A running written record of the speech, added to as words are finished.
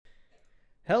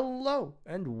Hello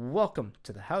and welcome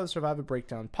to the How to Survive a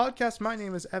Breakdown podcast. My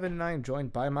name is Evan and I am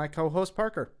joined by my co-host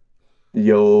Parker.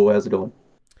 Yo, how's it going?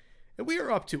 And we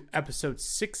are up to episode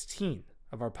 16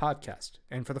 of our podcast.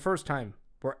 And for the first time,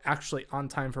 we're actually on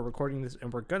time for recording this,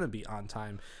 and we're going to be on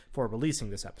time for releasing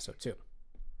this episode too.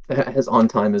 As on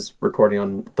time as recording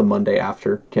on the Monday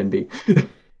after can be.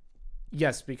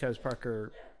 Yes, because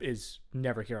Parker is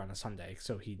never here on a Sunday,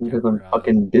 so he Because I'm never,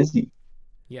 fucking busy.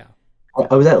 yeah.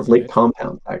 I was at Busy Lake bitch.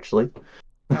 Compound, actually.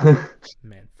 Oh,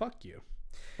 man, fuck you.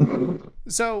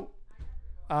 So,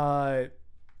 I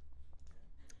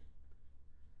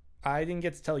didn't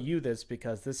get to tell you this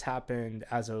because this happened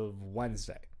as of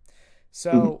Wednesday.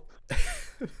 So, this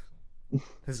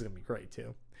is going to be great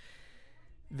too.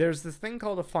 There's this thing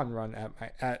called a fun run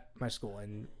at my school,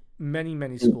 and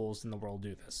many schools in the world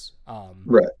do this.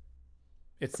 Right.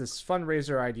 It's this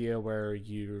fundraiser idea where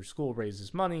your school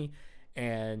raises money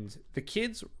and the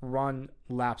kids run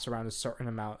laps around a certain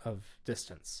amount of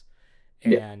distance.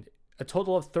 Yeah. And a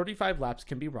total of 35 laps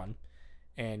can be run.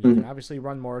 And you can obviously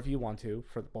run more if you want to.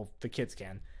 The kids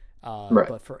can. Right.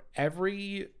 But for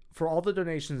all the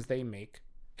donations they make,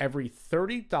 every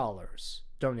 $30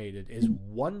 donated is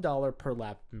 $1 per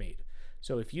lap made.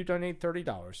 So if you donate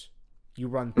 $30, you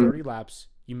run 30 laps,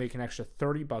 you make an extra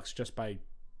 $30 just by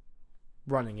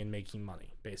running and making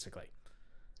money, basically.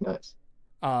 Nice.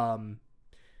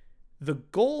 The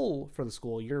goal for the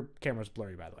school, your camera's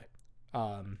blurry, by the way.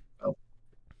 Oh.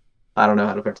 I don't know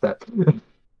how to fix that.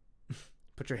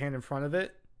 Put your hand in front of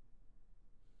it.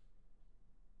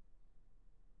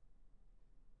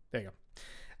 There you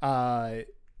go.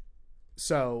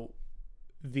 So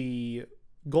the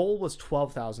goal was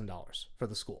 $12,000 for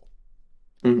the school.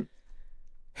 Mhm.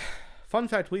 Fun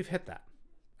fact, we've hit that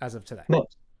as of today.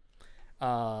 Nice.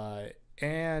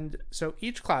 And so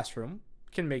each classroom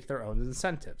can make their own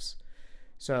incentives.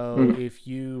 So if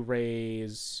you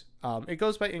raise, it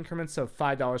goes by increments of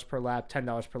 $5 per lap,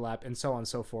 $10 per lap, and so on and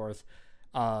so forth.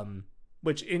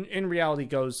 Which in reality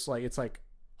goes it's like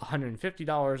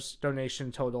 $150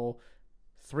 donation total,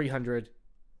 $300,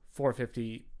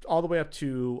 $450, all the way up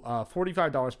to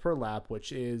 $45 per lap,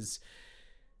 which is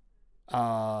a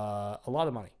lot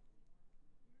of money.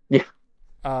 Yeah.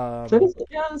 That's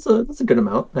a good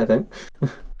amount, I think.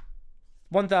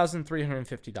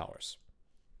 $1,350.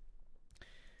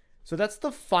 So that's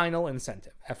the final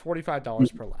incentive at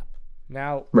 $45 per lap.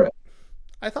 Now, Right.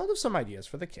 I thought of some ideas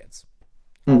for the kids.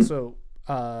 Also,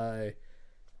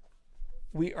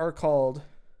 we are called,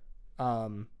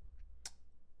 for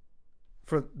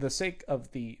the sake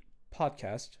of the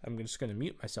podcast, I'm just going to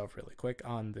mute myself really quick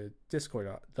on the Discord,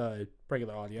 the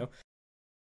regular audio.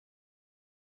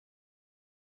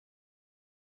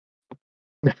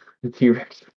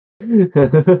 T-Rex.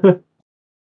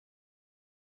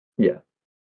 Yeah,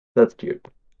 that's cute.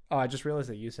 Oh, I just realized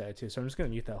that you said it too, so I'm just going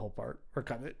to mute that whole part or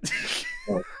cut it.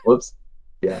 Oh, whoops.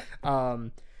 Yeah.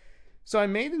 So I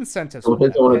made incentives We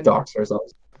with don't them. want to dox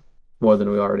ourselves more than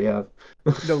we already have.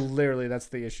 No, literally, that's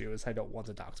the issue, is I don't want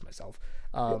to dox myself.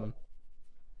 But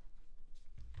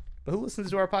who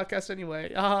listens to our podcast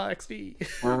anyway? XD.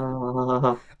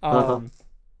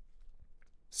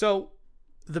 So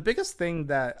the biggest thing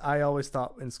that I always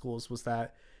thought in schools was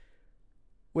that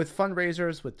with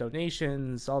fundraisers, with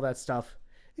donations, all that stuff,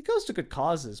 it goes to good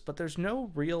causes, but there's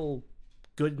no real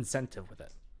good incentive with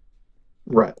it.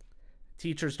 Right.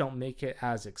 Teachers don't make it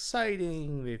as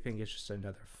exciting. They think it's just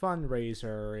another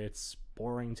fundraiser. It's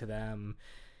boring to them.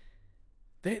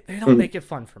 They don't make it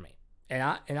fun for me.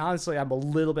 And honestly, I'm a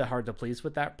little bit hard to please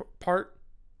with that part.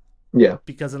 Yeah.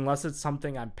 Because unless it's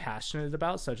something I'm passionate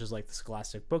about, such as like the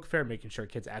Scholastic Book Fair, making sure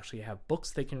kids actually have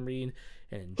books they can read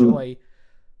and enjoy,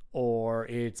 or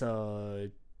it's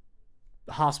a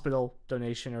hospital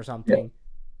donation or something,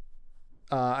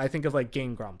 I think of like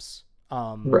Game Grumps.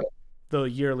 Right. The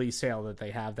yearly sale that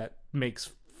they have that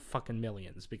makes fucking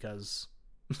millions because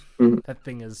that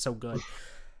thing is so good.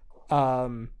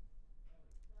 And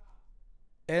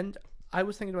I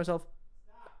was thinking to myself,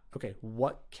 okay,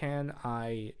 what can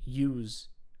I use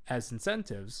as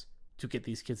incentives to get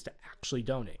these kids to actually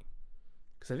donate?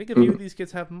 Because I think a few of these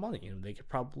kids have money and they could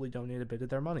probably donate a bit of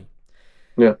their money.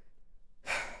 Yeah.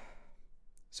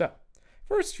 So,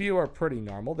 first few are pretty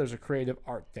normal. There's a creative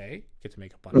art day. Get to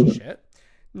make a bunch of shit.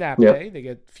 Nap day. They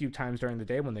get a few times during the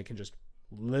day when they can just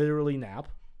literally nap.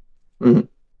 Gonna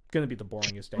be the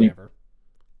boringest day ever.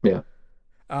 Yeah.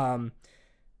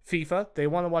 FIFA. They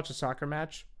want to watch a soccer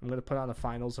match. I'm gonna put on the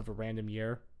finals of a random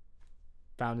year.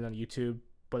 Found it on YouTube.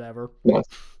 Whatever. Yes.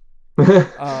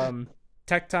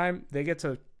 Tech time. They get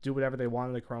to do whatever they want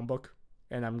in the Chromebook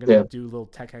and I'm going to do little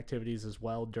tech activities as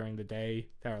well during the day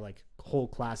that are like whole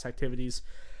class activities.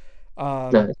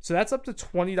 Nice. So that's up to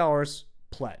 $20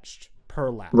 pledged per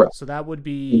lap. Right. So that would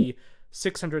be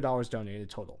 $600 donated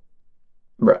total.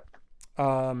 Right.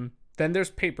 Then there's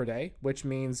paper day, which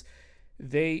means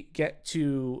they get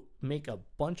to make a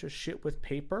bunch of shit with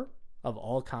paper of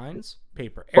all kinds.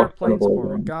 Paper airplanes,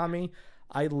 origami.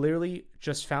 I literally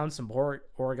just found some more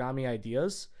origami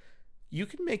ideas. You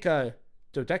can make a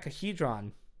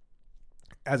dodecahedron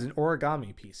as an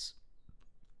origami piece.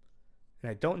 And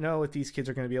I don't know if these kids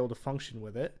are going to be able to function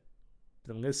with it,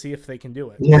 but I'm going to see if they can do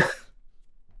it. Yeah.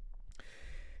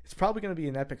 It's probably going to be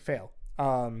an epic fail.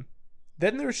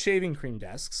 Then there's shaving cream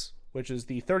desks, which is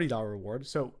the $30 reward.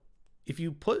 So if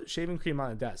you put shaving cream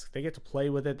on a desk, they get to play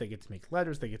with it. They get to make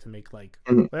letters. They get to make like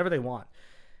whatever they want.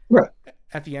 Right.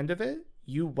 At the end of it,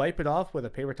 you wipe it off with a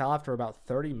paper towel after about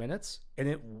 30 minutes, and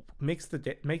it makes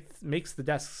the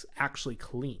desks actually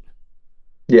clean.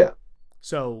 Yeah.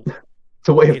 So it's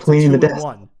a way of cleaning the desk.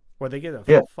 One, where they get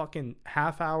a fucking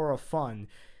half hour of fun,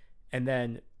 and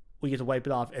then we get to wipe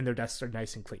it off, and their desks are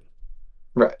nice and clean.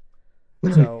 Right.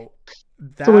 So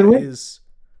that is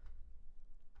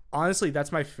honestly,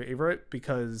 that's my favorite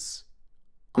because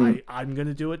I'm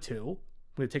gonna do it too.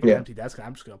 I'm gonna take an empty desk and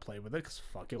I'm just gonna play with it because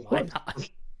fuck it, why not?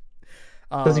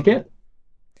 Because you can.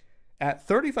 At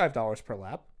 $35 per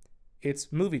lap,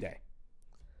 it's movie day.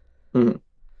 Mm-hmm.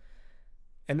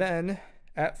 And then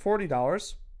at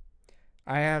 $40,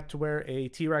 I have to wear a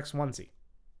T-Rex onesie.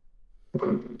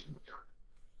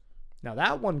 Now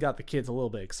that one got the kids a little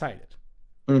bit excited.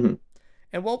 Mm-hmm.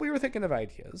 And while we were thinking of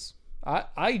ideas,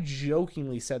 I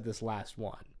jokingly said this last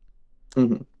one.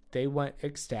 Mm-hmm. They went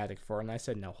ecstatic for it, and I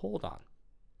said, no, hold on.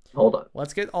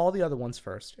 Let's get all the other ones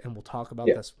first, and we'll talk about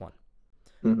this one.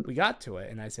 Mm-hmm. We got to it,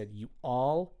 and I said, you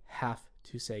all have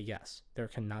to say yes. There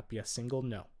cannot be a single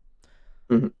no.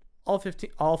 Mm-hmm.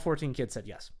 All 14 kids said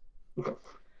yes.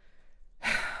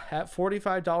 At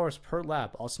 $45 per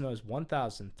lap, also known as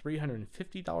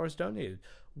 $1,350 donated,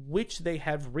 which they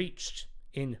have reached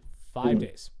in 5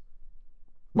 days.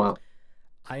 Wow.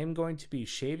 I am going to be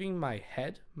shaving my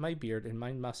head, my beard, and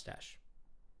my mustache.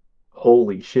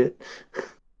 Holy shit.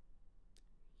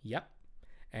 Yep.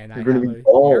 And I have a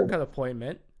haircut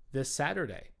appointment this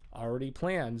Saturday, already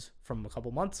planned from a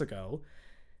couple months ago.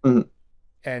 Mm-hmm.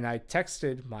 And I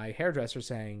texted my hairdresser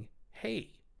saying,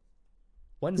 hey,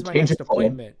 when's my next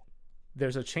appointment?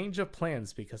 There's a change of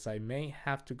plans because I may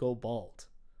have to go bald.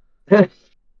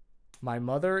 My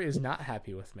mother is not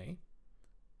happy with me.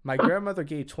 My grandmother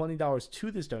gave $20 to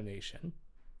this donation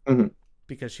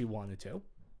because she wanted to.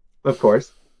 Of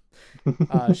course.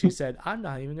 She said, I'm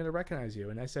not even going to recognize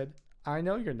you. And I said, I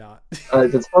know you're not.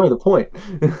 That's part of the point.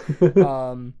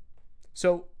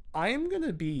 So I am going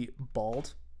to be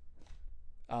bald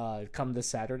come this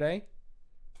Saturday.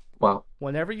 Wow.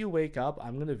 Whenever you wake up,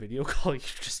 I'm going to video call you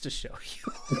just to show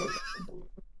you.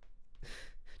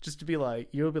 Just to be like,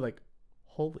 you'll be like,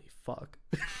 holy fuck.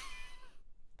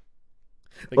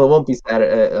 Like, well, it won't be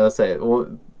Saturday. I'll say it.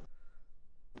 Well,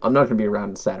 I'm not going to be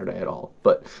around Saturday at all.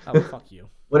 But fuck you.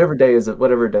 Whatever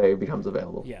day becomes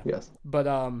available. Yeah. Yes. But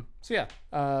so yeah,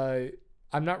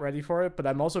 I'm not ready for it, but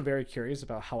I'm also very curious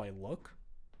about how I look.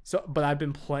 So, but I've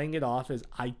been playing it off as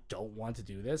I don't want to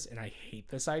do this and I hate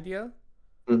this idea.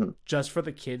 Mm-hmm. Just for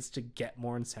the kids to get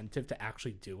more incentive to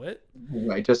actually do it.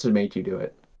 Right, just to make you do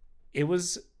it. It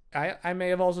was I may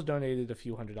have also donated a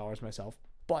few $100s myself,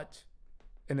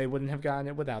 and they wouldn't have gotten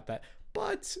it without that.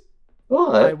 But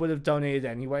what? I would have donated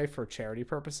anyway for charity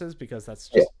purposes because that's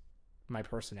just my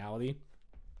personality.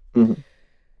 Mm-hmm.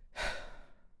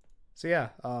 So yeah.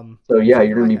 So yeah,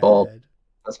 you're gonna be bald.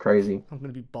 That's crazy. I'm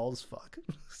gonna be bald as fuck.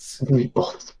 I'm gonna be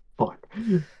bald as fuck.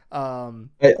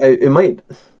 It might.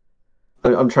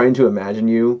 I'm trying to imagine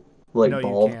you like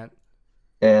bald. You can't.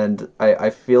 And I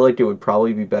feel like it would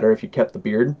probably be better if you kept the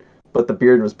beard, but the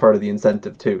beard was part of the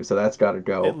incentive too, so that's got to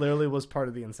go. It literally was part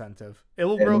of the incentive. It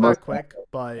will grow back quick,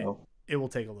 but it will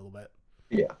take a little bit.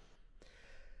 Yeah.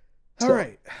 All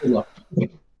right.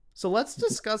 So let's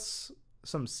discuss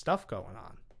some stuff going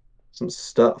on. Some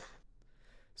stuff.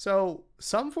 So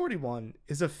Sum 41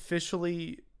 is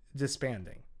officially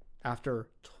disbanding after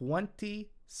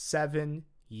 27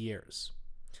 years.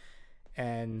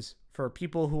 And for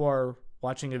people who are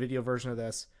watching a video version of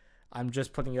this, I'm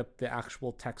just putting up the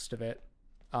actual text of it.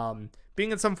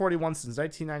 Being in Sum 41 since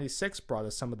 1996 brought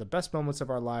us some of the best moments of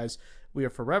our lives. We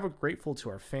are forever grateful to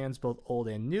our fans, both old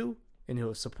and new, and who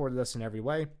have supported us in every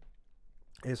way.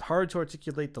 It is hard to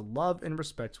articulate the love and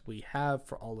respect we have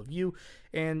for all of you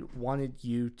and wanted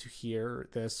you to hear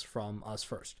this from us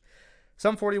first.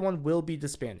 Sum 41 will be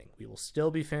disbanding. We will still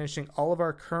be finishing all of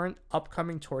our current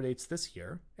upcoming tour dates this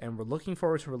year, and we're looking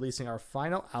forward to releasing our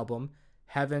final album,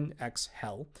 Heaven x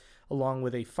Hell, along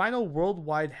with a final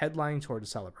worldwide headlining tour to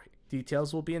celebrate.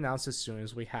 Details will be announced as soon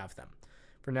as we have them.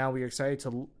 For now, we are excited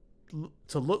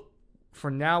to look. For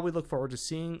now, we look forward to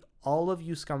seeing all of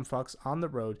you scumfucks on the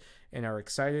road, and are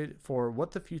excited for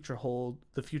what the future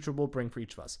will bring for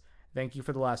each of us. Thank you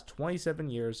for the last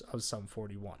 27 years of Sum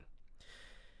 41.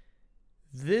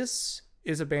 This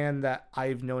is a band that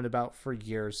I've known about for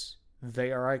years.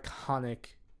 They are iconic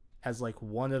as like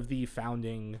one of the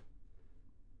founding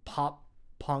pop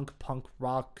punk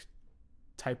rock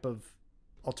type of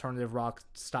alternative rock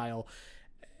style.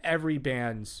 Every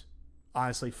band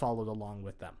honestly followed along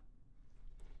with them,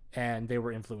 and they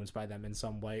were influenced by them in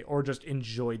some way, or just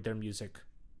enjoyed their music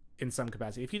in some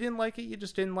capacity. If you didn't like it, you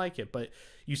just didn't like it, but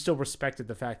you still respected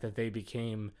the fact that they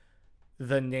became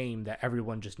the name that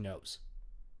everyone just knows.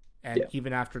 And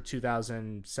even after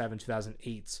 2007,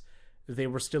 2008, they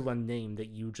were still a name that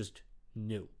you just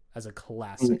knew as a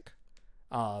classic.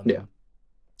 I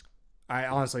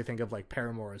honestly think of like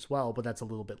Paramore as well, but that's a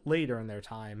little bit later in their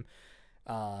time.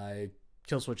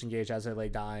 Killswitch Engage, As I Lay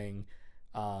Dying,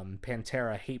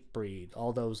 Pantera, Hatebreed,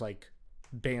 all those like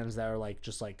bands that are like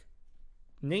just like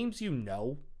names you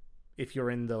know if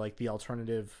you're in the like the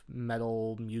alternative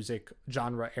metal music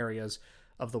genre areas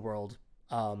of the world.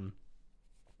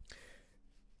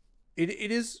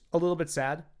 It is a little bit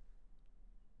sad,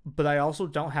 but I also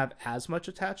don't have as much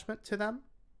attachment to them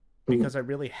because I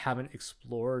really haven't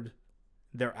explored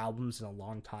their albums in a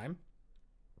long time.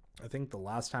 I think the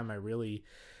last time I really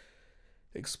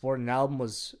explored an album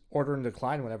was Order and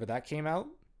Decline, whenever that came out,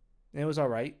 and it was all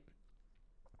right.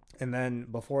 And then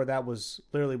before that was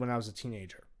literally when I was a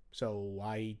teenager, so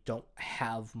I don't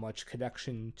have much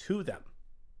connection to them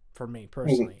for me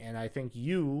personally. And I think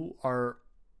you are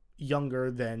younger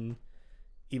than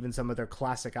even some of their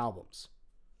classic albums,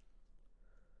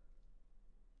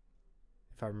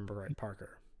 if I remember right,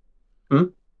 Parker.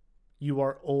 You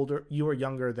are older, you are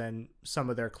younger than some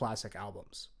of their classic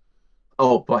albums.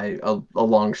 Oh, by a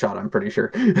long shot, I'm pretty sure.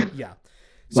 Yeah.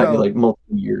 Might be like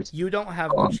multiple years. You don't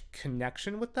have much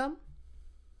connection with them?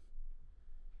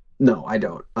 No, I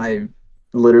don't. I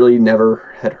literally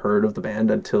never had heard of the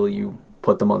band until you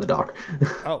put them on the dock.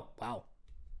 Oh, wow.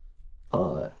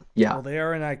 Yeah. Well, they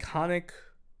are an iconic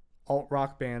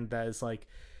alt-rock band that is like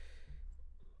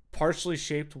partially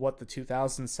shaped what the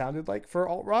 2000s sounded like for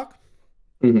alt-rock.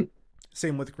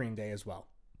 Same with Green Day as well.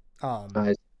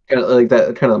 I kind of like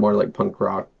that, kind of more like punk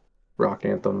rock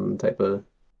anthem type of.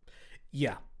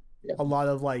 Yeah. A lot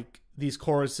of like these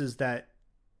choruses that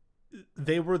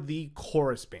they were the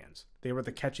chorus bands. They were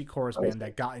the catchy chorus band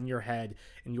that got in your head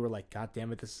and you were like, God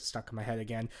damn it, this is stuck in my head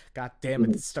again. God damn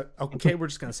it, this is stuck. Okay, we're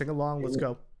just gonna sing along. Let's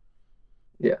go.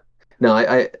 Yeah. No,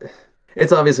 I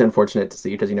it's obviously unfortunate to see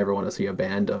because you never want to see a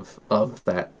band of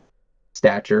that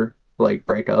stature like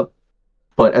break up.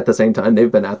 But at the same time,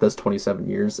 they've been at this 27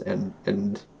 years,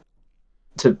 and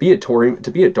to be a touring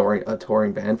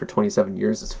band for 27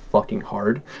 years is fucking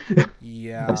hard.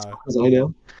 Yeah. As far as I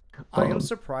know. I am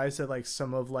surprised that like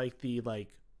some of like the like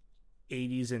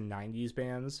 80s and 90s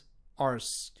bands are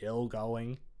still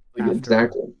going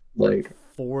after like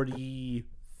 40,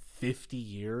 50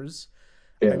 years.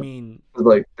 Yeah. I mean,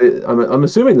 like I'm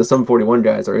assuming the Sum 41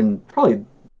 guys are in probably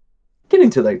getting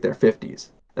to like their 50s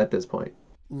at this point.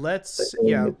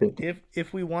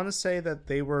 If we want to say that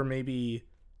they were maybe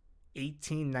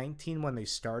 18, 19 when they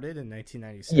started in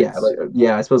 1996.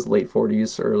 I suppose late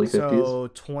 40s, early 50s. So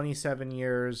 27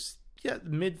 years,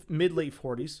 mid late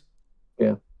 40s.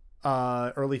 Yeah.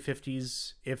 Early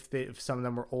 50s if some of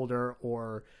them were older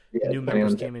or new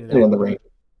members came into the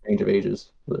range of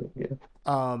ages.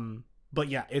 But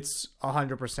yeah, it's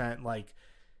 100% like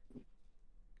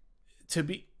to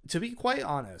be quite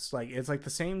honest, like it's like the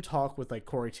same talk with like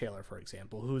Corey Taylor, for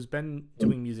example, who's been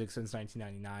doing music since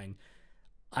 1999.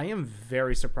 I am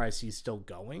very surprised he's still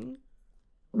going.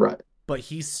 Right. But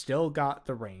he's still got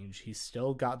the range. He's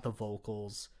still got the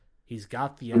vocals. He's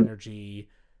got the energy.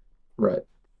 Right.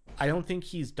 I don't think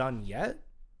he's done yet.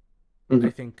 I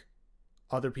think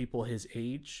other people his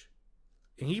age,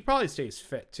 and he probably stays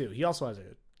fit too. He also has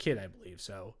a kid, I believe.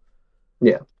 So,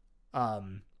 yeah. Or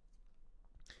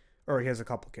he has a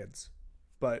couple kids.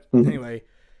 But anyway,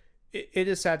 it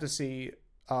is sad to see.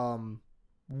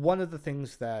 One of the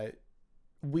things that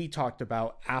we talked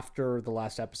about after the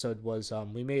last episode was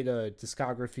we made a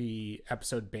discography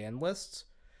episode band lists.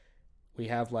 We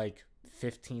have like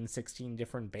 15, 16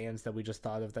 different bands that we just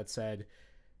thought of that said,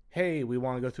 hey, we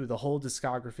want to go through the whole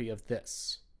discography of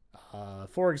this.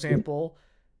 For example,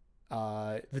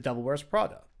 The Devil Wears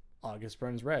Prada, August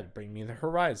Burns Red, Bring Me the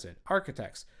Horizon,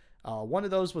 Architects. One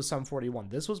of those was Sum 41.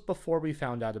 This was before we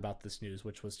found out about this news,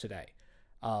 which was today.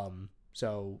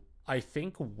 So I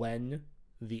think when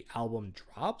the album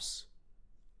drops,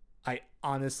 I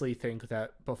honestly think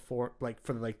that before, like,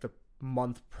 for like the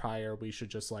month prior, we should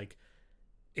just like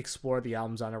explore the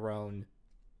albums on our own,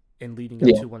 and leading up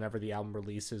Yeah. to whenever the album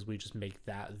releases, we just make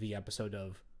that the episode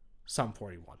of Sum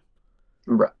 41.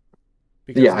 Right.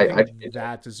 Because Yeah, I I think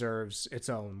that deserves its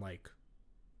own like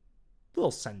little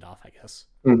send off, I guess.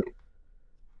 Mhm.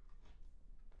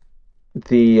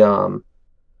 The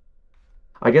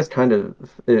I guess kind of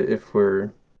if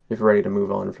we're ready to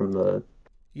move on from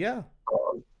Yeah.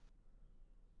 um,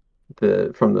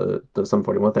 the Sum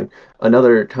 41 thing,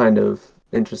 another kind of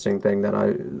interesting thing that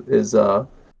I is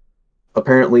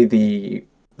apparently the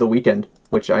Weeknd,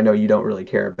 which I know you don't really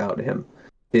care about him,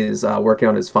 is working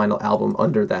on his final album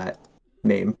under that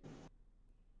name.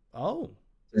 Oh.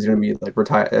 He's going to be like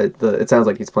retire. It sounds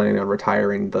like he's planning on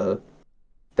retiring that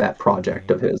The project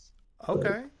of name. his. The,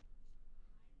 Okay.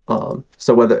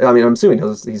 so whether I mean I'm assuming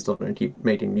he's still going to keep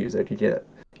making music. You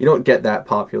don't get that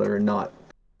popular and not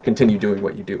continue doing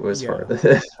what you do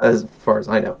Yeah. as far as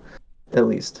I know, at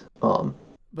least. But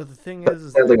the thing But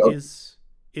is sounds that like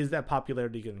is that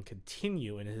popularity going to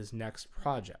continue in his next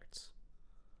projects?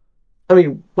 I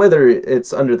mean, whether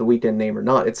it's under the Weekend name or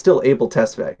not, it's still Abel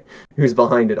Tesfaye who's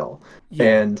behind it all,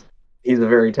 Yeah. and he's a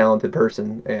very talented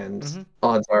person. And Mm-hmm.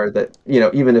 odds are that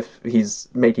even if he's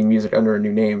making music under a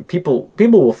new name, people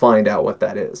will find out what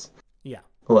that is. Yeah.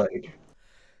 Like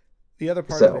The other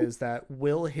part of it so, is that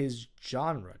will his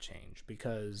genre change?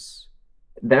 Because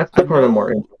that's the I part I'm more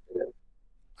know interested in.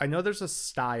 I know there's a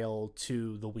style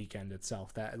to the Weeknd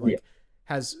itself that Yeah, like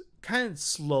has kind of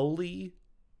slowly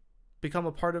become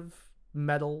a part of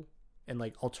metal and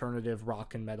like alternative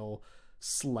rock and metal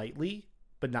slightly,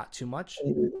 but not too much.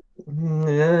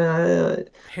 yeah,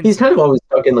 Hints he's of kind of it. always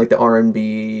stuck in like the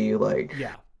R&B like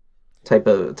Yeah. type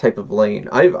of lane.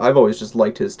 I've always just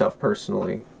liked his stuff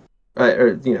personally, or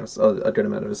a good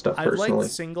amount of his stuff I've liked personally.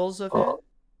 singles of Uh, it.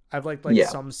 I've liked like yeah.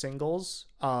 some singles.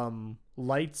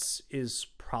 Lights is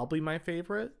probably my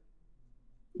favorite.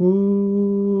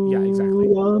 Yeah, exactly.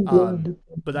 Ooh, I'm Um, blinded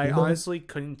but by I the light. honestly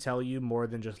couldn't tell you more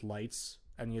than just Lights,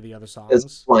 any of the other It's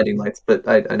songs. blinding lights, but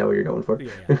I know what you're going for.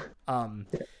 Yeah, yeah. Um,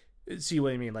 Yeah. see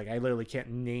what I mean? Like I literally can't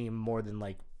name more than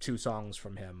like two songs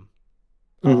from him.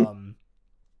 Mhm. Um,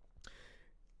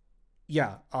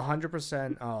 yeah,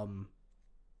 100%.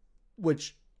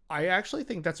 Which I actually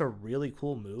think that's a really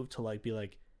cool move to like be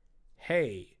like,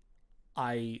 hey,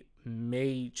 I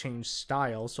may change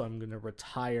style, so I'm gonna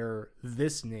retire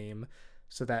this name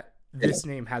so that Yeah. this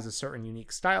name has a certain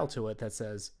unique style to it that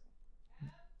says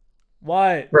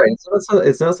what? Right. So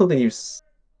it's not something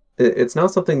it's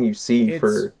not something you see It's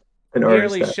for an artist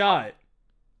nearly that. shot.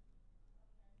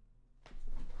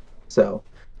 So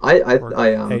I We're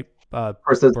I hey, of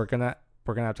course this we're gonna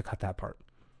have to cut that part.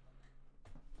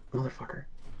 motherfucker.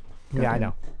 Yeah, I Goddamn.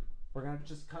 know. We're gonna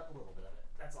just cut a little bit of it.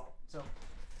 That's all. So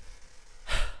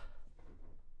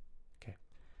okay.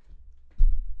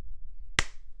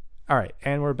 All right,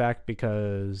 and we're back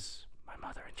because my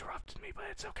mother interrupted me, but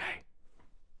it's okay.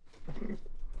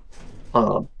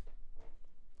 Um.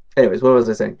 Anyways, what was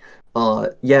I saying?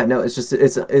 Yeah, no, it's just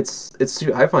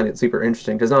I find it super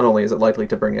interesting because not only is it likely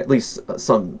to bring at least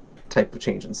some type of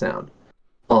change in sound,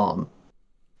 um,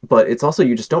 but it's also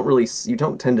you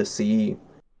don't tend to see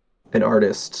an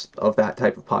artist of that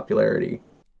type of popularity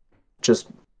just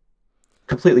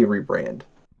completely rebrand,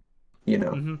 you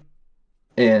know. Mm-hmm.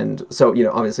 And so,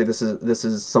 obviously this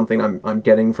is something I'm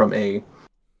getting from a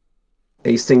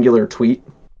singular tweet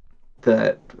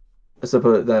that I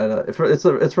suppose that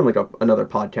it's from like another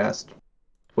podcast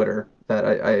Twitter that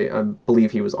I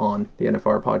believe he was on the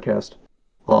NFR podcast.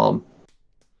 Um,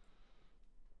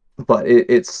 but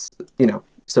it's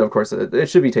so of course it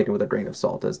should be taken with a grain of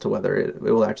salt as to whether it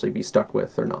will actually be stuck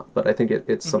with or not. But I think it's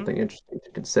Mm-hmm. something interesting to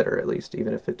consider at least,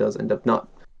 even if it does end up not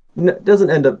doesn't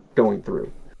end up going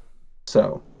through.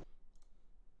 So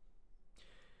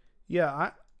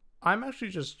Yeah, I'm actually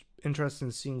just interested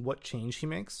in seeing what change he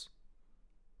makes.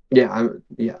 yeah.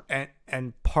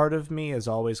 And part of me is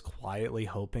always quietly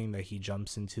hoping that he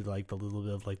jumps into like the little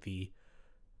bit of like the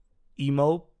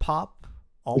emo pop,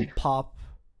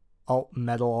 alt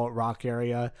metal, alt rock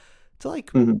area to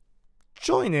like Mhm.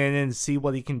 join in and see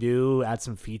what he can do, add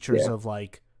some features Yeah. of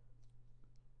like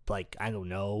I don't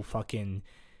know, fucking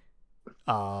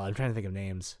I'm trying to think of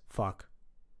names. Fuck.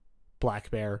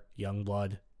 Black Bear,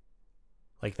 Youngblood,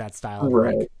 like that style of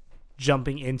Right. like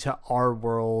jumping into our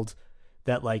world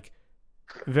that like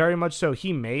Very much so.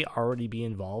 He may already be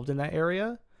involved in that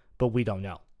area, but we don't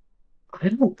know. I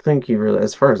don't think he really,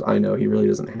 as far as I know, he really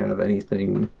doesn't have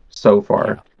anything so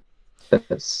Yeah, far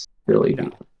that's really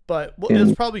no. But well,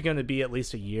 it's in. probably going to be at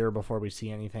least a year before we see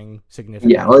anything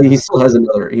significant Yeah, like well, that. he still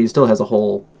has a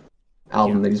whole Yeah,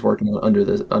 album that he's working on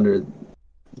under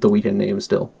the Weekend name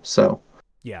still. So,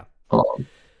 yeah. um,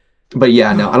 but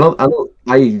yeah, no,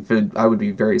 I would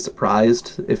be very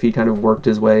surprised if he kind of worked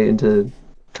his way into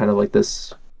kind of like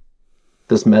this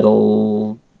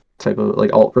metal type of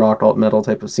like alt rock, alt metal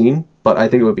type of scene. But I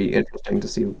think it Hmm. would be interesting to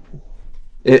see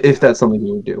if Yeah. that's something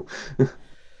he would do.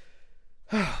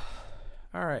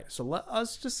 All right, so let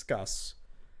us discuss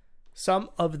some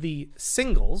of the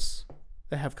singles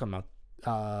that have come out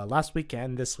last week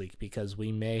and this week because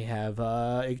we may have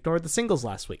ignored the singles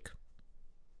last week.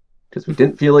 Because we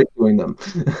didn't feel like doing them.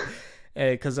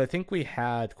 Because I think we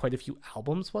had quite a few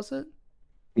albums, was it?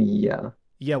 Yeah,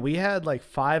 Yeah, we had like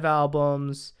 5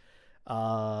 albums,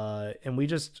 and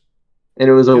and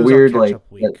it was a it was our weird catch like up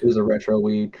it week. was a retro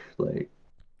week. Like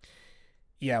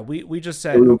Yeah, we just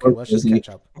we said, were okay, both let's just busy. catch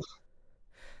up.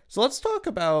 So let's talk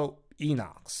about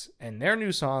Enox and their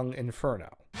new song Inferno.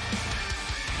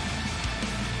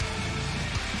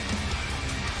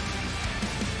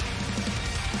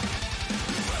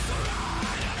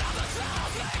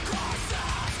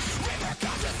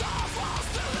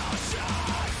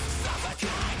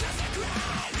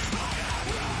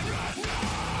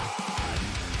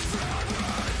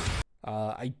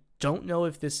 I don't know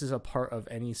if this is a part of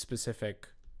any specific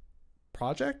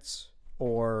projects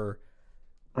or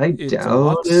I it's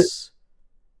doubt it. deluxe.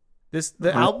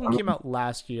 The I, album came out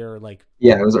last year, like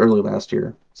yeah, it was early last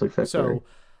year. It's like February. so.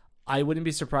 I wouldn't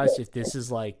be surprised if this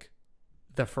is like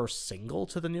the first single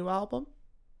to the new album.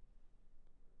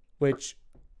 Which,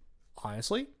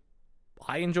 honestly,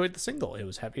 I enjoyed the single. It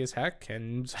was heavy as heck,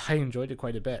 and I enjoyed it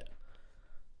quite a bit.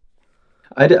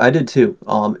 I did too.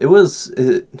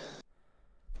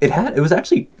 It was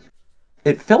actually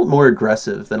it felt more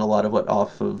aggressive than a lot of what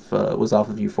off of was off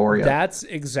of Euphoria. That's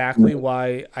exactly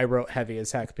why I wrote heavy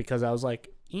as heck because I was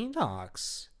like,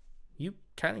 Enox, you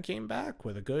kind of came back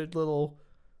with a good little,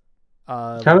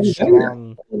 Kind like of banger.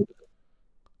 strong.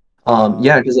 Yeah, Um,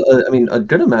 because I mean,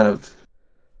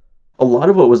 a lot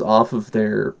of what was off of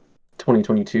their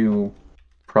 2022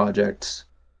 projects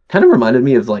kind of reminded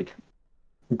me of like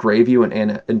Graveyou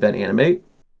and Ben Animate,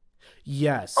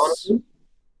 yes. honestly.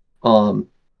 Um,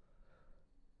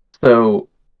 so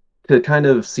to kind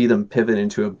of see them pivot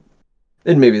into a,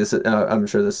 and maybe this, I'm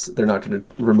sure this, they're not going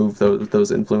to remove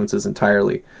those influences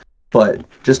entirely, but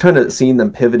just kind of seeing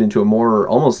them pivot into a more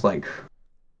almost like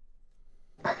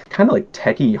kind of like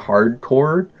techie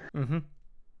hardcore Mm-hmm.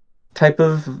 type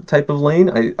of lane.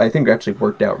 I think actually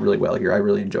worked out really well here. I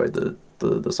really enjoyed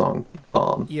the song.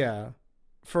 Yeah.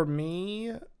 For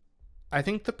me, I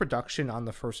think the production on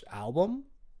the first album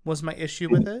was my issue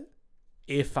with it.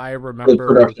 If I The remember,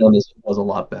 production on this was a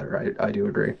lot better. I do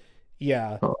agree.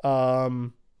 yeah. Uh,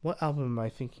 What album am I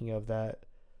thinking of that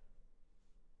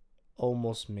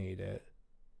almost made it?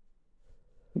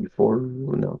 Before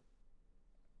no,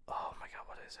 Oh my god,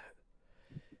 what is it?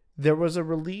 There was a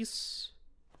release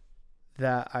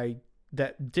that I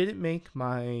that didn't make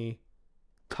my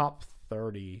top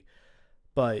 30,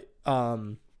 but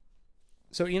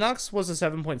so Enox was a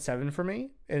 7.7 for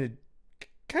me and it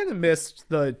kind of missed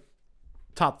the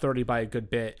top 30 by a good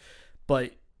bit,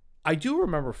 but I do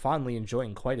remember fondly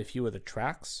enjoying quite a few of the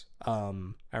tracks.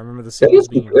 I remember the singles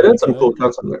being it really had some cool good.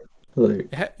 cuts on there. Like,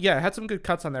 Yeah, it had some good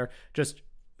cuts on there. Just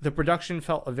the production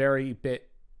felt a very bit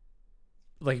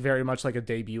like very much like a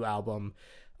debut album.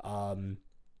 Um,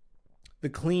 the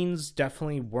cleans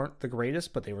definitely weren't the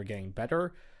greatest, but they were getting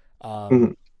better.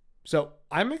 mhm. So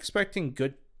I'm expecting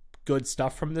good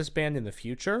stuff from this band in the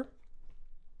future.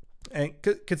 And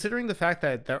considering the fact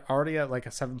that they're already at like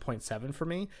a 7.7 for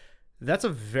me, that's a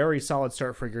very solid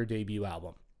start for your debut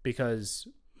album because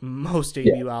most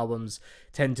Yeah, debut albums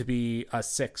tend to be a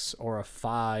 6 or a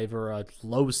 5 or a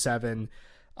low 7.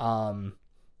 Um,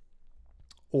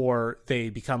 or they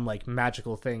become like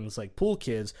magical things like Pool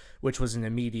Kids, which was an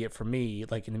immediate for me,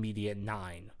 like an immediate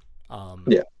 9,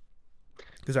 yeah,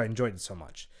 because I enjoyed it so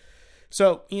much.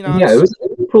 So yeah. Enox, It was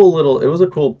a cool little.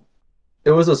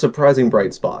 It was a surprising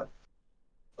bright spot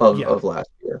yeah, of last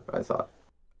year. I thought,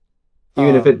 um,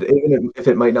 even if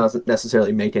it might not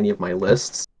necessarily make any of my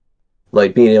lists,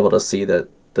 like being able to see that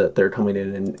they're coming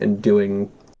in and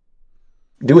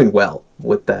doing well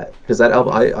with that because that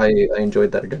album mhm. I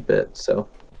enjoyed that a good bit. So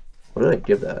what did I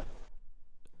give that?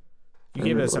 You I don't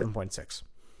gave it a remember what 7.6.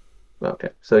 okay.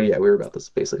 So yeah, we were about this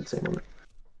basically the same one.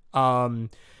 Um,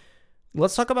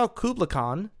 let's talk about Kubla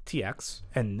Khan TX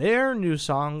and their new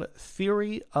song,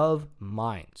 Theory of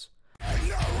Minds.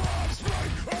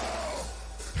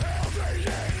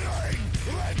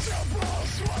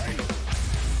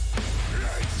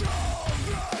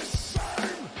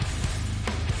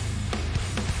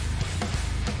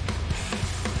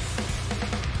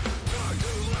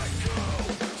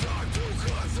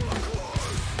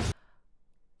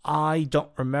 I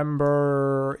don't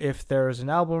remember if there's an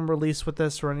album release with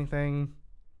this or anything.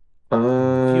 In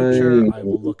the future, I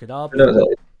will look it up.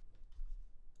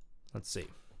 Let's see.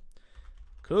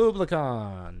 Kubla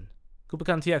Khan. Kubla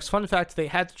Khan TX. Fun fact, they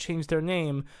had to change their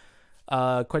name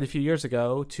quite a few years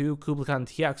ago to Kubla Khan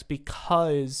TX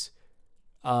because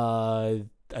I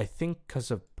think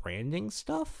because of branding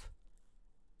stuff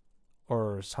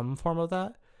or some form of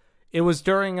that. It was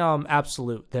during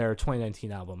Absolute, their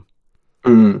 2019 album.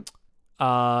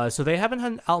 So they haven't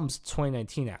had albums in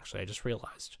 2019, actually. I just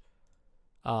realized.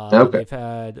 Okay. They've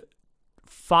had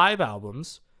 5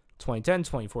 albums: 2010,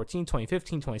 2014,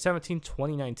 2015, 2017,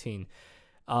 2019.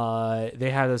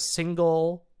 They had a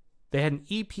single. They had an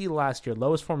EP last year,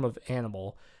 Lowest Form of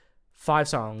Animal. 5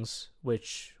 songs,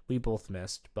 which we both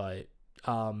missed. But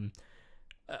I'm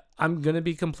going to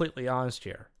be completely honest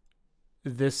here.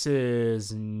 This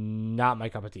is not my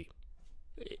cup of tea.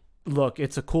 Look,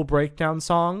 it's a cool breakdown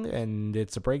song, and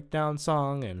it's a breakdown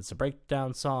song, and it's a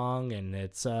breakdown song, and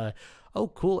it's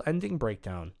cool ending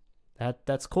breakdown.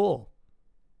 That's cool.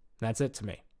 That's it to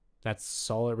me. That's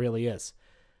all it really is.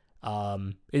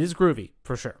 It is groovy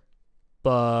for sure,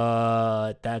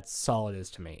 but that's all it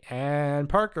is to me. And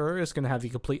Parker is going to have the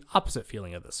complete opposite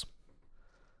feeling of this.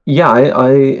 Yeah,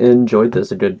 I enjoyed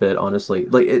this a good bit, honestly.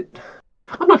 Like it,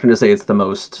 I'm not going to say it's the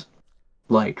most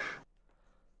like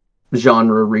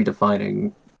genre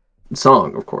redefining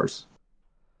song, of course.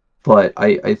 But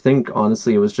I think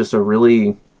honestly it was just a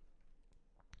really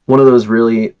one of those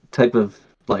really type of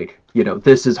like,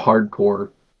 this is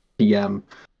hardcore PM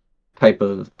type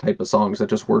of songs that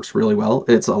just works really well.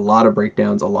 It's a lot of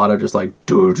breakdowns, a lot of just like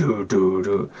do do do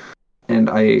do. And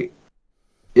I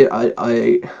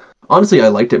honestly I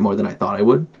liked it more than I thought I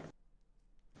would.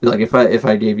 Like if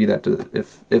I gave you that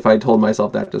if I told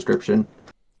myself that description,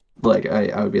 like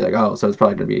I would be like, oh, so it's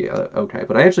probably gonna be okay.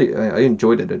 But I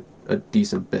enjoyed it a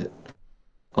decent bit.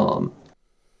 Um,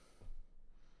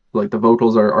 like the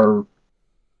vocals are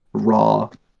raw,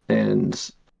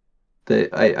 and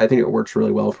I think it works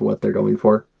really well for what they're going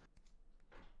for.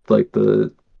 Like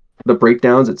the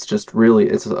breakdowns, it's just really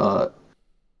it's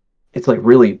like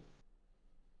really,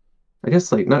 I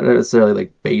guess, like not necessarily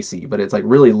like bassy, but it's like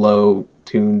really low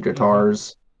tuned Mm-hmm.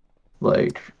 guitars,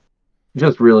 like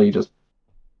just really just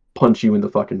punch you in the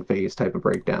fucking face type of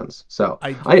breakdowns. So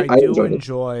I I do enjoyed it.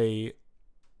 enjoy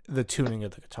the tuning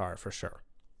of the guitar for sure.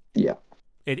 Yeah.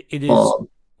 It is Um.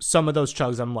 some of those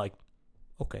chugs. I'm like,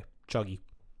 okay, chuggy.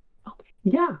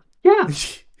 Yeah. Yeah.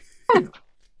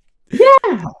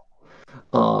 Yeah.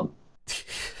 Um.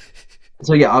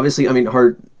 So yeah, obviously, I mean,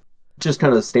 just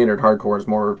kind of standard hardcore is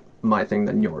more my thing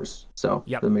than yours. So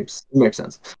Yep. that makes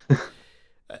sense.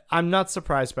 I'm not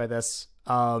surprised by this.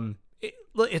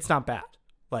 It's not bad.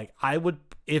 Like I would,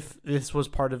 if this was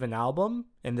part of an album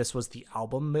and this was the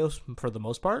album for the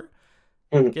most part,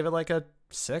 Mhm. give it like a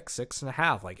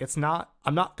 6.5. Like it's not.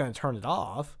 I'm not gonna turn it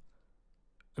off.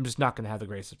 I'm just not gonna have the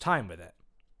grace of time with it.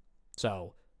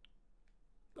 So,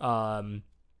 um,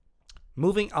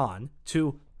 moving on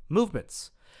to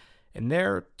Movements. And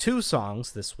there are 2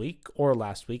 songs this week or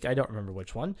last week, I don't remember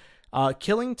which one.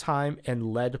 Killing Time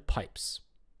and Lead Pipes.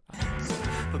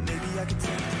 But maybe I could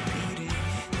take a beating.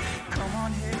 Come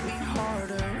on, hit me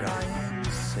harder, I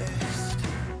insist.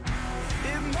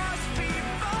 It must be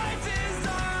by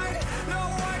design. No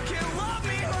one can love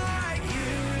me like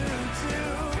you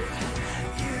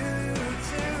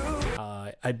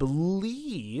do. I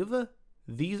believe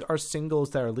these are singles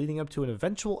that are leading up to an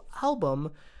eventual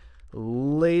album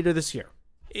later this year,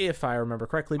 if I remember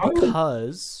correctly,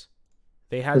 because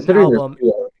they had an Considering there's album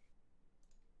 2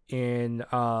 in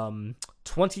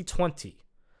 2020,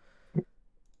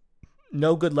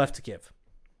 No Good Left to Give.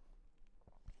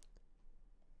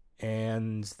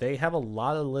 And they have a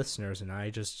lot of listeners, and I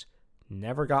just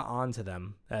never got onto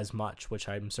them as much, which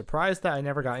I'm surprised that I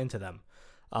never got into them.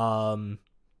 for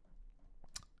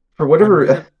I'm whatever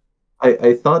gonna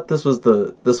I thought this was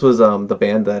the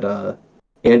band that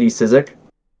Andy Sizik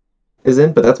is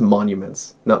in, but that's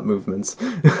Monuments, not Movements.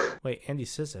 wait, Andy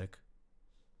Sizik.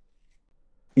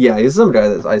 Yeah, he's some guy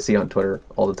that I see on Twitter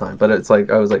all the time. But it's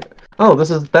like I was like, oh, this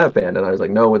is that band, and I was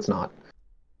like, no, it's not.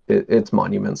 It's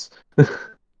Monuments.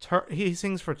 He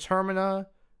sings for Termina,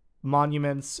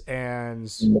 Monuments, and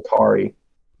Makari.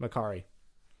 Makari.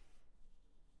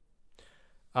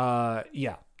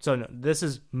 Yeah. So no, this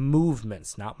is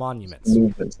movements, not monuments.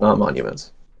 Movements, not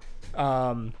monuments.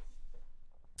 Um,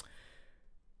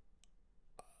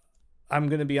 I'm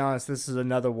gonna be honest. This is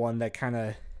another one that kind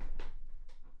of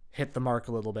hit the mark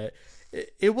a little bit.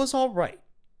 It was all right.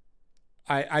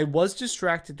 I was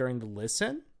distracted during the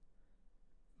listen,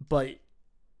 but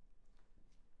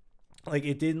like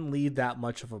it didn't leave that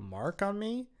much of a mark on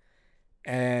me,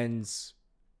 and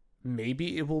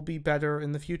maybe it will be better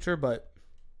in the future, but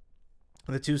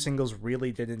the two singles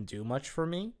really didn't do much for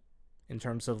me in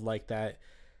terms of like that.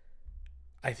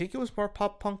 I think it was more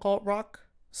pop punk alt rock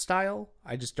style.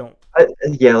 I just don't.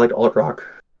 Yeah, like alt rock,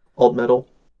 alt metal.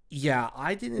 Yeah,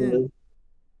 I didn't. Mhm.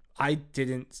 I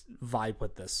didn't vibe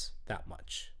with this that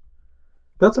much.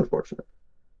 That's unfortunate.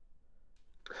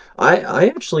 I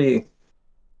actually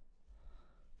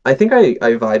I think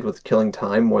I vied with Killing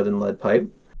Time more than Lead Pipe,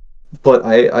 but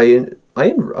I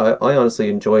honestly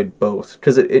enjoyed both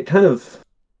because it kind of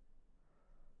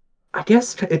I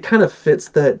guess it kind of fits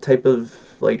that type of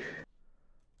like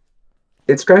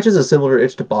it scratches a similar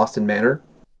itch to Boston Manor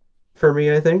for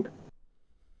me, I think.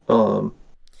 Um,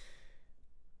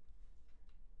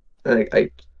 I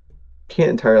can't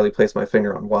entirely place my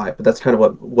finger on why, but that's kind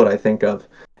of what I think of,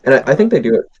 and I Okay. think they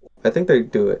do it. I think they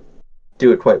do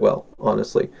it quite well,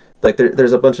 honestly. Like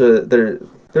there's a bunch of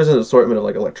there's an assortment of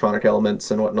like electronic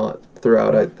elements and whatnot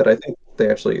throughout Mm-hmm. that I think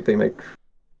they make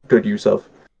good use of.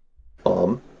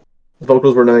 Um,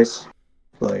 vocals were nice.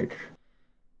 Like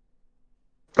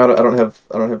I don't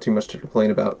have too much to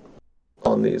complain about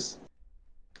on these.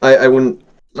 I wouldn't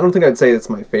I don't think I'd say it's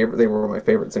my favorite. They were my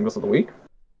favorite singles of the week,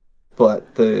 but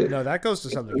No, that goes to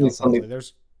it's something certainly else. something.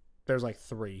 Honestly, there's like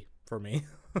three for me.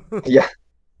 Yeah.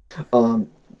 Um,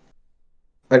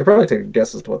 I could probably take a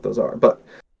guess as to what those are, but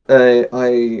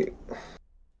I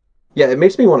yeah, it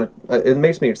makes me want to. It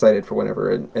makes me excited for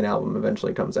whenever an album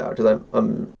eventually comes out because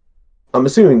I'm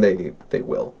assuming they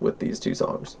will with these two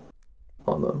songs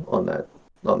on the on that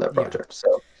Yeah. project.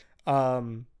 So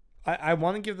Um, I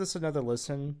want to give this another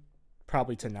listen,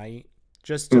 probably tonight,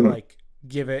 just to mhm, like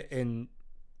give it in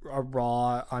a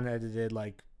raw, unedited,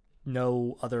 like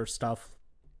no other stuff.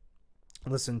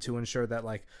 Listen to ensure that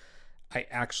like I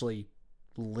actually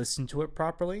listen to it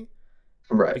properly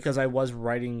right, because I was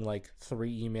writing like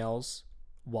 3 emails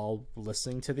while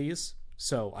listening to these,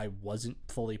 so I wasn't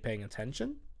fully paying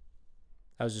attention.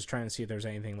 I was just trying to see if there's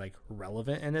anything like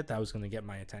relevant in it that was going to get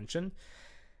my attention.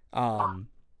 Um,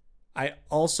 I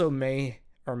also may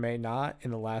or may not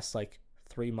in the last like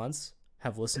 3 months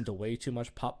have listened to way too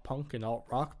much pop punk and alt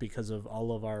rock because of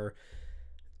all of our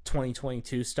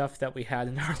 2022 stuff that we had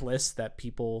in our list that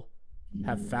people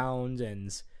have found,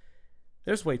 and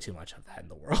there's way too much of that in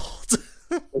the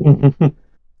world.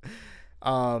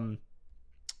 um,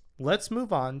 let's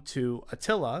move on to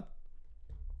Attila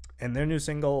and their new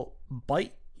single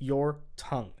 "Bite Your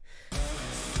Tongue."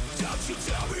 Don't you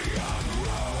tell me I'm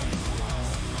wrong.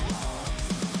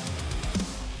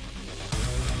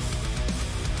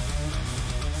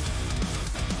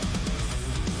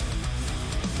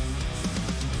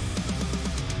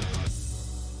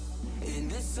 In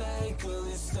this cycle,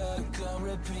 it's stuck on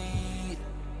repeat.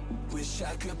 Wish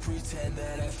I could pretend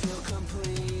that I feel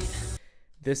complete.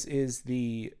 This is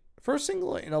the first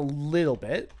single in a little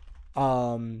bit.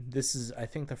 This is, I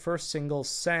think, the first single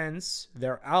since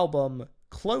their album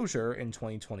Closure in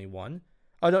 2021.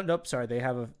 Oh no, nope, sorry. They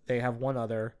have one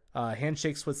other,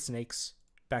 Handshakes with Snakes,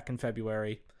 back in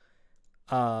February.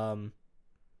 Um.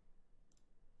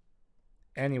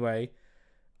 Anyway,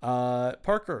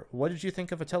 Parker, what did you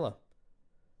think of Attila?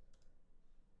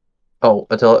 oh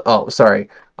until oh sorry,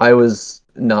 I was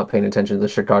not paying attention to the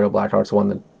Chicago Blackhawks won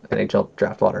the NHL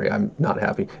draft lottery. I'm not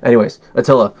happy. Anyways,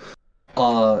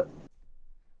 uh,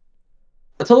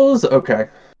 Attila was okay.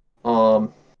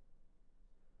 Um,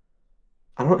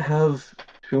 I don't have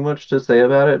too much to say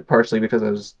about it, partially because I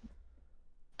was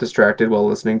distracted while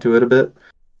listening to it a bit.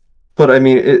 But I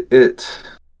mean, it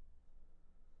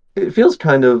feels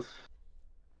kind of,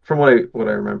 from what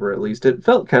I remember at least, it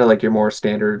felt kind of like your more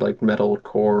standard like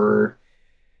metalcore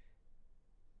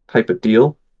type of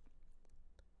deal,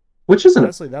 which isn't a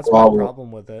Honestly, that's my problem.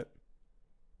 problem with it.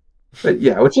 But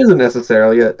yeah, which isn't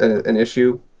necessarily an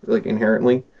issue like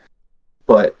inherently.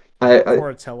 But For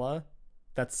Attila,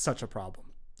 that's such a problem.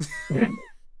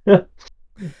 that's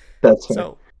fair.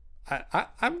 So,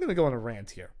 I'm gonna go on a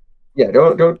rant here. Yeah,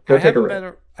 go take a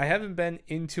rip. I haven't been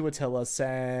into Attila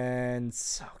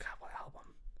since, oh god, what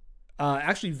album?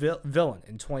 Actually, Villain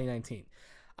in 2019.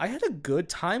 I had a good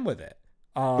time with it.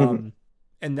 Mhm.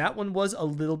 And that one was a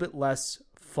little bit less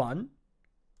fun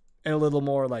and a little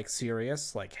more like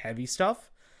serious, like heavy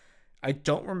stuff. I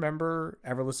don't remember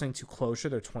ever listening to Closure,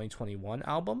 their 2021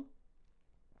 album.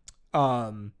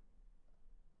 Um,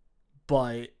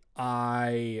 but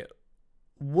I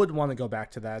would want to go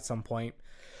back to that at some point.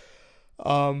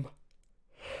 Um,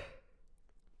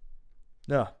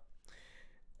 no,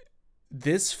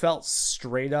 this felt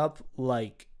straight up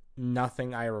like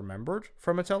nothing I remembered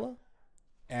from Attila,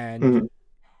 and Mhm.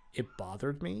 it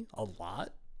bothered me a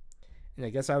lot. And I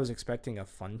guess I was expecting a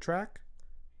fun track,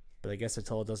 but I guess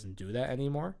Attila doesn't do that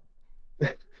anymore.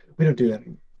 We don't do He, that.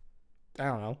 I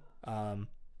don't know.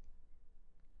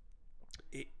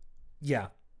 It, yeah,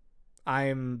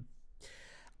 I'm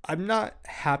I'm not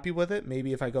happy with it.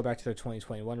 Maybe if I go back to their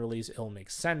 2021 release, it'll make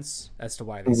sense as to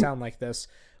why they Mhm. sound like this.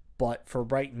 But for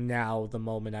right now, the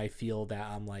moment I feel that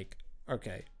I'm like,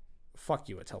 okay, fuck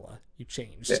you, Attila. You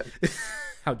changed. Yeah.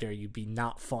 How dare you be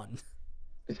not fun?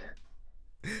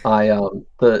 I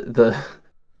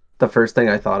the first thing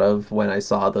I thought of when I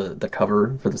saw the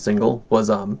cover for the single was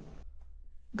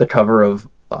the cover of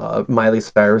Miley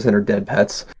Cyrus and her Dead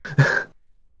Pets,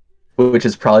 which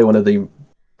is probably one of the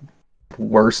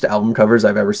worst album covers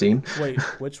I've ever seen. Wait,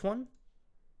 which one?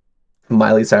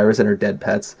 Miley Cyrus and her Dead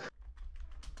Pets.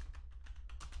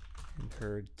 And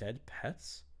her dead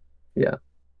pets? Yeah.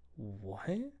 What?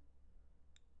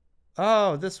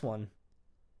 Oh, this one.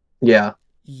 Yeah.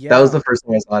 That was Yeah. the first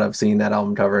thing I thought of seeing that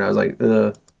album cover, and I was like,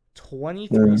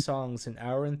 23 songs, an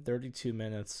hour and 32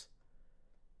 minutes.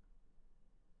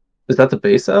 is that the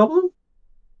bass album?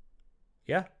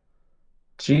 Yeah.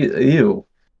 Gee, ew.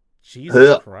 Jesus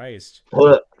Ugh. Christ.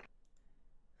 Ugh.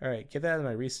 All right, get that out of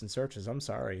my recent searches. I'm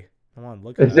sorry. I want to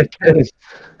look at that.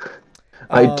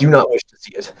 I do Um, not wish to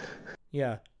see it.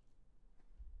 yeah.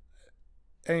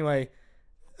 Anyway,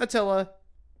 Attila, bite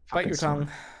Fucking your tongue.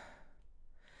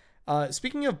 snore.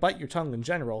 Speaking of bite your tongue in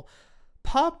general,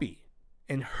 Poppy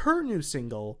and her new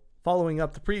single, following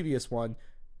up the previous one,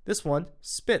 this one,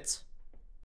 Spits.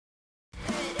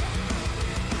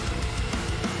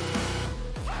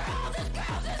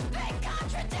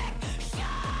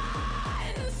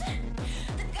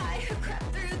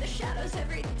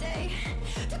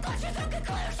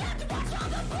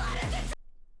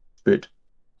 But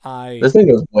I this thing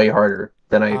goes way harder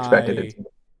than I expected it I to.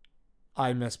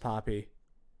 I miss Poppy.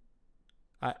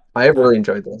 I I have I really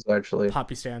enjoyed this actually.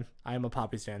 Poppy stan. I am a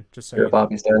Poppy stan, just so You're a you know.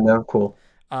 Poppy stan now? Cool.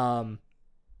 Um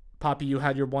Poppy, you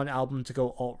had your one album to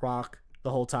go alt rock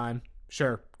the whole time.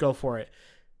 Sure, go for it.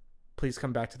 Please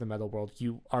come back to the metal world.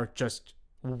 You are just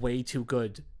way too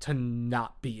good to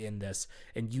not be in this,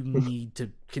 and you need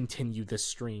to continue this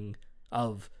string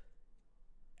of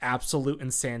absolute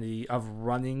insanity of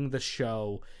running the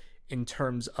show in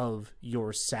terms of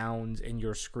your sounds and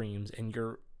your screams and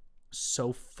your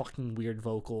so fucking weird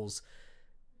vocals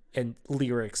and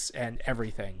lyrics and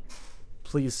everything.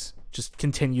 Please just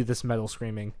continue this metal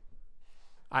screaming.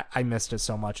 I missed it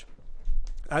so much.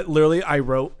 I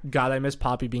wrote, God, I miss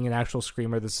Poppy being an actual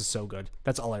screamer. This is so good.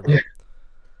 That's all I wrote.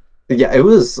 Yeah, it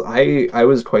was. I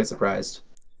was quite surprised.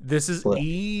 This is But,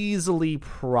 easily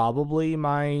probably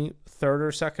my third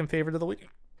or second favorite of the week.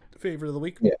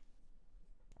 yeah.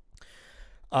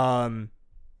 Um,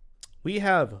 we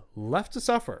have Left to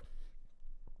Suffer,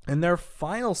 and their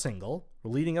final single,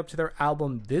 leading up to their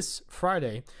album this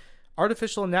Friday,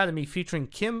 Artificial Anatomy, featuring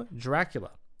Kim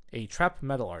Dracula, a trap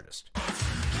metal artist.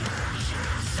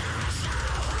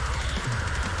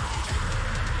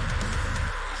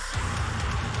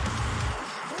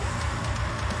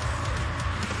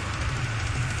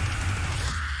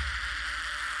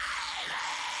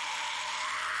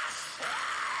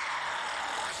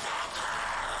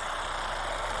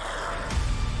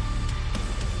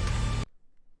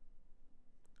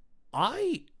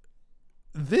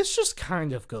 This just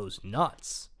kind of goes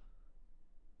nuts.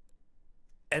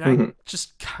 And I Mhm.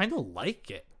 just kind of like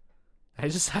it. I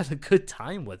just had a good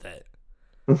time with it.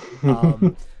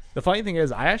 Um, the funny thing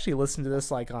is, I actually listened to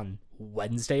this like on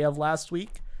Wednesday of last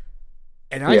week,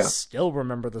 and I Yeah. still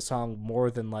remember the song more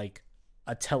than like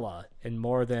Attila and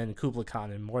more than Kubla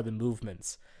Khan and more than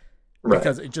Movements, Right.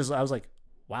 because I was like,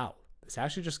 wow, this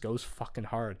actually just goes fucking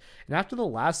hard. And after the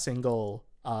last single,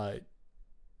 oh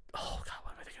god,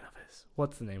 what am I thinking of? This?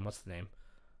 What's the name?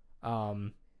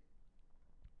 Um,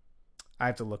 I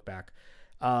have to look back.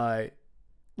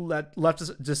 Left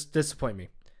just disappoint me.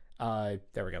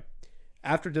 There we go.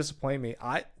 After Disappoint Me,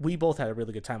 we both had a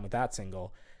really good time with that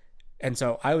single. And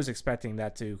so I was expecting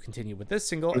that to continue with this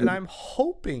single, and Mhm. I'm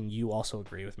hoping you also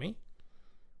agree with me.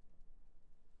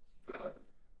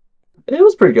 It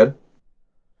was pretty good.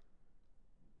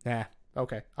 Nah,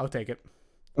 okay, I'll take it.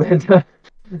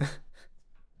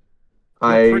 Yeah,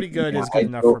 I pretty good yeah, is good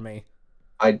enough for me.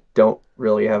 I don't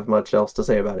really have much else to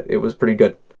say about it. It was pretty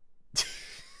good.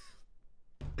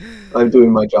 I'm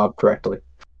doing my job correctly.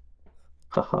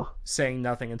 Haha. Saying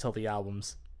nothing until the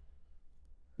albums.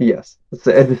 Yes.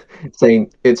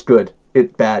 Saying it's good.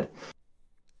 It's bad.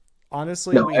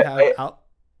 Honestly, No, we have out.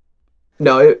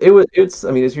 no, it's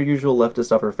I mean it's your usual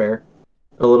leftist upper fare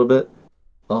a little bit.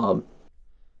 Um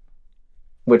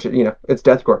which it's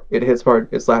deathcore. It hits hard,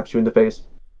 it slaps you in the face,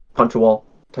 punch a wall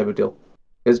type of deal.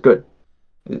 It's good.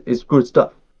 It's good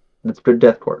stuff. It's good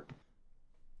deathcore.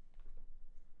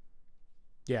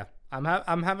 Yeah,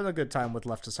 I'm having a good time with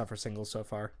Left to Suffer singles so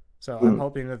far. So I'm Mm,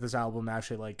 hoping that this album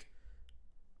actually like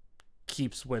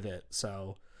keeps with it.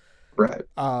 So right.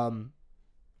 um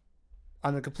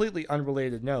on a completely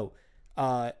unrelated note,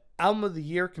 album of the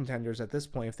year contenders at this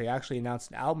point, if they actually announced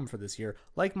an album for this year,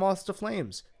 like Moths to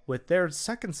Flames, with their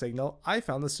second single, I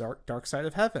Found the Dark Side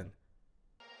of Heaven.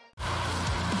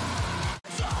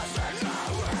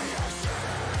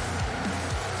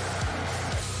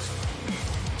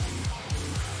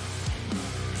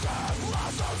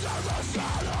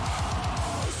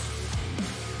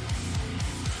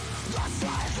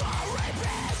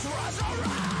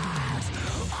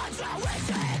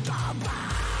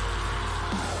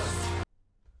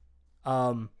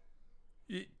 Um,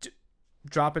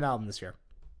 drop an album this year.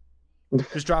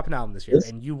 Just drop an album this year, This,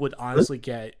 and you would this honestly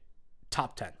get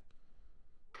top 10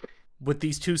 with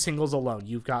these two singles alone.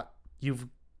 You've got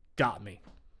me.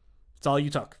 It's all you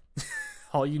took,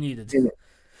 all you needed.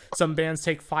 Some bands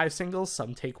take 5 singles,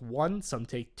 some take 1, some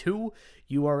take 2.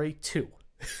 You are a 2.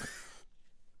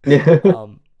 yeah.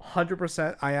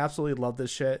 100%. I absolutely love this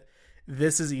shit.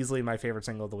 This is easily my favorite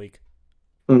single of the week,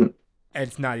 Mm. and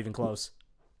it's not even close.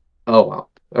 Oh wow.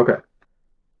 Okay.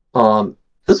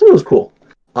 This one was cool.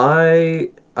 I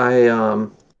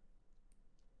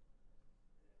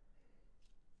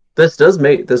this does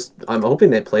make this. I'm hoping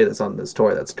they play this on this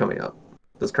tour that's coming up,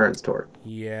 this current tour,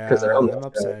 because they're Yeah, on I'm this.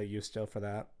 upset at you still for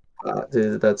that.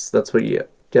 Dude, that's what you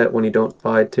get when you don't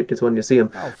buy tickets when you see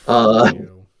them. Oh, fuck Uh,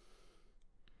 you.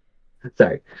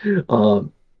 sorry.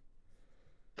 Um,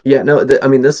 yeah, no. I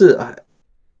mean, this is.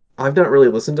 I've not really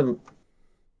listened to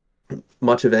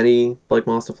much of any like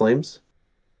Moss to Flames,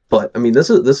 but I mean, this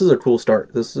is a cool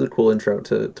start. This is a cool intro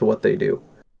to what they do.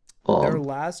 Their Um,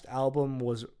 last album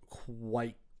was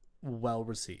quite well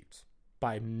received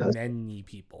by that's, many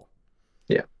people.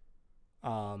 yeah.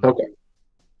 Um, Okay.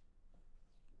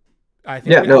 I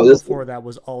think Yeah. the No. album This. before that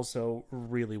was also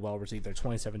really well received. Their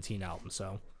 2017 album.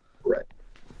 So Right.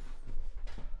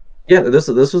 Yeah. This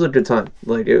was a good time.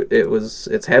 Like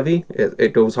it's heavy.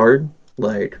 It goes hard.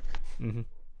 Like mm-hmm.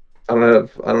 I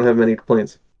don't have many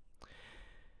complaints.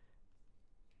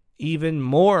 Even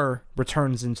more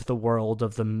returns into the world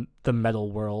of the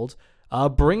metal world.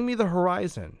 Bring Me the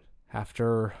Horizon.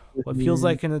 After what feels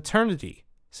like an eternity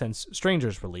since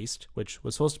Strangers released, which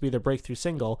was supposed to be their breakthrough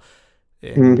single,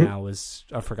 and Mm-hmm. now is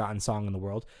a forgotten song in the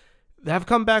world, they have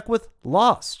come back with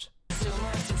Lost.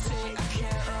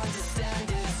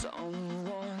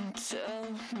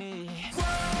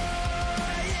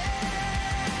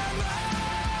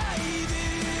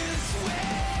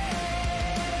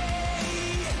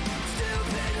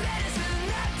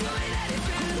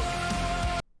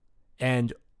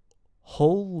 And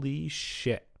holy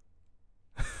shit.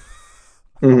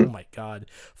 Oh Mm-hmm. my god.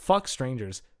 Fuck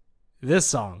Strangers. This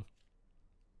song.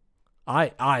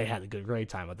 I had a great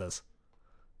time with this.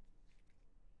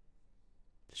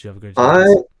 Did you have a great time with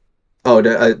I this? Oh,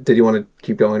 did you want to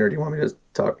keep going or do you want me to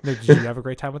talk? No, did you have a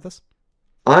great time with this?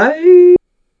 I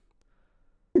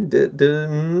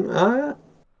I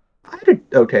had an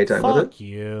okay time with it. Fuck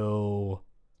you.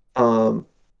 Um,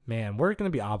 Man, we're gonna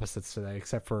be opposites today,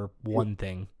 except for one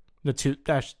thing. The two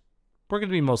dash we're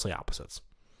gonna be mostly opposites.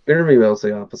 they're gonna be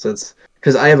mostly opposites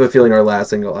because I have a feeling our last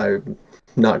single I'm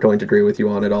not going to agree with you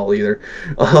on at all either.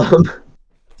 Um,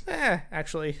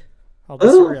 Actually, I'll uh,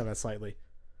 disagree on that slightly.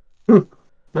 hmm,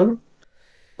 I don't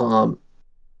know.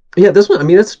 Yeah, this one. I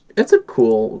mean, it's a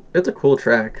cool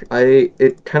track.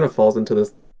 It kind of falls into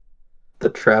the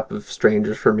trap of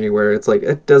strangers for me, where it's like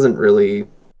it doesn't really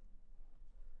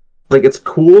like it's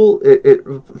cool.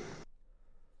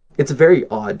 It's a very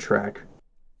odd track.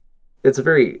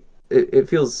 It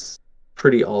feels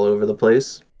pretty all over the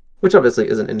place, which obviously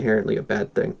isn't inherently a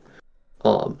bad thing.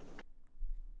 Um,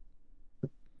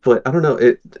 but I don't know.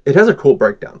 It has a cool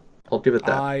breakdown. I'll give it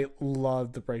that. I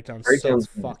love the breakdown so Breakdown's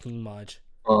good. fucking much.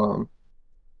 Um,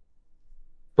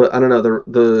 but I don't know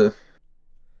the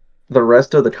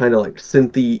rest of the kind of like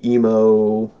synthy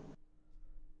emo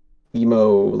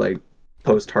like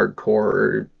post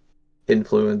hardcore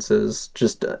influences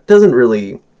just doesn't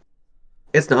really.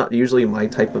 it's not usually my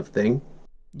type of thing,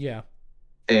 Yeah.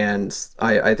 and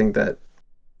I think that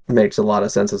makes a lot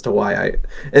of sense as to why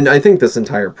and I think this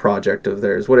entire project of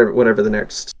theirs, whatever the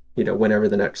next, whenever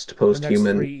the next The next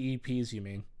post-human. 3 EPs, you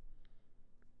mean?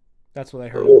 That's what I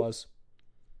heard it was.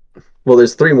 Well,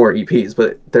 there's three more EPs,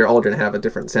 but they're all going to have a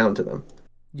different sound to them. So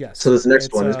Yes. this next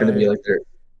It's one is going to be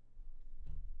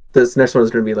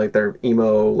like their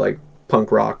emo, like,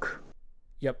 punk rock.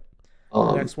 yep. The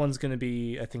Um, next one's going to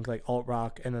be, I think, like alt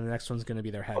rock, and then the next one's going to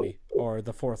be their heavy, or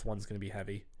the fourth one's going to be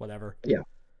heavy, whatever. yeah, yeah.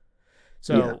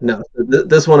 So, No,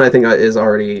 this one I think is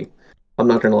already. I'm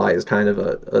not going to lie, is kind of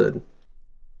a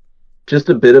just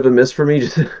a bit of a miss for me,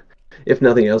 just if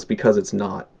nothing else, because it's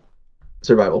not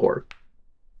survival horror,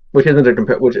 which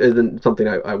isn't something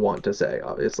I want to say,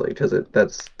 obviously, because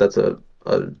that's a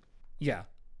yeah.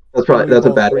 that's And probably we that's a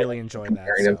both bad way really of enjoy that,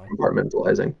 comparing and so.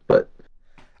 compartmentalizing, but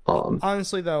um,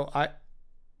 Honestly, though,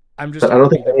 I'm just but I don't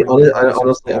think happy that Bring Me the Horizon is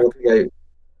honestly I back. don't think I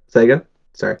say again.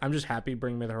 Sorry. I'm just happy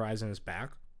Bring Me the Horizon is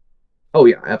back. Oh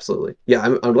yeah, absolutely. Yeah,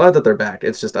 I'm glad that they're back.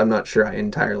 It's just I'm not sure I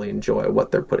entirely enjoy what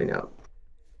they're putting out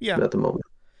Yeah. at the moment.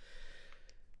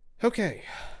 Okay.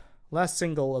 Last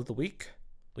single of the week,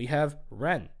 we have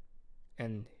Ren.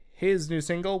 And his new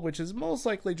single, which is most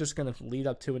likely just going to lead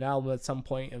up to an album at some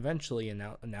point eventually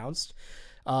announced,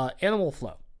 Animal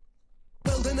Flow.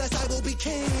 Wilderness, I will be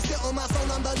king. Sit on my throne,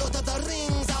 I'm the Lord of the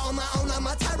Rings. Out on my own, I'm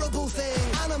a terrible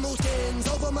thing. Animal skins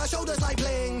over my shoulders like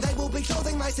bling. They will be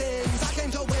clothing my sins. I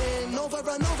came to win over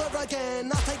and over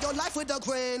again. I'll take your life with a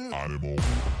grin. Animal.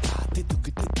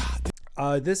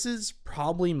 This is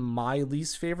probably my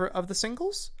least favorite of the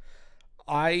singles.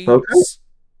 Okay.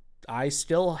 I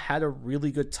still had a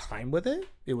really good time with it.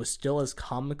 It was still as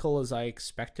comical as I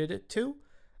expected it to.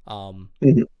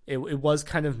 Mhm. It was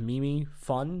kind of memey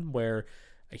fun where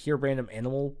I hear random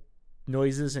animal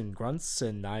noises and grunts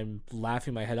and I'm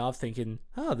laughing my head off thinking,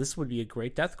 oh, this would be a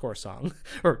great deathcore song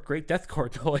or great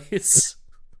deathcore noise.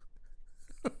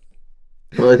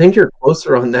 Well, I think you're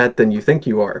closer on that than you think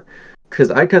you are, because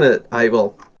I'll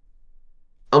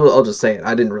just say it.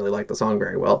 I didn't really like the song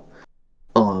very well.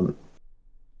 Um,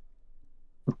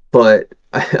 but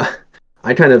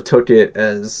I kind of took it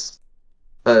as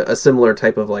a similar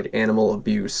type of like animal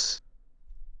abuse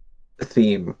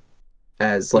theme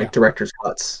as like Yeah. director's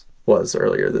cuts was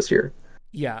earlier this year.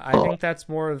 Yeah, I Uh, think that's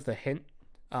more of the hint.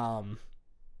 Um,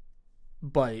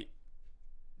 but it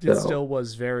so still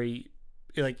was very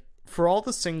like for all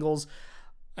the singles.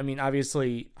 I mean,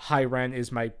 obviously, High Ren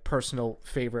is my personal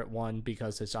favorite one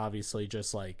because it's obviously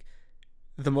just like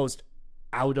the most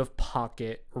out of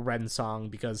pocket Ren song.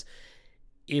 Because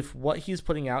if what he's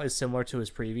putting out is similar to his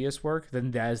previous work,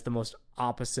 then that is the most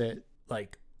opposite,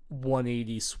 like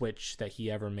 180 switch that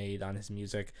he ever made on his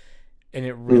music, and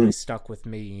it really mm, stuck with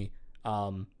me.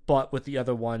 But with the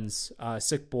other ones,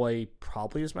 Sick Boy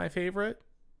probably is my favorite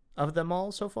of them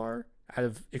all so far, out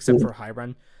of except mm, for High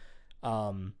Ren.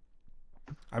 Um,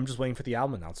 I'm just waiting for the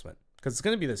album announcement because it's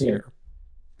going to be this yeah, year.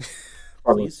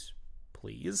 probably. Please,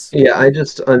 please. Yeah, I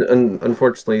just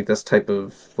unfortunately this type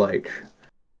of like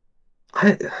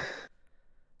I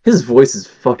his voice is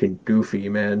fucking goofy,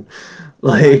 man.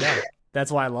 Oh, I Like know.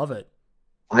 That's why I love it.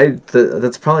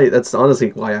 that's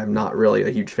honestly why I'm not really a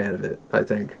huge fan of it, I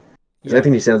think. Because I Yeah,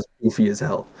 think he sounds goofy as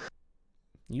hell.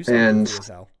 you sound And goofy as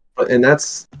hell.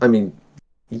 that's, I mean,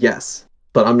 yes,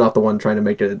 but I'm not the one trying to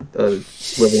make a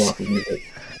living off of music.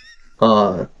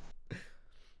 Uh,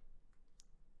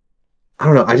 I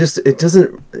don't know.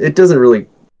 It doesn't really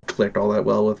click all that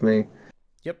well with me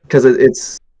Yep. because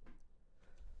it's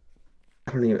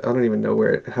I don't even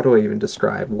know how do I even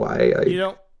describe why You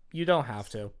don't. You don't have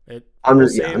to. It. I'm We'll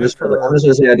just yeah save it for. I'm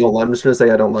just gonna say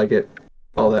I don't like it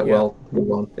all that Yeah. well.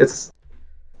 Move on.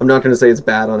 I'm not gonna say it's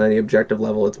bad on any objective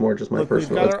level. It's more just my Look, we've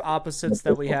personal got it's our my opposites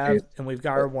that we personal have, taste. and we've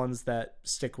got But our ones that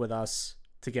stick with us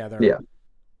together. yeah,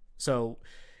 So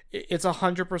it's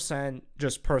 100%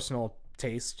 just personal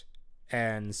taste,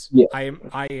 and yeah,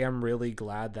 I am really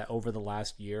glad that over the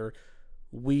last year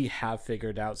we have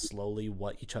figured out slowly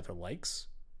what each other likes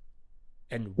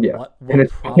and yeah. what And will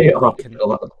it's quite probably opposite a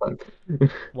lot of the time.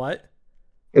 what.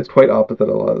 It's quite opposite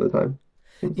a lot of the time.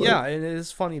 Seems Yeah, like, and it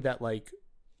is funny that like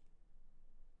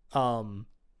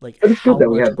but it's good how that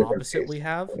we much have different opposite we tastes.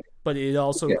 have, but it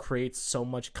also Yeah, creates so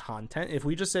much content. If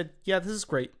we just said, "Yeah, this is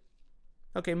great."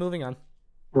 Okay, moving on.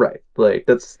 right. Like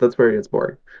that's where it gets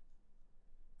boring.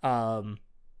 Um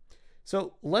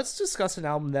so let's discuss an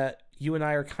album that you and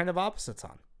I are kind of opposites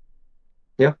on.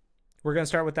 Yeah, We're going to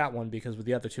start with that one because with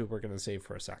the other two we're going to save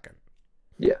for a second.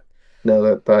 yeah. No,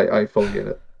 that I fully get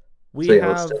it. So We yeah,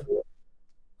 let's do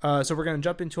have so we're going to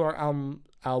jump into our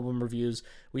album reviews.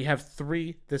 We have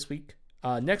 3 this week.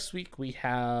 Next week we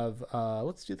have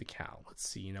let's do the count. Let's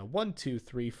see, 1, 2,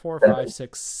 3, 4, 5,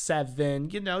 6, 7.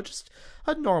 Just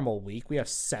a normal week. We have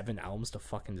 7 albums to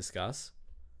fucking discuss.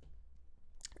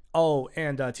 Oh,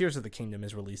 and Tears of the Kingdom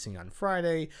is releasing on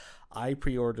Friday. I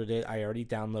pre-ordered it. I already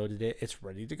downloaded it. It's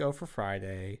ready to go for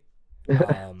Friday.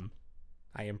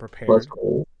 I am prepared.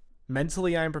 Cool.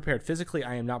 Mentally, I am prepared. Physically,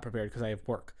 I am not prepared because I have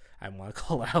work. I want to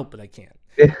call out, but I can't.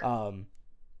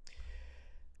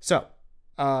 So,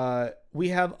 we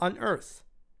have Unearth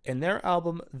and their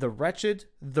album, The Wretched,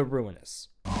 The Ruinous.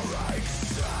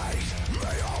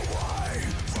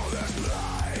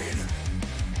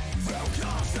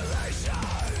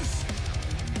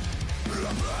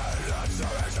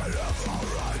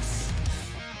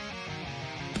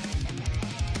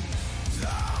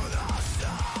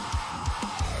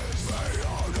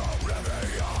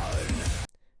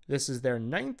 This is their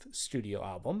 9th studio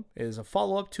album. It is a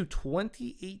follow-up to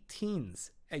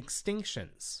 2018's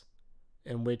Extinctions,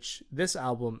 in which this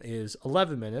album is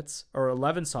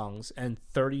 11 songs and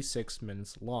 36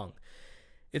 minutes long.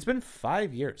 It's been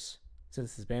 5 years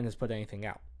since this band has put anything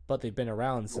out, but they've been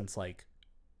around since like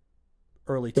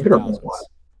early 2000s.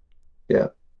 Yeah.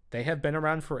 They have been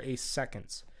around for a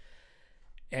second.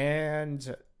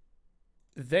 And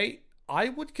I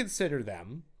would consider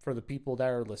them, for the people that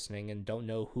are listening and don't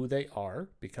know who they are,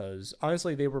 because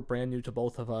honestly they were brand new to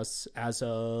both of us as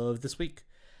of this week.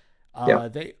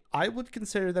 I would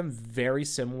consider them very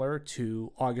similar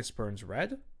to August Burns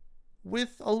Red,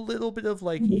 with a little bit of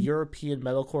like European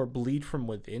metalcore Bleed From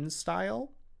Within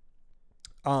style.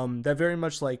 That very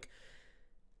much like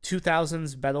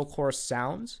 2000s metalcore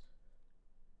sounds,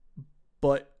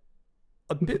 but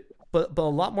a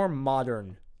lot more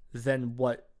modern than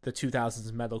what the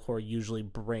 2000s metalcore usually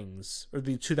brings, or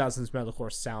the 2000s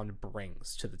metalcore sound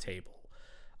brings to the table,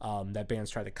 that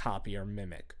bands try to copy or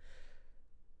mimic.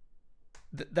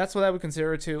 That's what I would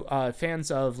consider it to. Fans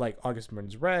of like August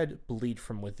Burns Red, Bleed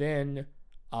From Within,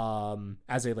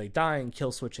 As They Lay Dying,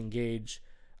 Kill Switch Engage,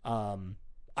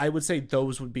 I would say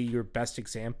those would be your best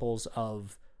examples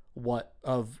of what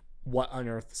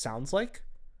Unearth sounds like.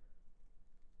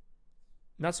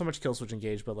 Not so much Kill Switch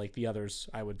Engage, but like the others,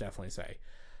 I would definitely say.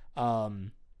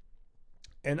 And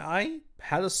I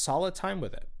had a solid time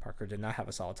with it. Parker did not have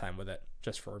a solid time with it,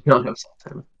 just for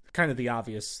kind of the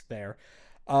obvious there.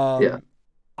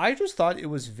 I just thought it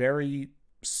was very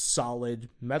solid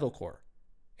metalcore,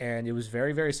 and it was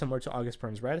very, very similar to August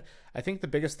Burns Red. I think the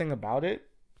biggest thing about it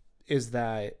is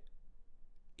that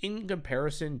in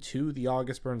comparison to the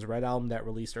August Burns Red album that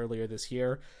released earlier this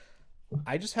year,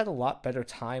 I just had a lot better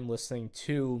time listening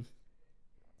to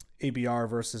ABR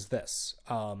versus this,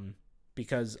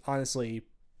 because honestly,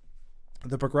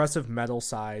 the progressive metal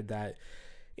side that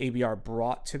ABR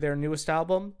brought to their newest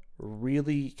album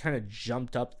really kind of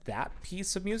jumped up that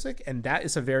piece of music, and that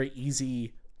is a very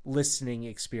easy listening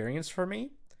experience for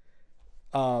me,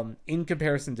 in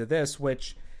comparison to this,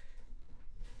 which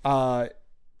the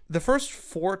first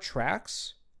 4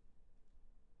 tracks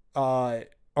are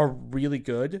really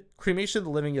good. Cremation of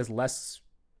the Living is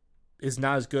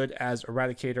not as good as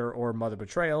Eradicator or Mother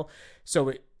Betrayal, so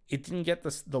it didn't get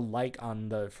the like on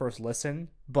the first listen,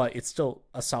 but it's still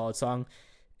a solid song.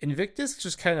 Invictus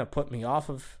just kind of put me off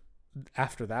of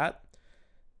after that,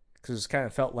 because it kind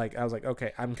of felt like I was like,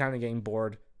 okay, I'm kind of getting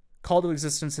bored. Call to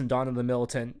Existence and Dawn of the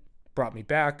Militant brought me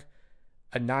back.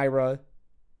 Anira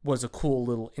was a cool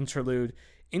little interlude.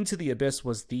 Into the Abyss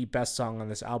was the best song on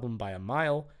this album by a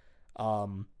mile.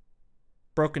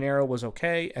 Broken Arrow was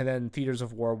okay, and then Theaters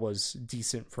of War was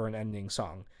decent for an ending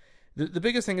song. The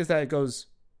biggest thing is that it goes,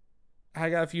 I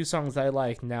got a few songs that I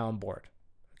like, now I'm bored.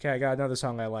 Okay, I got another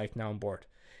song I like, now I'm bored.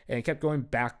 And it kept going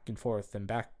back and forth and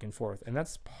back and forth. And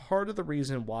that's part of the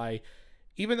reason why,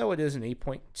 even though it is an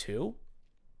 8.2,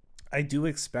 I do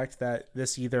expect that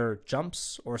this either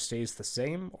jumps or stays the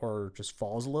same or just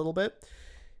falls a little bit,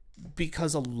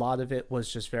 because a lot of it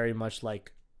was just very much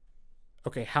like,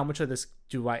 okay, how much of this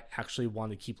do I actually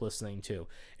want to keep listening to?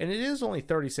 And it is only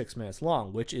 36 minutes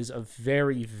long, which is a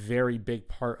very, very big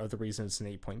part of the reason it's an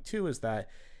 8.2, is that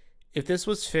if this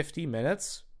was 50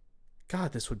 minutes,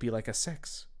 God, this would be like a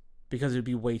 6, because it would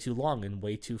be way too long and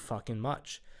way too fucking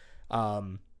much.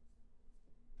 But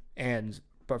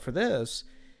for this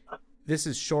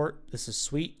is short, this is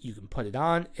sweet, you can put it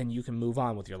on, and you can move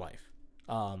on with your life.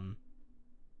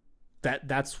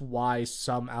 That's why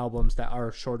some albums that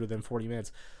are shorter than 40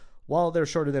 minutes, while they're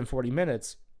shorter than 40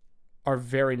 minutes, are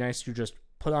very nice to just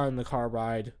put on in the car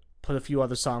ride, put a few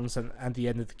other songs at the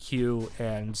end of the queue,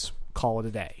 and call it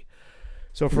a day.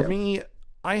 So for me,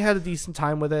 I had a decent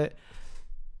time with it.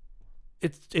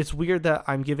 it's weird that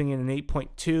I'm giving it an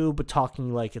 8.2, but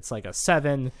talking like it's like a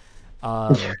 7.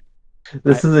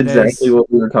 This is exactly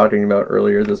what we were talking about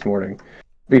earlier this morning,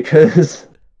 because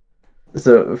I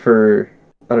don't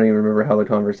even remember how the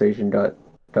conversation got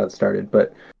started,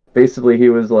 but basically he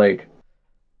was like,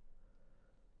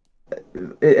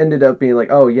 it ended up being like,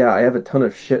 oh yeah, I have a ton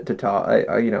of shit to talk.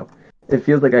 It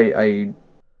feels like I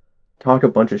talk a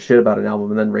bunch of shit about an album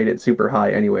and then rate it super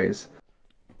high anyways.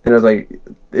 And I was like,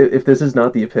 if this is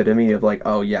not the epitome of like,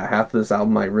 oh yeah, half of this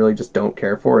album I really just don't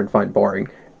care for and find boring,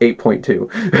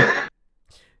 8.2.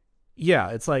 Yeah,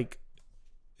 it's like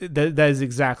that is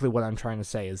exactly what I'm trying to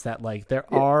say, is that like there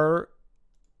are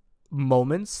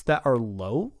moments that are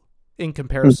low in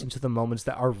comparison to the moments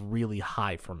that are really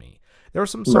high for me. There are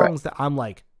some songs that I'm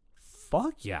like,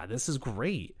 fuck yeah, this is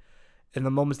great. And the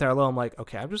moments that are low, I'm like,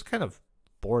 okay, I'm just kind of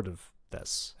bored of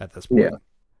this at this point. Yeah.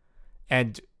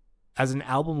 And as an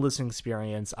album listening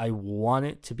experience, I want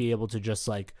it to be able to just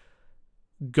like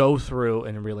go through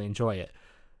and really enjoy it.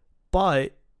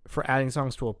 But for adding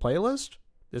songs to a playlist,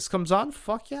 this comes on,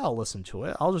 fuck yeah, I'll listen to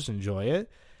it. I'll just enjoy it.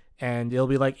 And it'll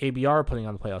be like ABR putting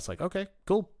on the playlist. Like, okay,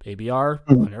 cool. ABR,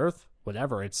 Unearth,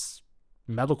 whatever. It's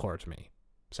metalcore to me.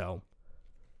 So.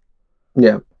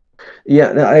 Yeah.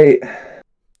 Yeah.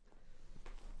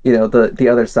 No, the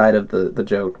other side of the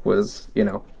joke was,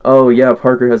 oh yeah,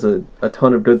 Parker has a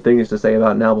ton of good things to say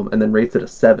about an album and then rates it a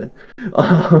 7.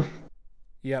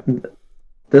 Yep.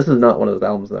 This is not one of those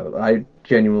albums, though. I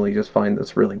genuinely just find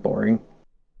this really boring.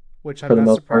 Which I'm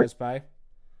not surprised by.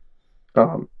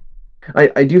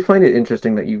 I do find it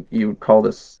interesting that you call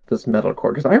this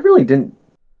metalcore, because I really didn't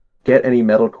get any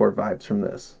metalcore vibes from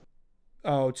this.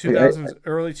 Oh, 2000s,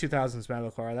 early 2000s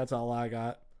metalcore. That's all I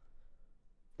got.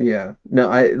 Yeah. No,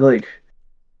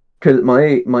 because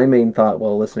my main thought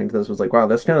while listening to this was like, wow,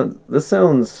 this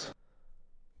sounds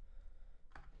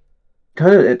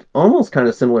almost kind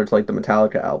of similar to like the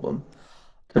Metallica album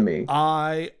to me.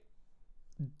 I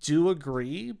do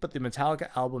agree, but the Metallica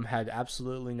album had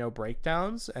absolutely no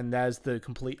breakdowns, and that is the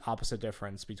complete opposite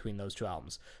difference between those two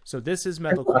albums. So this is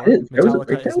metalcore.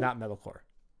 Metallica is not metalcore.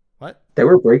 What? There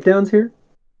were breakdowns here?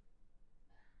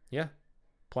 Yeah,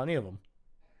 plenty of them.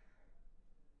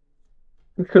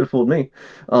 It could have fooled me.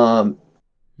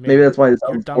 Maybe that's why this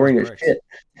album's boring as shit.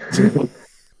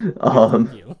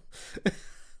 You.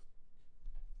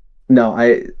 No,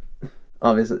 I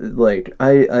obviously like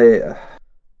I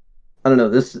don't know.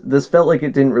 This felt like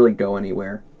it didn't really go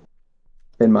anywhere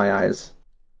in my eyes.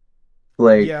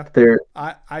 Like, yeah,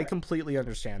 I completely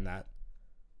understand that.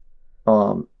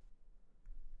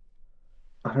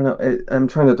 I don't know. I'm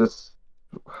trying to just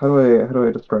how do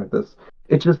I describe this?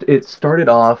 It started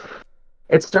off.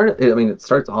 I mean, it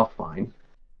starts off fine,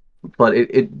 but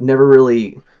it never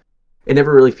really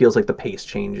feels like the pace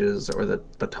changes or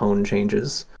the tone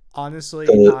changes. Honestly,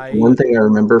 one thing I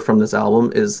remember from this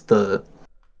album is the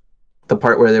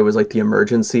part where there was like the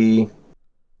emergency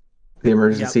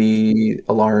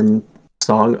alarm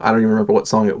song. I don't even remember what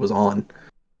song it was on.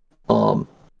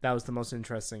 That was the most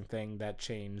interesting thing that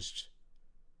changed.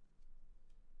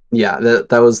 Yeah,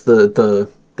 that was the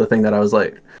thing that I was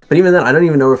like. But even then, I don't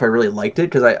even know if I really liked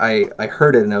it, because I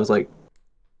heard it and I was like,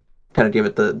 kind of gave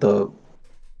it the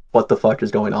what the fuck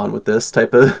is going on with this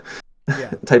type of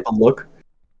type of look,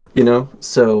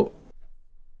 So,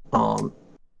 I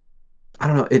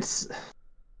don't know.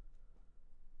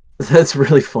 That's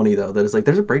really funny though. That it's like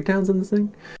there's breakdowns in this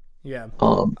thing. Yeah.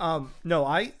 No,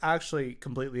 I actually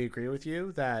completely agree with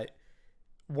you that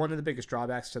one of the biggest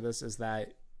drawbacks to this is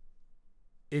that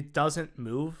it doesn't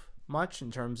move much in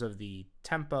terms of the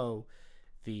tempo,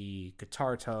 the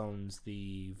guitar tones,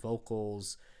 the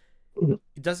vocals.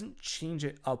 It doesn't change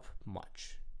it up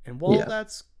much. And while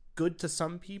that's good to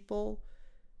some people,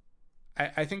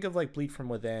 I think of like Bleed From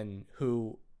Within,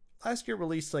 who last year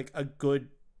released like a good,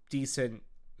 decent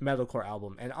metalcore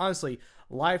album. And honestly,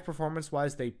 live performance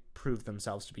wise, they proved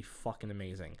themselves to be fucking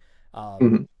amazing.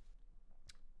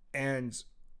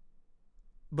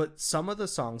 But some of the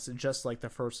songs, just like the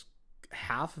first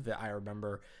half of it, I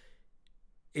remember,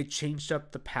 it changed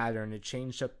up the pattern, it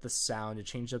changed up the sound, it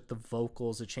changed up the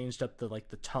vocals, it changed up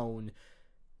the tone.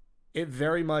 It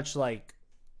very much like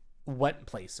went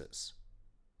places.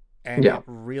 And it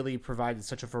really provided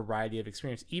such a variety of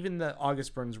experience. Even the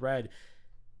August Burns Red,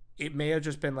 it may have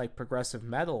just been like progressive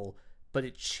metal, but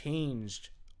it changed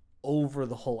over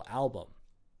the whole album.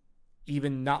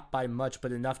 Even not by much,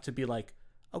 but enough to be like,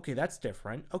 okay, that's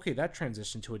different. Okay, that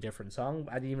transitioned to a different song.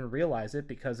 I didn't even realize it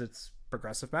because it's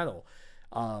progressive metal.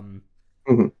 And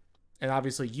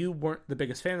obviously you weren't the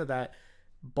biggest fan of that,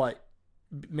 but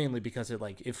mainly because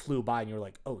it flew by and you're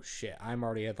like, oh shit, I'm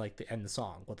already at like the end of the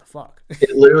song. What the fuck?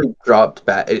 It literally dropped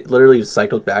back. It literally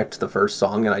cycled back to the first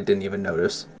song, and I didn't even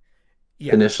notice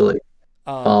Yeah. initially.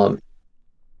 Um,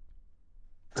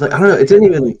 It's like, but I it's don't know. the It idea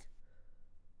didn't that even.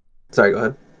 Sorry, go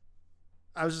ahead.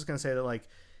 I was just gonna say that like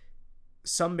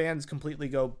some bands completely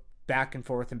go back and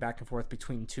forth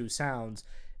between two sounds,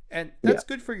 and that's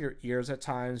good for your ears at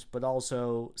times, but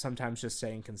also sometimes just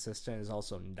staying consistent is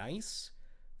also nice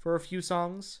for a few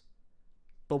songs.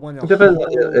 But when a It depends.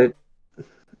 whole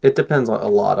It depends a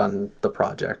lot on the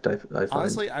project. I find.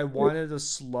 honestly, I wanted a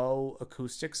slow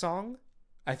acoustic song.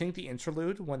 I think the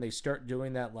interlude, when they start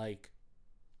doing that, like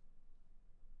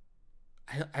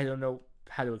I don't know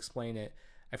how to explain it.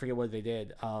 I forget what they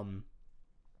did.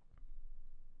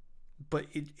 But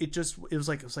it was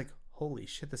like holy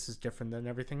shit, this is different than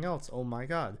everything else. Oh my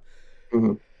god.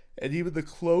 Mhm. And even the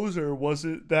closer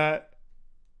wasn't that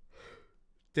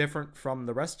different from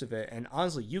the rest of it. And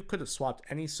honestly, you could have swapped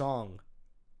any song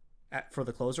for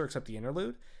the closer except the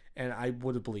interlude, and I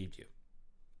would have believed you.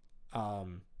 I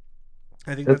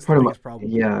think that's the biggest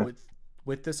problem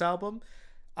with this album.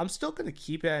 I'm still gonna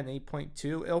keep it at an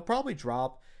 8.2. It'll probably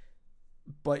drop,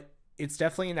 but it's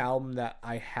definitely an album that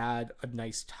I had a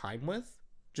nice time with,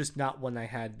 just not one I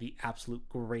had the absolute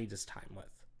greatest time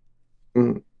with.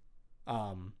 Mm.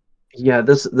 Yeah,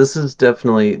 this is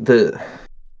definitely the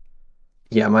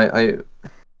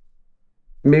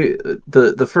maybe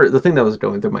the thing that was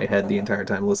going through my head the entire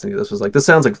time listening to this was like, this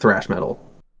sounds like thrash metal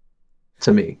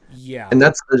to me. Yeah, And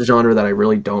that's a genre that I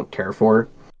really don't care for,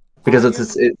 because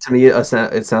to me it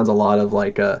sounds a lot of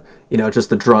like just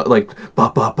the drum, like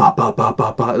ba ba ba ba ba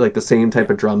ba ba, like the same type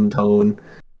of drum tone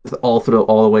all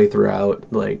the way throughout.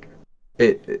 Like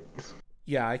it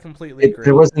yeah, I completely agree.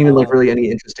 There wasn't even like really any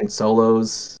interesting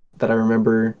solos that I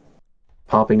remember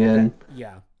popping in.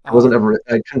 I wasn't ever.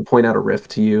 I couldn't point out a riff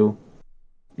to you.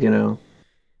 The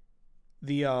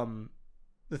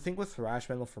thing with thrash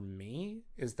metal for me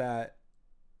is that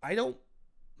I don't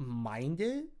mind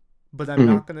it, but I'm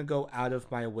not gonna go out of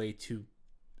my way to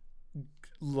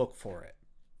look for it.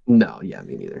 No, yeah,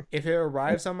 me neither. If it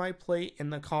arrives on my plate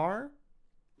in the car,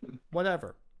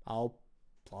 whatever, I'll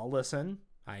listen.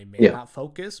 I may not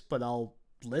focus, but I'll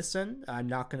listen. I'm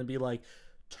not gonna be like,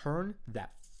 turn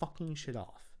that fucking shit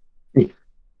off.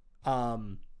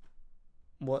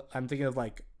 What I'm thinking of,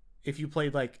 like, if you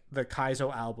played like the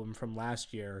Kaizo album from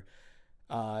last year,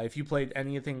 if you played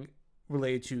anything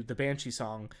related to the Banshee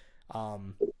song,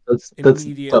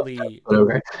 immediately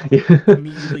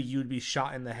you'd be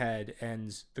shot in the head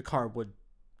and the car would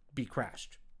be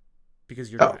crashed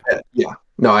because you're dead. Yeah.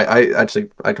 No,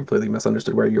 I completely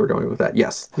misunderstood where you were going with that.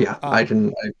 Yes. Yeah. I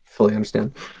fully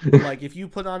understand. Like, if you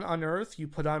put on Unearth, you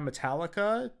put on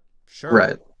Metallica, sure.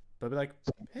 Right. But be like,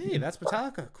 hey, that's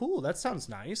Metallica. Cool. That sounds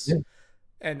nice. Yeah.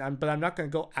 But I'm not going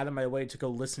to go out of my way to go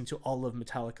listen to all of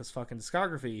Metallica's fucking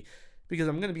discography, because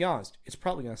I'm going to be honest, it's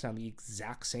probably going to sound the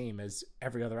exact same as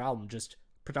every other album. Just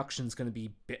production's going to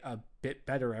be a bit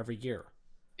better every year.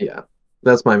 Yeah.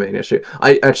 That's my main issue.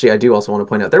 I do also want to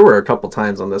point out, there were a couple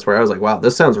times on this where I was like, wow,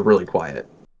 this sounds really quiet.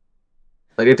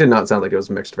 Like, it did not sound like it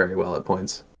was mixed very well at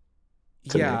points.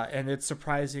 Yeah, and it's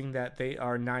surprising that they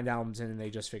are 9 albums in and they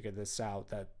just figured this out,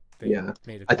 that they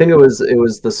made it. I think it was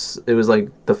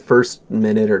like the first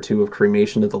minute or two of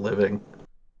Cremation of the Living.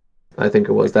 I think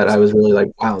it was that I was really like,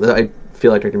 wow, I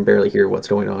feel like I can barely hear what's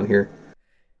going on here.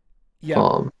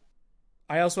 Yeah.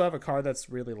 I also have a car that's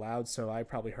really loud, so I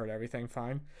probably heard everything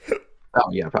fine. Oh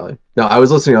yeah, probably. No, I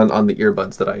was listening on the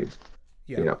earbuds that I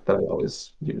that I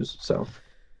always use. So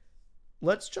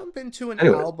let's jump into an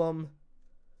album.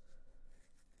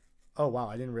 Oh wow,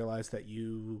 I didn't realize that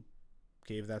you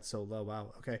gave that so low.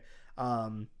 Wow. Okay.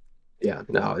 Yeah,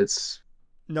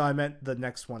 no, I meant the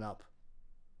next one up.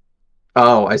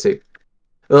 Oh, I see.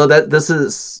 Well, this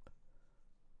is.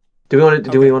 Do we want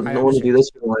to do this? Or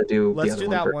do we want to do? Let's do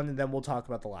that one, and then we'll talk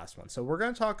about the last one. So we're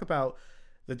going to talk about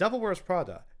The Devil Wears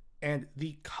Prada and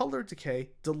the Color Decay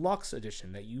Deluxe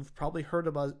Edition that you've probably heard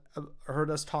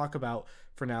us talk about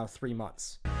for now 3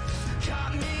 months.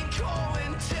 Got me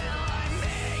going till I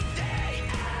make the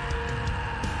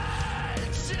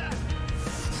edge.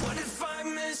 What if I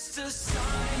missed a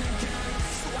sign again?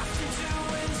 Walked into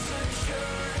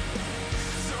insecure,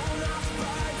 thrown off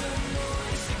by the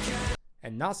noise again.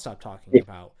 And not stop talking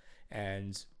about.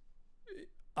 And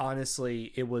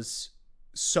honestly, it was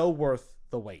so worth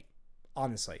the wait.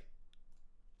 Honestly,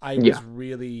 I was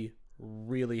really,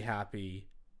 really happy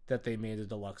that they made a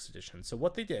deluxe edition. So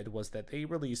what they did was that they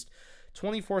released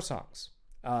 24 songs.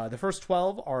 The first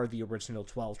 12 are the original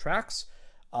 12 tracks.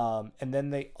 And then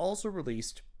they also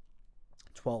released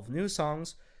 12 new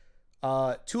songs,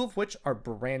 Two of which are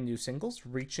brand new singles,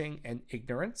 Reaching and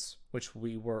Ignorance, which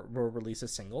were released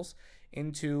as singles,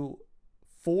 into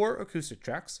 4 acoustic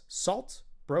tracks, Salt,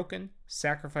 Broken,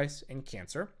 Sacrifice, and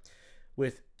Cancer,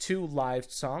 with 2 live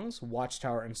songs,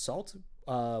 Watchtower and Salt.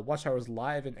 Watchtower was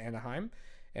live in Anaheim,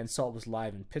 and Salt was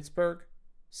live in Pittsburgh.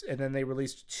 And then they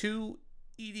released 2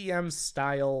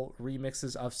 EDM-style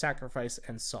remixes of Sacrifice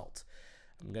and Salt.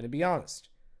 I'm going to be honest.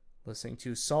 Listening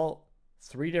to Salt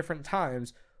 3 different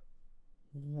times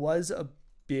was a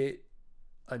bit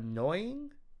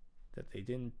annoying that they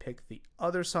didn't pick the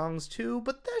other songs too,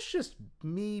 but that's just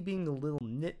me being a little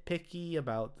nitpicky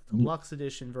about the deluxe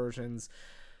edition versions.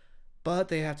 But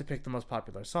they have to pick the most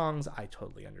popular songs. I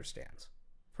totally understand.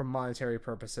 For monetary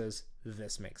purposes,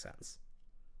 this makes sense.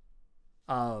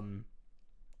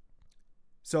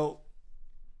 So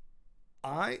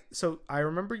I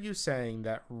remember you saying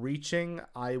that Reaching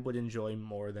I would enjoy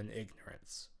more than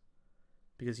Ignorance,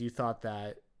 because you thought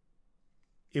that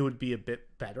it would be a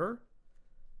bit better.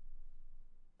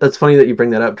 That's funny that you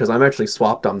bring that up, because I'm actually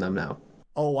swapped on them now.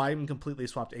 Oh, I'm completely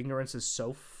swapped. Ignorance is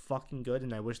so fucking good,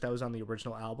 and I wish that was on the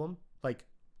original album, like,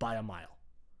 by a mile.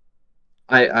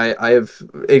 I have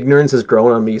Ignorance has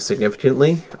grown on me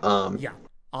significantly. Yeah,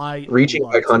 Reaching,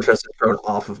 by contrast, has grown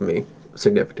off of me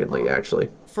significantly, actually.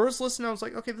 First listen, I was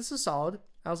like, okay, this is solid.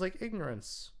 I was like,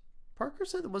 Ignorance. Parker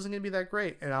said it wasn't going to be that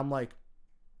great. And I'm like,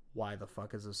 why the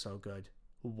fuck is this so good?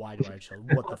 Why do I chill?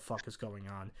 What the fuck is going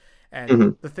on?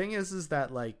 And the thing is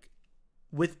that, like,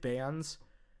 with bands,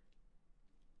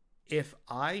 if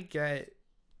I get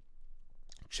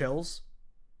chills,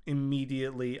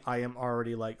 immediately I am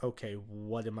already like, okay,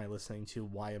 what am I listening to?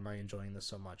 Why am I enjoying this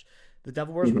so much? The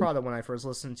Devil Wears Prada, when I first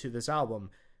listened to this album,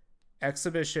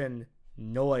 Exhibition,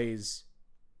 Noise,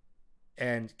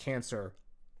 and Cancer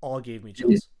all gave me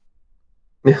chills.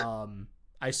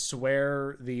 I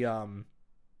swear the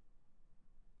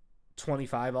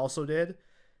 25 also did.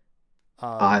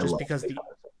 Just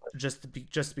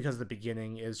because the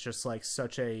beginning is just like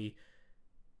such a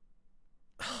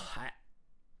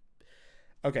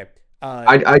okay.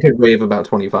 I could rave about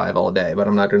 25 all day, but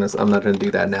I'm not gonna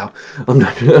do that now. I'm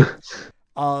not gonna.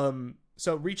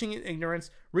 So Reaching in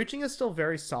Ignorance. Reaching is still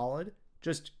very solid.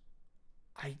 Just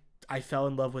I fell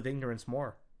in love with Ignorance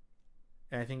more.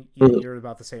 And I think you're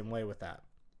about the same way with that,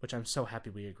 which I'm so happy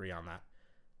we agree on that.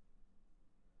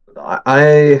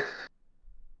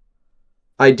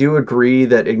 I do agree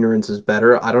that Ignorance is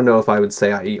better. I don't know if I would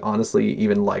say I honestly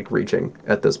even like Reaching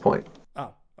at this point.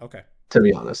 Oh, okay. To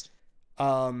be honest.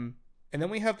 And then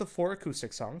we have the 4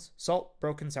 acoustic songs, Salt,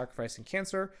 Broken, Sacrifice, and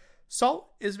Cancer.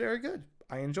 Salt is very good.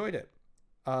 I enjoyed it.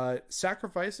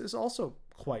 Sacrifice is also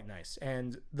quite nice.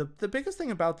 And the biggest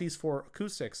thing about these 4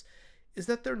 acoustics is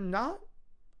that they're not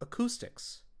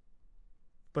acoustics.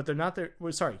 But they're not there.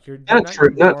 Well, sorry, not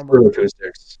true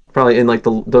acoustics. Probably in like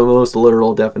the most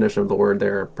literal definition of the word,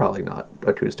 they're probably not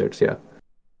acoustics. Yeah.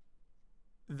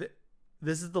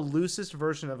 This is the loosest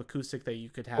version of acoustic that you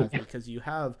could have, because you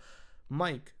have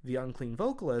Mike, the unclean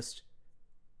vocalist,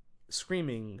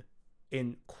 screaming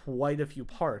in quite a few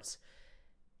parts.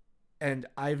 And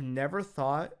I've never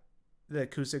thought that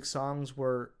acoustic songs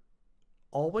were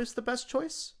always the best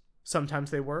choice.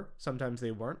 Sometimes they were, sometimes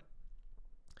they weren't.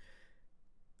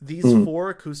 These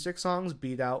 4 acoustic songs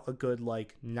beat out a good,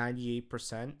 like,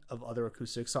 98% of other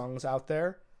acoustic songs out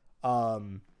there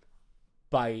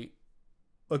by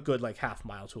a good, like, half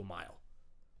mile to a mile.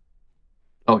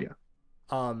 Oh, yeah.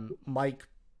 Mike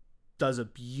does a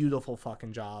beautiful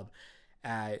fucking job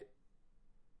at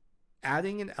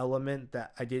adding an element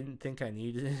that I didn't think I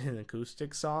needed in an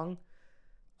acoustic song.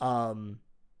 And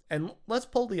let's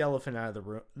pull the elephant out of the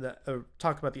room.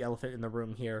 Talk about the elephant in the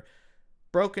room here.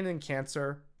 Broken and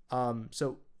Cancer.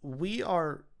 So we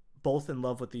are both in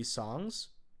love with these songs.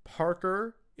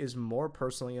 Parker is more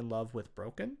personally in love with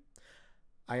Broken.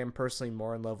 I am personally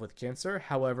more in love with Cancer.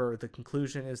 However, the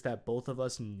conclusion is that both of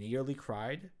us nearly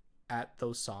cried at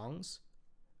those songs.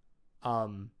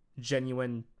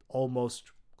 Genuine,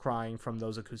 almost crying from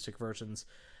those acoustic versions.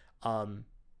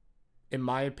 In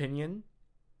my opinion,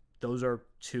 those are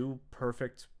 2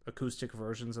 perfect acoustic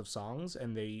versions of songs,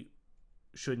 and they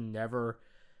should never,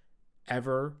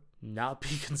 ever not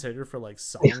be considered for, like,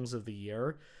 songs of the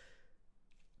year,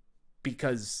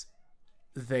 because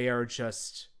they are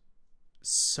just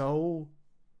so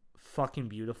fucking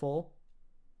beautiful.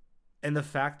 And the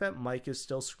fact that Mike is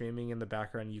still screaming in the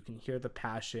background, you can hear the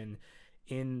passion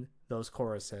in those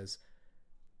choruses.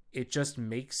 It just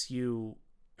makes you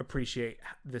appreciate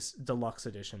this deluxe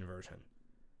edition version.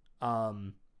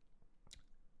 I'm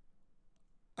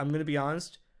going to be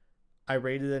honest. I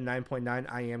rated it a 9.9.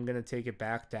 I am going to take it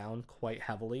back down quite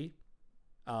heavily.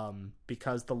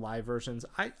 because the live versions,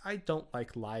 I don't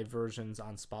like live versions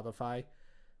on Spotify.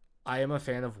 I am a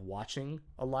fan of watching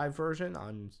a live version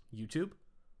on YouTube.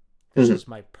 It's just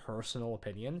my personal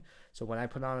opinion. So when I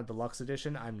put on a deluxe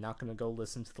edition, I'm not going to go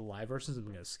listen to the live versions. I'm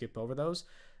going to skip over those.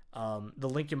 The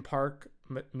Linkin Park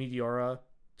Meteora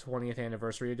 20th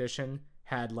Anniversary Edition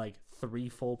had like 3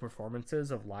 full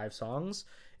performances of live songs.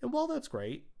 And while that's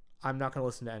great, I'm not going to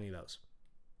listen to any of those.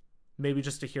 Maybe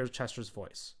just to hear Chester's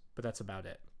voice, but that's about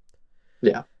it.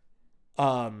 Yeah.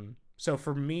 So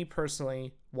for me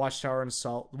personally, Watchtower and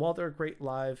Salt, while they're great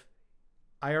live,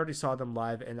 I already saw them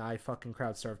live and I fucking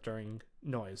crowd surfed during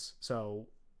Noise. So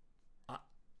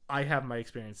I have my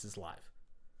experiences live.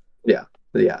 Yeah.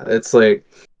 Yeah. It's like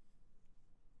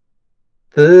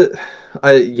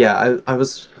I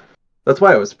was that's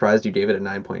why I was surprised you gave it a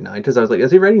 9.9, because I was like,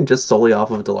 is he writing just solely off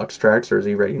of deluxe tracks, or is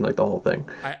he writing like the whole thing?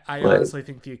 I like, honestly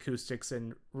think the acoustics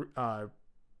and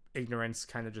Ignorance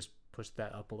kind of just pushed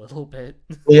that up a little bit.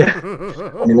 Yeah.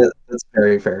 I mean, that's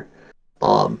very fair.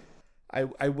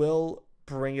 I will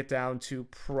bring it down to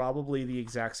probably the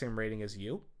exact same rating as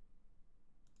you.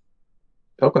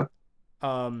 Okay.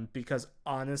 Because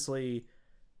honestly,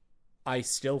 I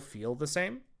still feel the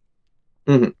same.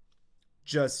 Mm-hmm.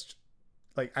 Just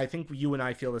like, I think you and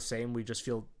I feel the same. We just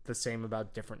feel the same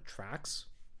about different tracks.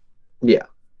 Yeah.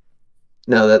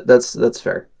 No, that's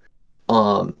fair.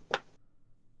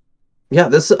 Yeah,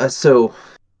 this so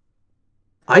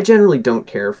I generally don't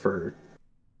care for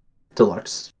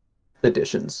deluxe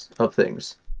editions of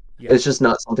things. Yeah. It's just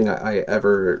not something I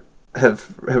ever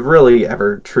have really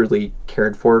ever truly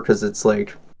cared for, because it's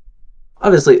like,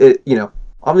 obviously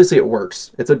it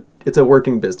works. It's a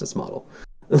working business model.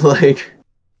 Like,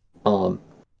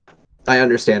 I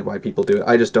understand why people do it.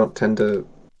 I just don't tend to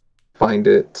find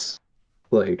it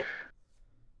like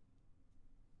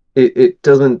it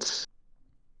doesn't.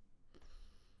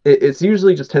 It's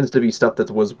usually just tends to be stuff that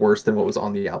was worse than what was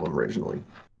on the album originally,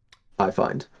 I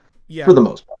find, Yeah. for the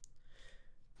most part.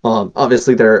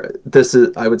 Obviously,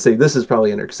 I would say this is probably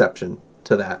an exception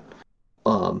to that.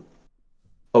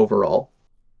 Overall,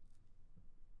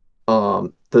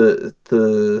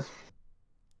 the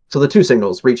so the 2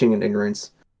 singles, "Reaching" and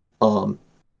 "Ignorance," um,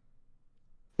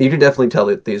 you can definitely tell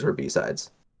that these were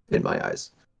B-sides in my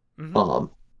eyes. Mm-hmm.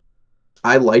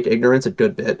 I like "Ignorance" a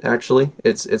good bit, actually.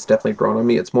 It's definitely grown on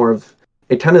me. It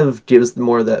kind of gives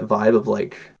more of that vibe of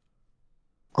like,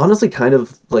 honestly, kind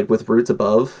of like with Roots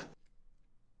Above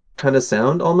kind of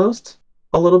sound, almost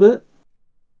a little bit.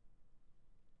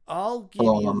 I'll give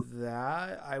you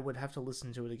that. I would have to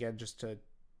listen to it again just to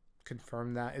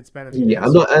confirm that. It's been a few Yeah,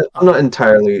 days. I'm not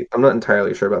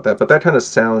entirely sure about that, but that kind of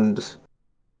sound,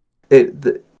 it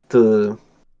the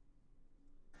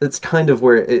it's kind of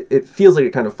where it feels like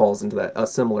it kind of falls into that a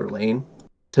similar lane,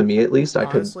 to me at least.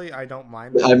 Honestly, I don't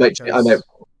mind that because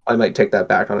I might take that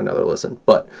back on another listen,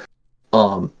 but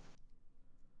um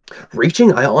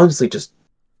Reaching, I honestly just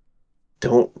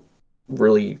don't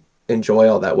really enjoy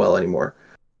all that well anymore.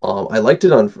 I liked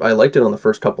it on the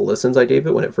first couple listens I gave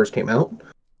it when it first came out.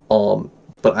 Um,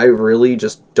 but I really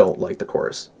just don't like the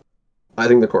chorus. I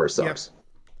think the chorus sucks.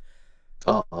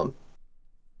 Um,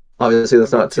 obviously I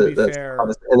mean, to be that's fair,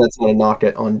 and that's not a knock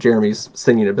on Jeremy's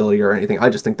singing ability or anything. I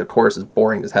just think the chorus is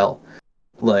boring as hell.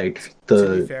 Like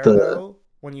to be fair though,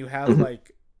 when you have Mhm.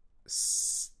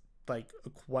 like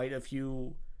quite a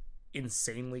few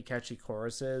insanely catchy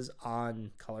choruses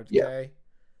on Color Yeah. Decay,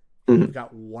 and Mhm. you've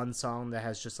got one song that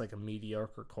has just like a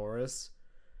mediocre chorus,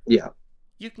 Yeah.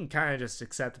 you can kind of just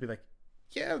accept to be like,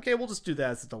 yeah, okay, we'll just do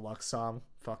that as a deluxe song.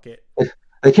 Fuck it.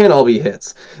 They can't all be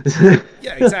hits.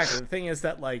 Yeah, exactly. The thing is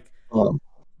that, like, um,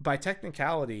 by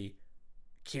technicality,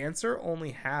 Cancer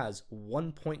only has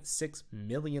 1.6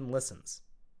 million listens.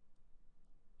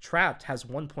 Trapped has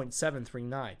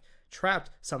 1.739.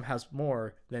 Trapped somehow has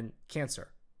more than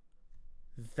Cancer.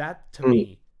 That, to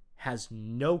me, has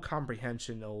no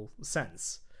comprehensional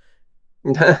sense,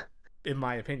 in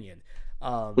my opinion.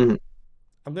 Mhm.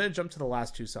 I'm going to jump to the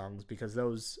last 2 songs because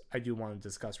those I do want to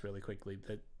discuss really quickly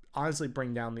that honestly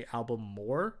bring down the album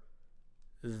more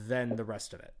than the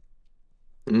rest of it.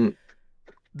 Mhm.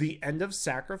 The end of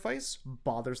Sacrifice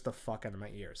bothers the fuck out of my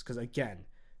ears because, again,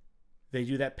 they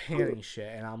do that panning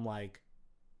shit and I'm like,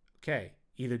 okay,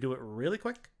 either do it really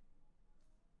quick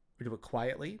or do it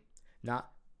quietly,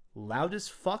 not loud as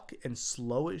fuck and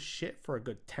slow as shit for a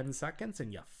good 10 seconds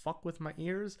and you fuck with my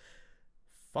ears.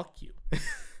 Fuck you.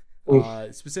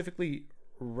 Specifically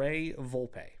Ray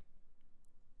Volpe.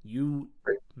 You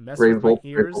messed with my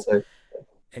ears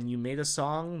and you made a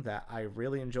song that I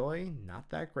really enjoy, not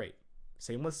that great.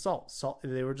 Same with Salt.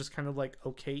 They were just kind of like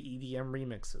okay EDM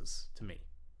remixes to me.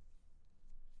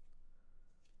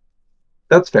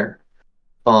 That's fair.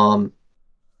 Um,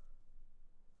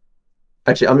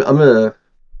 actually, I'm gonna.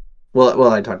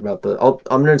 Well, I talked about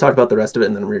I'm gonna talk about the rest of it,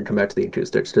 and then we're gonna come back to the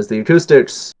acoustics because the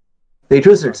Sorry.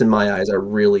 acoustics in my eyes are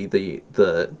really the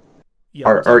Yeah,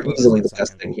 we'll are talk about those in easily a the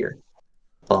best second. thing here.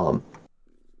 Um,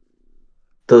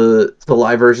 the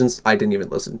live versions, I didn't even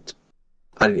listen.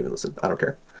 I didn't even listen. I don't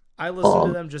care. I listened to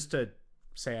Um, them just to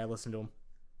say I listened to them.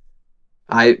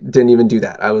 I didn't even do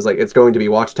that. I was like, it's going to be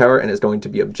Watchtower, and it's going to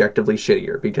be objectively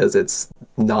shittier because it's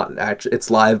not actually it's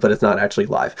live, but it's not actually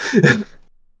live.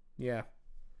 Yeah.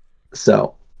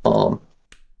 So,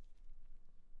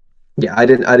 yeah, I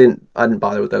didn't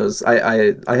bother with those.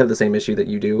 I have the same issue that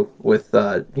you do with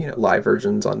live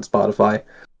versions on Spotify,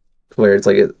 where it's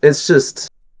like it's just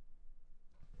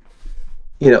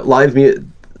live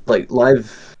like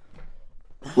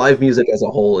live music as a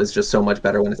whole is just so much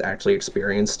better when it's actually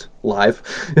experienced live.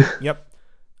 Yep.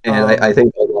 And I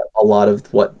think a lot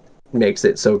of what makes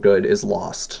it so good is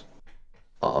lost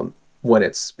when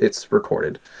it's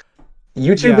recorded.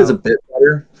 YouTube is a Yeah. bit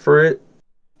better for it,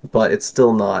 but it's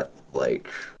still not like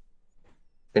So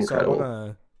I incredible.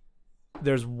 wanna.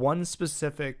 There's one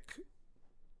specific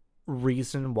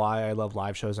reason why I love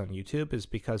live shows on YouTube is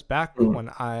because back Mm, when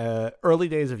early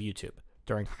days of YouTube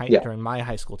yeah. during my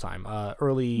high school time,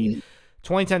 early Mm,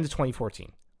 2010 to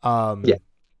 2014. yeah.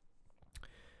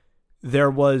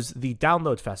 There was the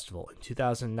Download Festival in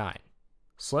 2009. Mm,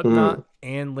 Slipknot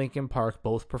and Linkin Park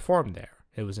both performed there.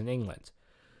 It was in England.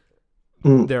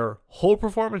 mm, Their whole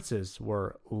performances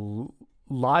were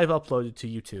live uploaded to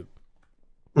YouTube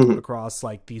mm, across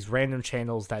like these random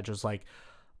channels that just like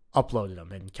uploaded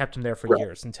them and kept them there for right.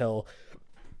 years until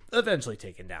eventually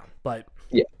taken down. But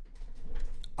Yeah.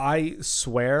 I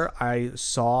swear I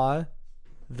saw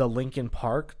the Linkin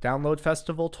Park Download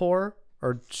Festival tour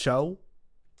or show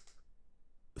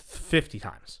 50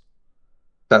 times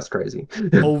That's crazy.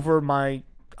 over my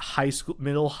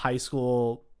middle high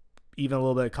school, even a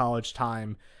little bit of college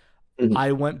time. Mhm.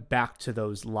 I went back to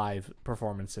those live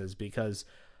performances because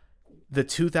the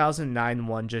 2009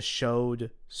 one just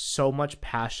showed so much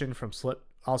passion from Slip.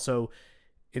 Also,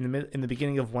 in the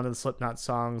beginning of one of the Slipknot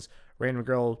songs, random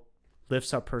girl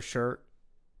lifts up her shirt.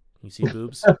 You see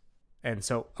boobs, and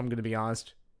so I'm gonna be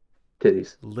honest.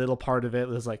 Titties. Little part of it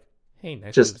was like, "Hey,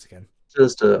 nice Just boobs again."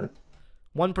 just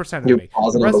 1% of you me. The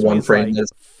pausing on the rest of me one is frame like,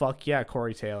 that's "Fuck yeah,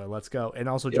 Corey Taylor, let's go!" And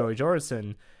also yeah. Joey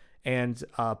Jordison and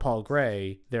Paul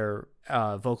Gray, their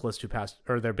vocalist who passed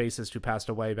or their bassist who passed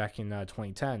away back in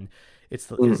 2010. Is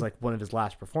Mm, like one of his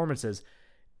last performances.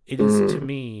 It is to mm,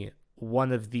 me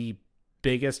one of the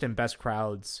biggest and best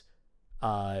crowds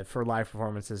for live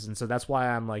performances, and so that's why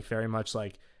I'm like very much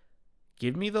like,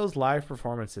 give me those live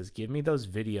performances, give me those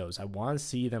videos. I want to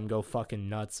see them go fucking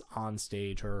nuts on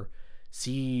stage, or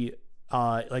see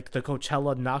like the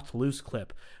Coachella Knocked Loose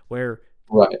clip where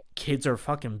right. kids are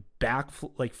fucking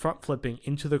like front flipping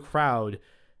into the crowd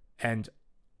and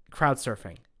crowd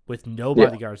surfing with no Yeah.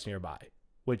 bodyguards nearby,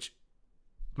 which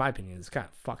my opinion is kind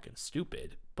of fucking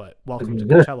stupid, but welcome to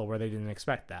Coachella where they didn't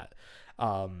expect that.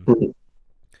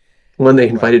 When they Anyway,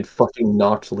 invited fucking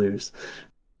Knocked Loose.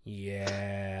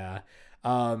 yeah.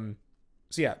 Um,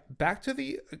 so yeah, back to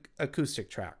the acoustic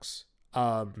tracks.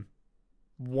 1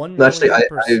 Actually, million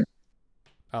percent.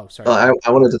 Oh, sorry. Go ahead.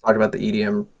 I wanted to talk about the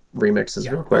EDM remixes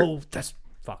Yeah. real quick. Oh, that's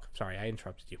fuck. Sorry, I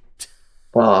interrupted you.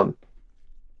 Um,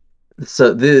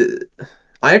 so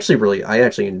I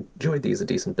actually enjoyed these a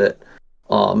decent bit.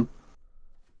 Um,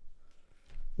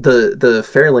 the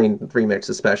Fairlane remix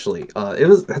especially.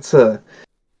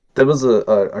 That was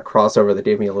a crossover that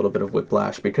gave me a little bit of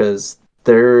whiplash because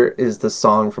there is the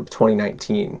song from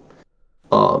 2019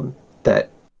 that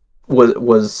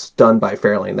was done by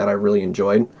Fairlane that I really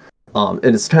enjoyed. And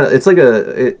it's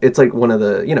like one of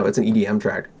the it's an EDM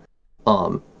track.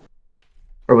 Um,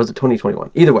 or was it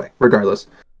 2021? Either way, regardless.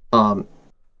 Um,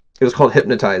 it was called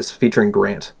Hypnotize featuring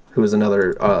Grant, who was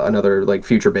another like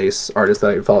future bass artist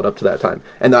that I followed up to that time,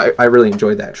 and I really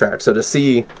enjoyed that track. So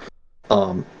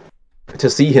um to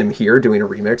see him here doing a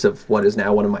remix of what is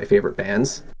now one of my favorite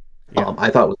bands, Yeah, I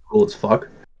thought was cool as fuck.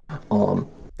 Um,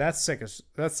 that's sick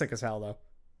as hell though.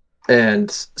 and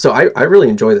so I really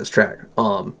enjoy this track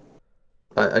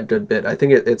a good bit. I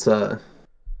think it's a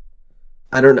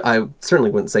I certainly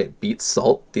wouldn't say it beats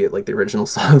Salt, the original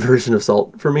version of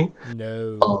Salt for me,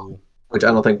 No. which I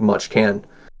don't think much can.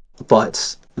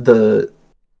 But the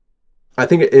I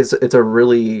think it's a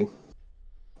really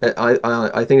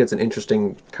I think it's an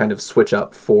interesting kind of switch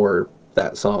up for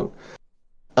that song.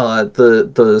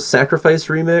 The Sacrifice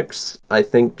remix I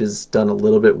think is done a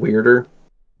little bit weirder.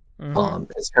 Mm-hmm.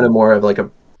 It's kind of more of like a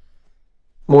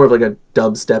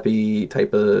dubsteppy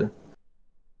type of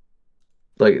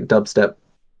like dubstep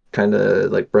kind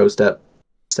of like bro step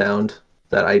sound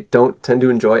that I don't tend to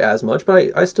enjoy as much,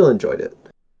 but I still enjoyed it.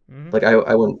 Mm-hmm. Like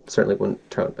I wouldn't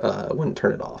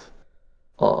turn it off.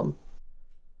 Um,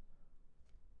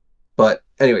 but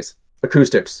anyways,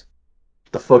 acoustics,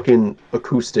 the fucking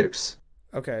acoustics.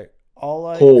 Okay. All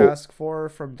I Whole ask for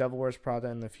from Devil Wears Prada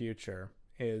in the future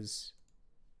is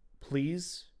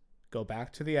please go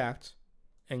back to the act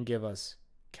and give us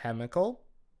Chemical,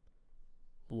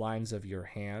 Lines of Your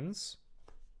Hands.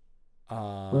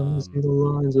 let me see the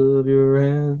lines of your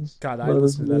hands. God, I Let us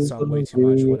listened to that move song way of too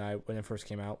much you. when it first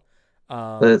came out.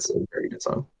 Um, That's a very good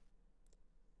song.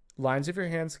 Lines of Your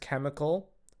Hands, Chemical.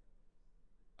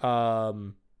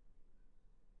 Um,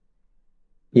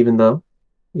 Even though,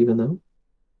 even though,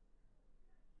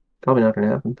 probably not gonna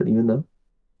happen, but even though.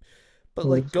 but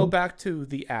like go back to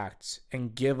the act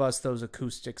and give us those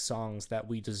acoustic songs that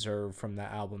we deserve from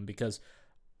that album because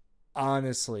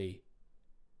honestly,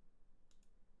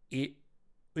 it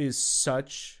is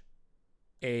such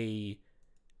a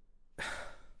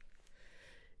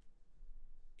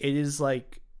it is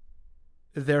like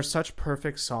they're such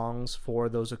perfect songs for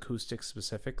those acoustics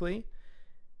specifically,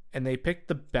 and they picked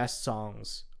the best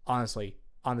songs honestly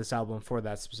on this album for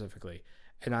that specifically,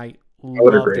 and I I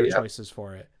would love their agree. Yeah. choices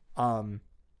for it.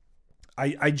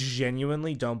 I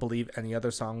genuinely don't believe any other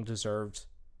song deserved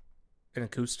an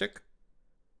acoustic.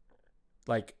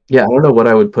 Like Yeah, I don't know what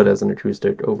I would put as an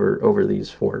acoustic over these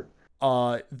four.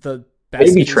 the best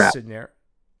Maybe case trap. scenario,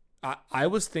 I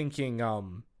was thinking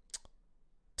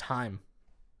time.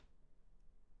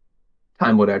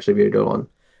 Time would actually be a good one.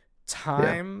 Yeah.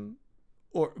 Time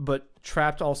or but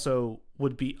trapped also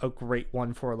would be a great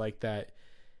one for like that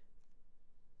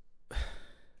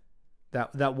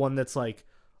one that's like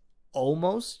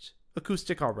almost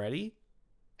acoustic already,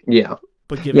 Yeah.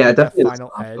 but giving Yeah, it that definitely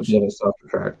final a edge. bit of a softer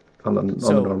track on the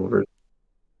So normal version.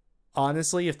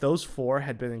 honestly, if those four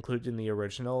had been included in the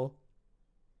original,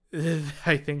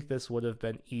 I think this would have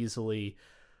been easily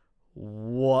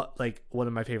one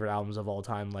of my favorite albums of all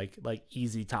time, like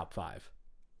easy top five.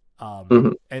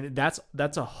 Mm-hmm. And that's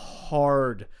a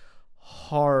hard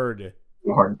Hard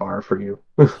bar for you.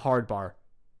 hard bar.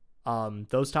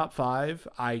 Those top five,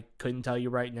 I couldn't tell you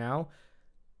right now,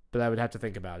 but I would have to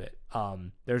think about it.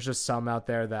 There's just some out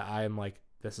there that I am like,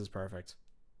 this is perfect.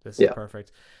 This is Yeah.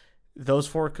 perfect. Those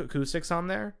four acoustics on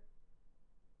there,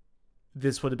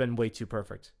 this would have been way too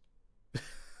perfect.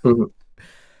 Mm-hmm.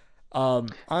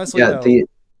 Honestly, Yeah. though, Yeah.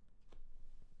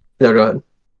 Go ahead.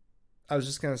 I was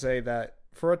just gonna say that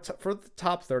for the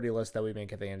top 30 list that we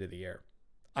make at the end of the year,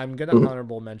 I'm gonna Mm-hmm.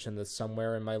 honorable mention this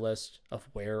somewhere in my list of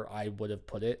where I would have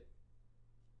put it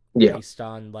Yeah. based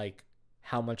on like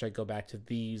how much I go back to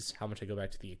these, how much I go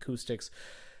back to the acoustics.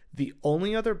 The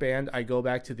only other band I go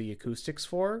back to the acoustics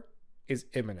for is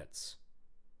Imminence,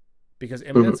 because Mm-hmm.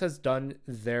 Imminence has done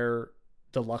their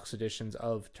deluxe editions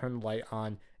of Turn the Light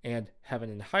On and Heaven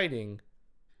in Hiding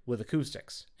with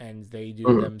acoustics, and they do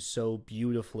Mm-hmm. them so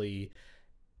beautifully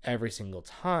every single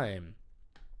time.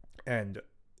 And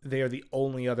they are the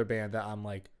only other band that I'm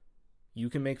like, you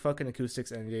can make fucking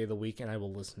acoustics any day of the week and I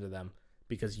will listen to them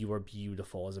because you are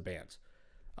beautiful as a band.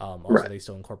 Also, Right. they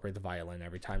still incorporate the violin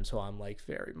every time, so I'm like,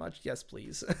 very much, yes,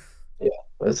 please. Yeah.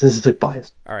 This is a bit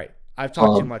biased. All right, I've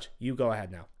talked too Um. much. You go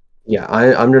ahead now. Yeah.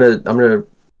 I'm gonna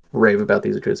rave about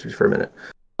these acoustics for a minute.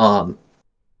 Um.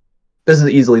 This is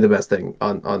easily the best thing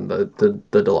on the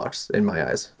deluxe in my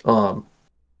eyes.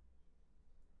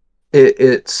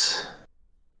 It's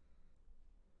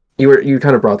you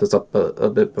kind of brought this up a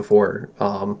bit before,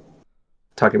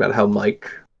 talking about how Mike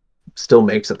still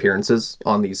makes appearances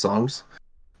on these songs.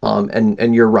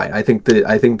 And you're right. I think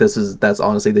that's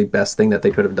honestly the best thing that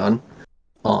they could have done.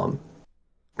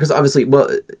 Because obviously,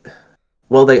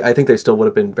 they I think they still would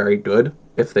have been very good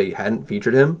if they hadn't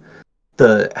featured him.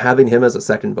 The having him as a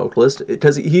second vocalist,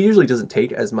 because he usually doesn't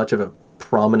take as much of a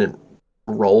prominent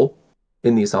role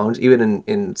in these songs, even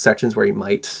in sections where he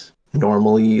might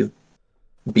normally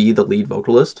be the lead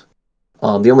vocalist.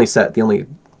 The only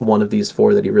one of these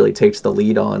four that he really takes the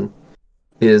lead on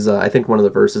is I think one of the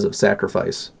verses of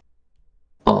Sacrifice.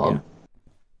 Yeah, Um,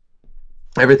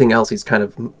 Everything else he's kind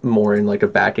of more in like a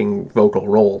backing vocal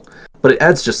role, but it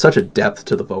adds just such a depth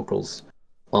to the vocals,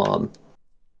 um,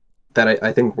 that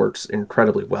I think works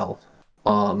incredibly well.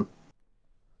 Um,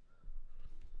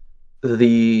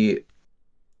 the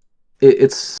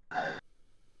it's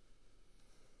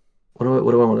what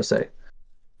do I want to say?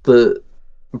 The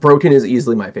Broken is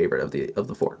easily my favorite of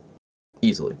the four.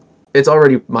 Easily, it's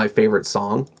already my favorite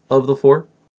song of the four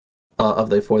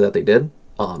that they did.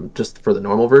 Just for the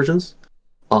normal versions.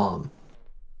 Um,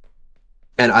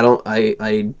 and I don't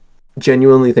I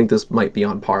genuinely think this might be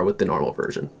on par with the normal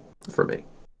version for me.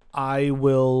 I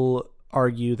will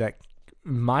argue that,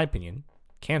 in my opinion,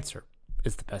 Cancer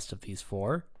is the best of these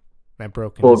four. And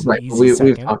Broken Well, is an right, easy second.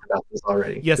 we've talked about this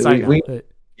already. Yes, I know.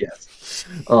 Yes.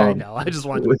 I know. I just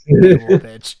wanted to be a little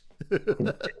bitch.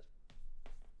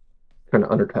 Trying to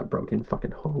undercut Broken,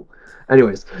 fucking hoe.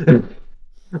 Anyways,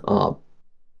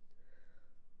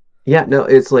 yeah, no,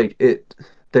 it's like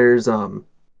there's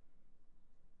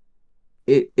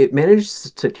it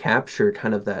manages to capture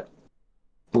kind of that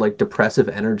like depressive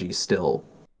energy still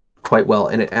quite well,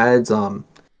 and it adds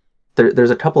there's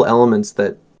a couple elements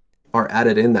that are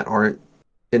added in that aren't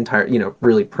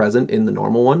really present in the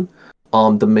normal one.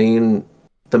 The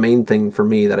main thing for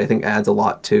me that I think adds a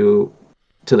lot to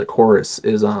the chorus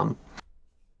is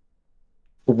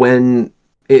when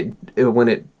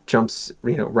it jumps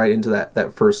right into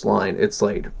that first line. It's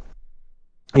like,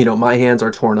 my hands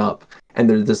are torn up, and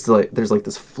there's like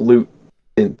this flute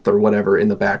synth or whatever in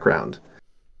the background,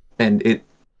 and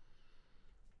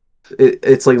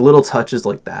it's like little touches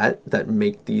like that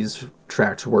make these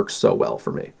tracks work so well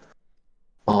for me.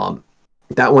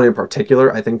 That one in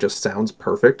particular, I think, just sounds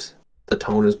perfect. The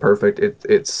tone is perfect.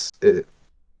 It's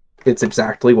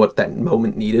exactly what that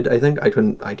moment needed. I think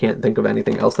I can't think of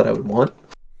anything else that I would want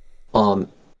um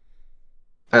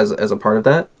as a part of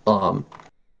that.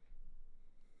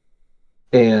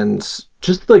 And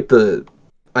just like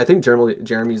I think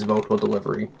Jeremy's vocal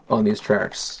delivery on these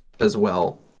tracks as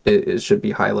well, it should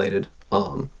be highlighted.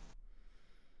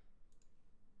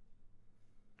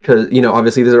 Because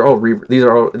obviously these are all.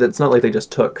 It's not like they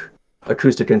just took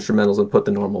acoustic instrumentals and put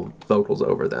the normal vocals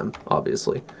over them.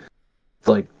 Obviously,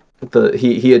 like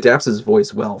he adapts his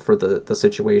voice well for the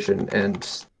situation,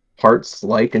 and parts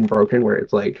like in Broken where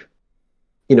it's like,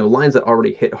 lines that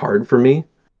already hit hard for me.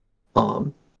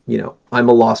 I'm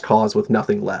a lost cause with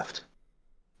nothing left.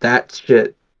 That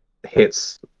shit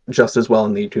hits just as well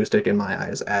in the acoustic in my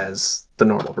eyes as the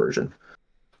normal version.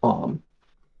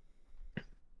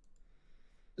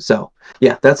 So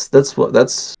yeah, that's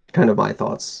kind of my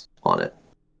thoughts on it.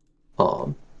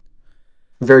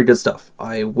 Very good stuff.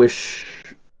 I'm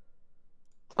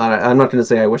not going to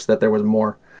say I wish that there was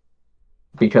more,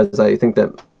 because I think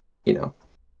that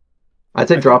I'd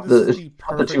say drop the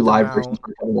two live versions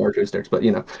for more acoustics, but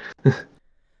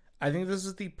I think this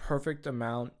is the perfect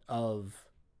amount of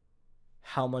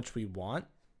how much we want.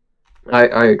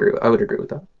 I agree. I would agree with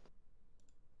that.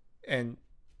 And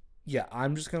yeah,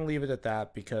 I'm just gonna leave it at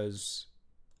that, because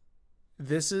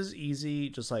this is easy.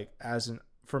 Just like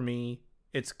for me,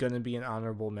 it's gonna be an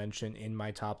honorable mention in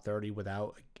my top 30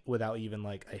 without even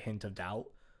like a hint of doubt.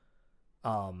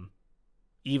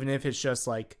 Even if it's just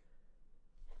like,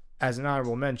 as an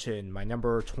honorable mention, my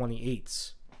number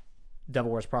 28's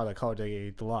Devil Wears Prada Color Day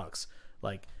Deluxe.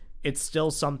 Like, it's still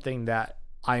something that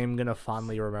I am gonna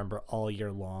fondly remember all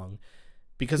year long,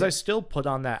 because I still put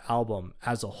on that album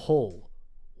as a whole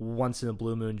once in a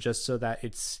blue moon, just so that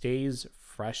it stays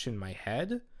fresh in my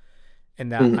head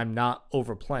and that I'm not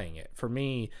overplaying it. For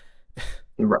me,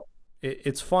 right.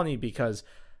 It's funny because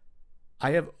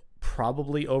I have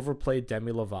probably overplayed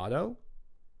Demi Lovato,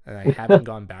 and I haven't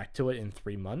gone back to it in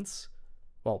 3 months.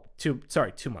 Well, 2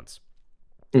 months.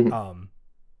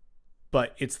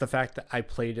 But it's the fact that I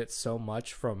played it so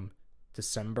much from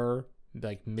December,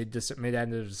 like mid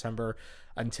end of December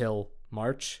until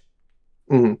March.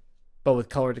 But with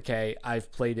Color Decay,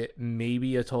 I've played it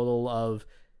maybe a total of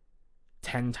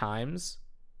 10 times,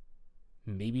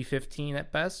 maybe 15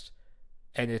 at best,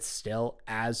 and it's still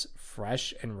as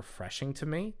fresh and refreshing to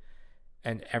me.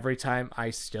 And every time I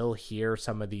still hear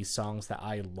some of these songs that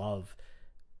I love,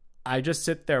 I just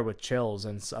sit there with chills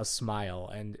and a smile,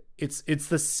 and it's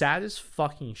the saddest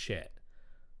fucking shit.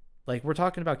 Like, we're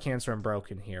talking about Cancer and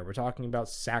Broken here. We're talking about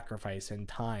sacrifice and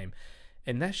time.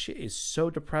 And that shit is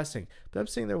so depressing. But I'm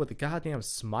sitting there with a goddamn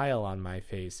smile on my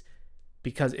face,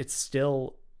 because it's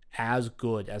still as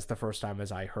good as the first time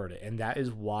as I heard it. And that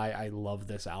is why I love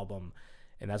this album.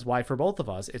 And that's why, for both of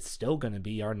us, it's still going to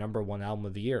be our number one album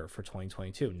of the year for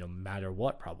 2022, no matter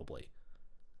what, probably.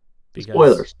 Because...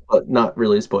 Spoilers, but not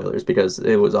really spoilers, because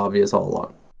it was obvious all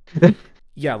along.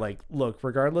 Yeah, like, look,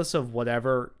 regardless of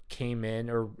whatever came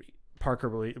in or Parker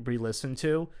re-listened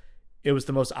to, it was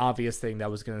the most obvious thing that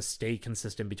was going to stay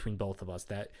consistent between both of us.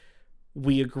 That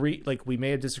we agree, like, we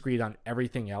may have disagreed on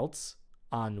everything else,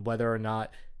 on whether or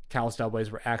not Callous Doughboys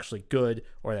were actually good,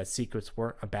 or that Secrets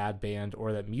weren't a bad band,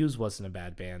 or that Muse wasn't a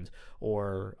bad band,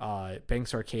 or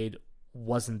Banks Arcade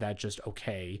wasn't that just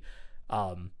okay.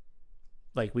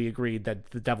 Like, we agreed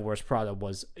that The Devil Wears Prada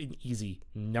was an easy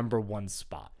number one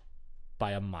spot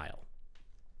by a mile.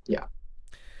 Yeah.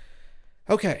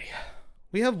 Okay.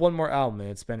 We have one more album, and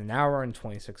it's been an hour and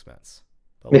 26 minutes.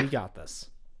 But we got this.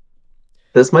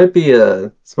 This might be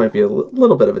a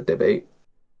little bit of a debate.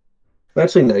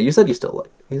 Actually, no. You said you still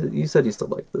like. You said you still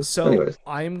like this. So Anyways,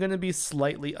 I'm gonna be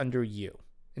slightly under you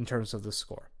in terms of the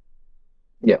score.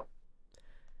 yeah.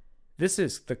 This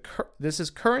is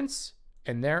Currents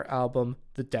and their album,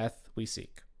 The Death We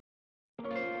Seek.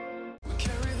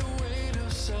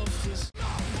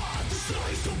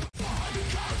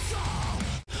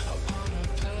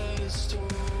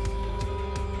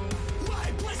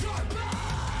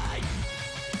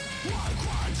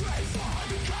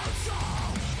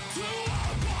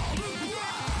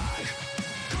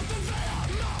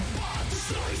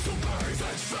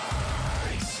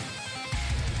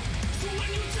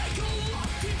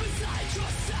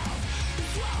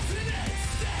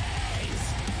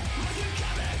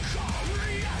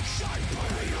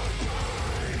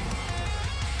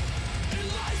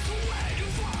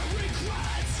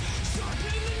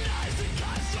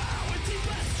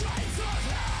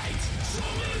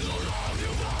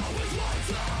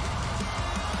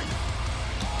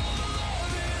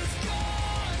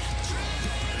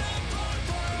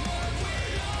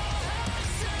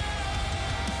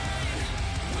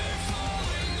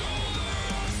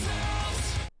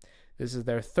 This is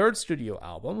their third studio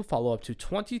album, follow-up to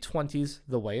 2020's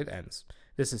The Way It Ends.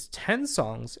 This is 10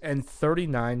 songs and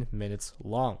 39 minutes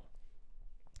long.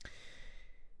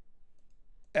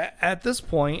 At this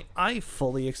point, I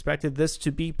fully expected this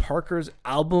to be Parker's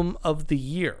album of the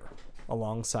year,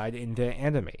 alongside Into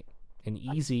Animate. An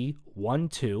easy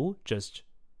 1-2, just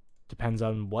depends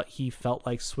on what he felt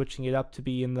like switching it up to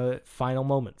be in the final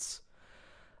moments.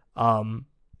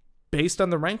 Based on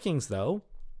the rankings, though,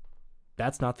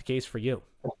 that's not the case for you.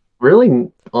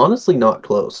 Really, honestly, not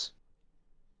close.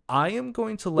 I am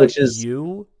going to let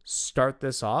you start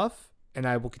this off, and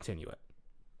I will continue it.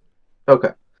 Okay.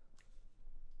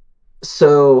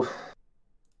 So,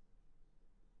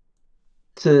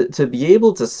 to be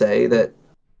able to say that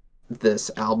this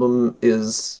album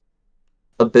is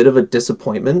a bit of a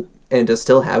disappointment and to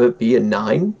still have it be a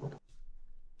 9,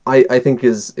 I think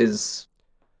is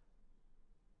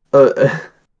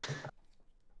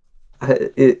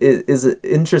it is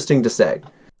interesting to say.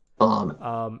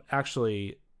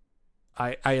 Actually,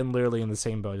 I am literally in the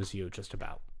same boat as you, just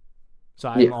about. So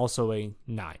I'm also a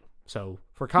 9. So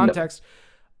for context,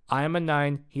 I am a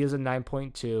 9. He is a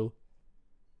 9.2.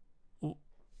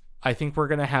 I think we're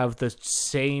gonna have the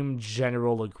same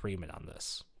general agreement on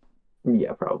this.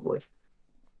 Yeah, probably.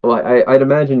 Well, I'd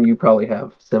imagine you probably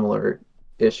have similar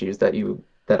issues that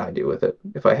I do with it,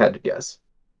 if I had to guess.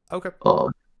 Okay.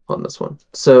 On this one.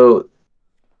 So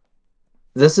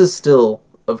this is still,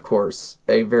 of course,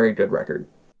 a very good record.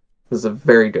 This is a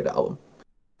very good album.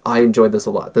 I enjoyed this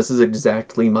a lot. This is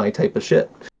exactly my type of shit.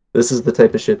 This is the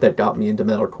type of shit that got me into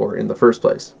metalcore in the first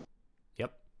place.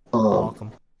 Yep. You're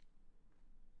welcome.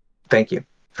 Thank you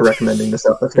for recommending this.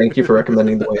 Thank you for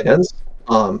recommending The Way It Ends.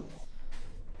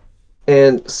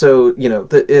 And so,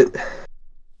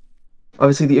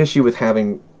 obviously the issue with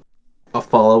having a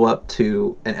follow-up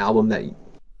to an album that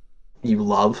you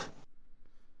love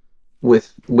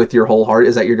with your whole heart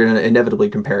is that you're going to inevitably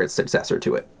compare its successor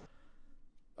to it.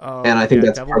 And I think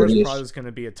that's Devil part of the Prada issue. is going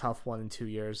to be a tough one in 2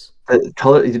 years.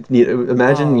 Imagine,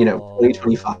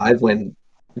 2025 when,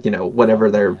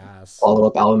 whatever their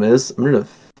follow-up album is. I'm going to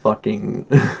fucking...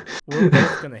 We're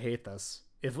both going to hate this.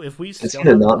 If we still it's going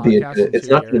to have not be a podcast good, in it's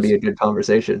 2 not going to years, be a good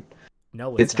conversation.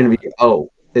 No, it's going to be,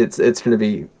 it's going to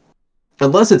be,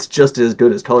 unless it's just as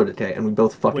good as Color Decay and we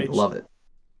both fucking love it.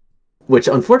 Which,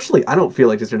 unfortunately, I don't feel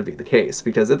like it's going to be the case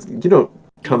because you don't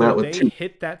come out with 2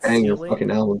 hit that banger ceiling, fucking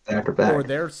albums back to back. or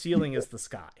their ceiling is the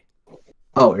sky.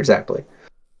 Oh, exactly.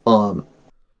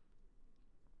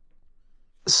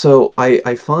 So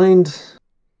I find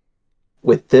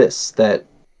with this that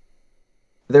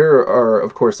there are,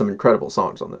 of course, some incredible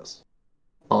songs on this.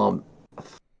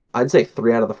 I'd say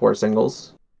 3 out of the 4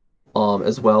 singles,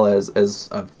 as well as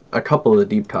a couple of the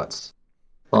deep cuts.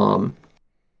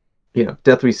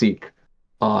 Death We Seek,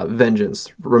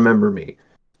 Vengeance, Remember Me,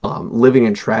 Living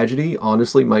in Tragedy.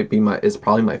 Honestly, is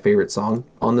probably my favorite song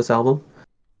on this album.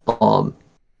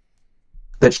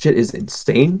 That shit is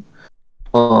insane.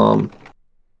 What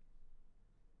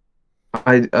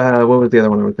was the other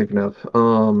one I was thinking of?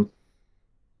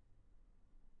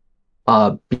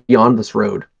 Beyond This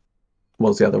Road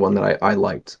was the other one that I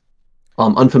liked.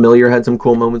 Unfamiliar had some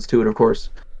cool moments to it, of course.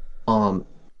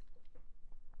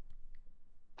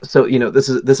 So this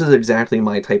is exactly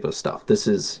my type of stuff. This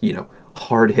is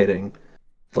hard hitting,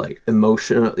 like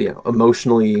emotionally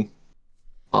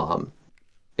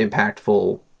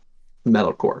impactful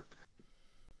metalcore.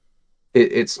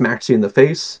 it smacks you in the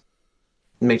face,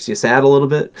 makes you sad a little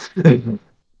bit,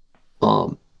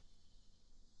 um,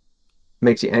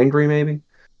 makes you angry maybe,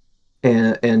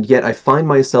 and yet I find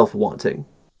myself wanting,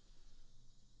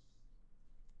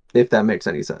 if that makes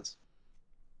any sense.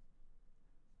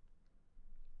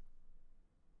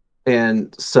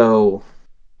 And so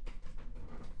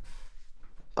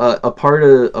a part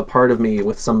of me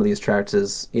with some of these tracks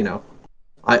is,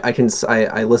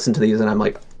 I listen to these and I'm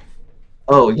like,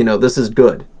 oh, this is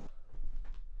good,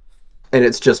 and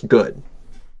it's just good.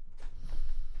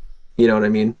 You know what I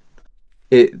mean?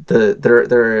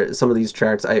 There are some of these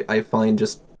tracks I find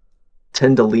just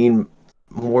tend to lean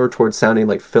more towards sounding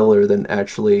like filler than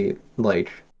actually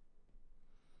like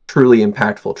truly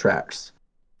impactful tracks.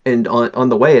 And on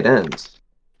the way it ends,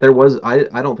 I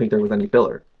don't think there was any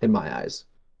filler in my eyes.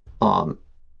 Um,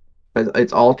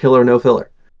 it's all killer, no filler.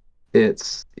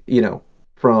 It's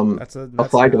from a That's an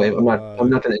flag wave. album. I'm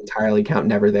not going to entirely count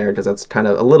Never There because that's kind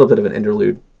of a little bit of an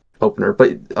interlude opener,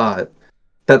 but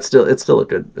it's still a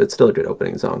good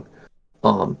opening song.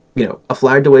 A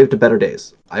flag to wave to better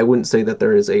days. I wouldn't say that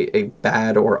there is a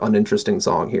bad or uninteresting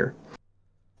song here.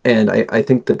 And I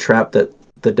think the trap that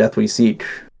The Death We Seek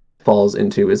falls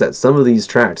into is that some of these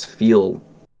tracks feel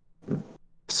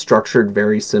structured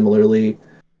very similarly,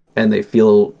 and they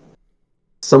feel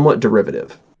somewhat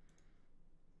derivative.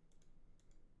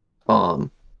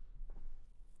 Um,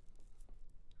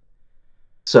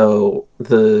 so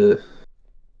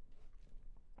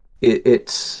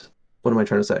it's what am I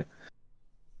trying to say?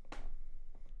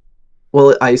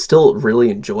 Well, I still really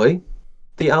enjoy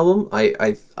the album.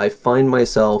 I find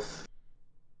myself,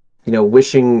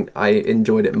 wishing I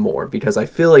enjoyed it more because I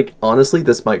feel like honestly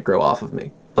this might grow off of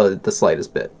me the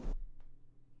slightest bit.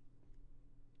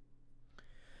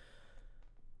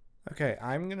 Okay,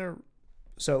 I'm gonna.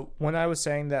 So when I was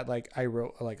saying that, like, I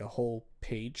wrote like a whole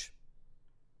page.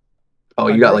 Oh,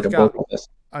 you got like a book on this.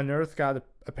 Unearth got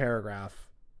a paragraph.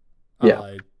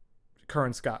 Yeah.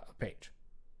 Current's got a page.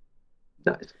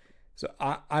 Nice. So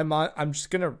I'm just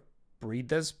gonna read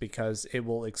this because it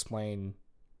will explain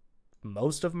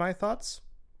most of my thoughts.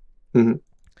 Mm-hmm.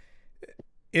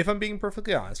 If I'm being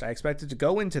perfectly honest, I expected to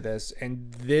go into this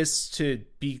and this to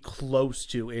be close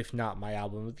to, if not my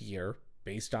album of the year,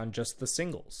 based on just the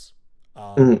singles,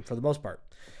 for the most part.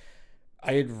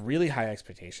 I had really high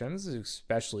expectations,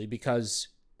 especially because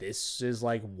this is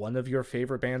like one of your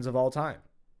favorite bands of all time.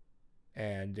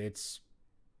 And it's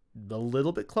a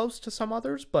little bit close to some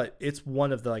others, but it's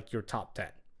one of the, like, your top 10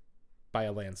 by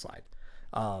a landslide.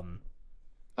 I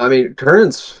mean,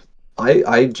 Currents,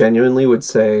 I genuinely would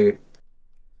say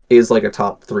is like a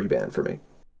top 3 band for me,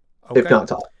 if Okay. not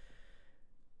top.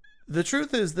 The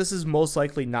truth is, this is most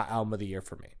likely not album of the year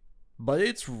for me, but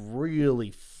it's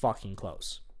really fucking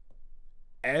close.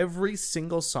 Every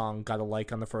single song got a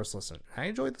like on the first listen. I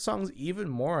enjoyed the songs even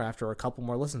more after a couple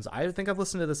more listens. I think I've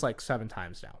listened to this like 7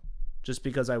 times now, just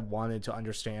because I wanted to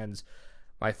understand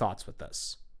my thoughts with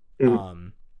this.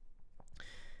 When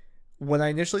I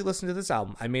initially listened to this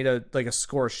album, I made a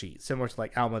score sheet similar to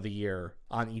like album of the year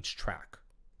on each track,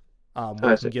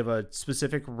 where you can give a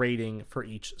specific rating for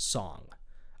each song.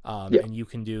 And you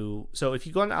can do so. If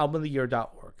you go on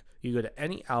albumoftheyear.org, you go to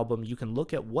any album, you can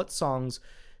look at what songs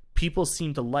people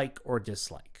seem to like or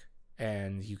dislike,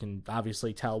 and you can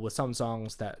obviously tell with some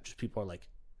songs that just people are like,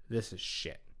 this is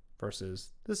shit,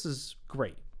 versus this is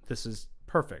great, this is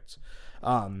perfect.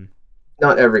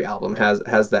 Not every album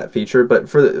has that feature, but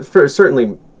for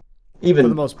certainly, even for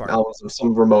the most part, albums of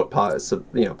some remote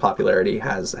popularity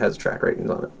has track ratings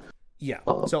on it. Yeah.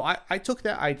 So I took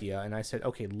that idea and I said,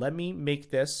 okay, let me make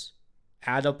this,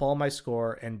 add up all my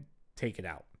score, and take it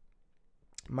out.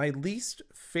 My least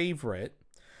favorite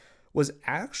was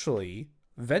actually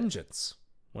Vengeance,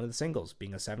 one of the singles,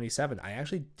 being a 77. I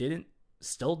actually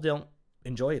still don't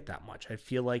enjoy it that much. I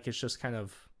feel like it's just kind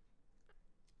of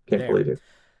Can't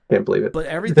believe it. But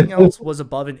everything else was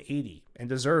above an 80 and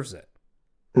deserves it.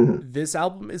 Mm-hmm. This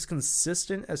album is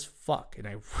consistent as fuck, and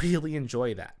I really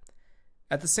enjoy that.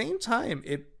 At the same time,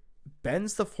 it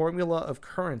bends the formula of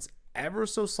Currents ever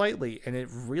so slightly, and it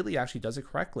really actually does it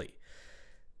correctly.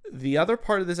 The other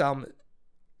part of this album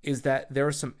is that there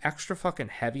is some extra fucking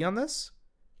heavy on this,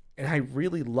 and I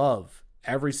really love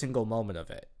every single moment of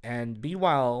it. And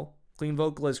meanwhile, clean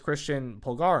vocalist Christian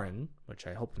Polgarin, which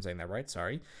I hope I'm saying that right,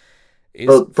 sorry.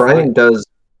 Brian does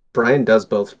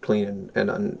both clean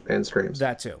and screams.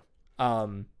 That too.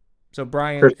 So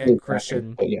Brian and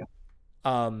Christian,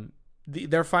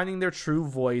 they're finding their true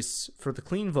voice for the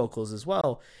clean vocals as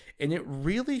well, and it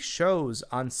really shows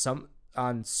on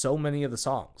so many of the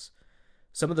songs.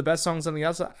 Some of the best songs on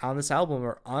this album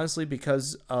are honestly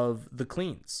because of the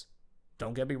cleans.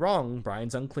 don't get me wrong,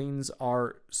 Brian's Uncleans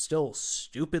are still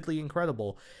stupidly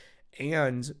incredible,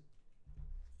 and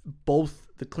both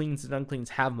the cleans and uncleans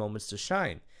have moments to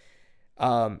shine.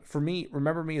 For me,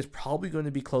 Remember Me is probably going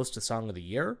to be close to Song of the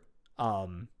Year.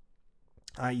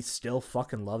 I still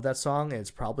fucking love that song, and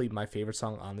it's probably my favorite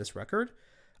song on this record.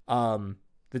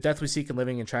 The Death We Seek and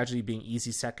Living in Tragedy being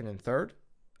easy second and third.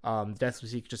 Death We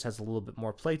Seek just has a little bit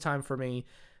more playtime for me,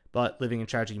 but Living in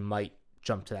Tragedy might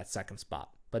jump to that second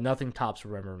spot. But nothing tops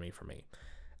Remember Me for me.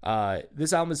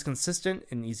 This album is consistent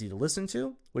and easy to listen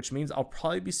to, which means I'll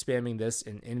probably be spamming this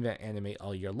in Invent Anime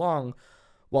all year long,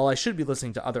 while I should be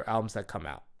listening to other albums that come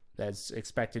out. That's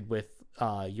expected with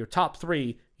your top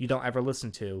 3 you don't ever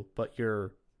listen to, but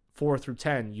your 4 through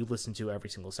 10 you listen to every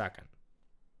single second.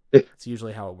 That's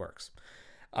usually how it works.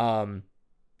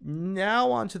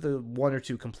 Now on to the 1 or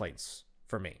 2 complaints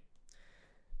for me.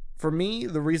 For me,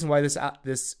 the reason why this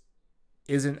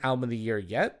isn't album of the year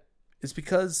yet is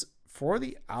because for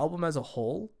the album as a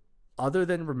whole, other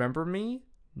than Remember Me,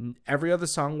 every other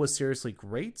song was seriously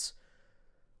great,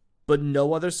 but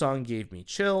no other song gave me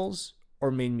chills or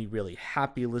made me really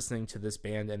happy listening to this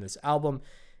band and this album.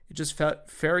 It just felt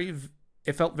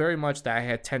very much that I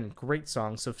had 10 great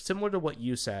songs. So similar to what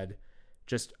you said,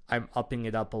 just I'm upping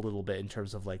it up a little bit in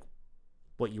terms of like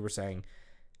what you were saying,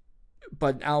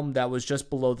 but an album that was just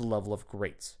below the level of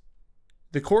great.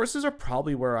 The choruses are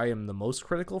probably where I am the most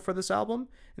critical for this album,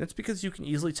 and it's because you can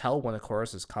easily tell when a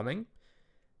chorus is coming.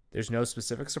 There's no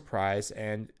specific surprise,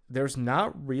 and there's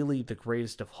not really the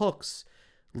greatest of hooks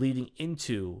leading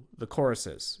into the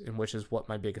choruses, in which is what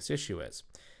my biggest issue is.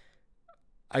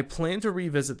 I plan to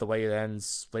revisit The Way It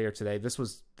Ends later today. This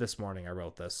was this morning I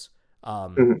wrote this.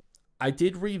 I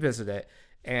did revisit it,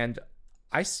 and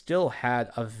I still had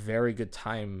a very good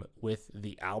time with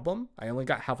the album. I only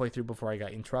got halfway through before I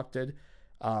got interrupted.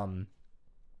 But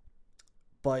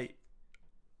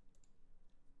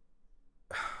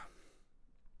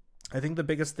I think the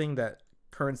biggest thing that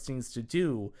Currents needs to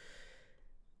do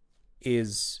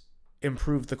is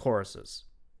improve the choruses.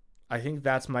 I think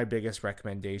that's my biggest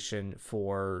recommendation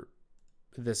for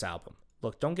this album.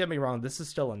 Look, don't get me wrong, this is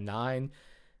still a 9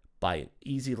 by an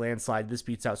easy landslide. This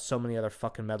beats out so many other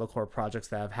fucking metalcore projects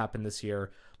that have happened this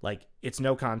year. Like, it's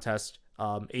no contest.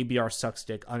 ABR sucks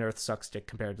dick, Unearth sucks dick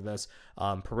compared to this.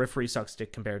 Periphery sucks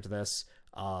dick compared to this.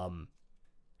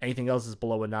 Anything else is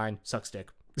below a 9, sucks dick.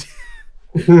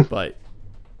 But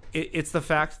it's the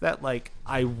fact that like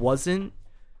I was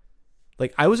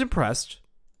impressed,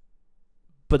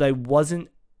 but I wasn't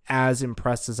as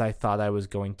impressed as I thought I was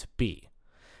going to be.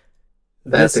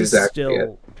 That's exactly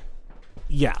it.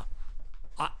 Yeah.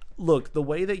 Look, the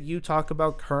way that you talk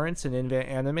about Currents and Invent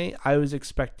Anime, I was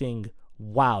expecting,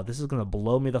 wow, this is going to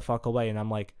blow me the fuck away. And I'm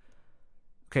like,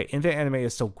 okay, Invent Anime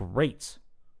is still great.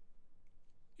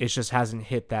 It just hasn't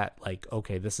hit that, like,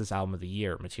 okay, this is album of the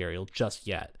year material just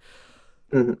yet.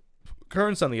 Mm-hmm.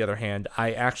 Currents, on the other hand,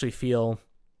 I actually feel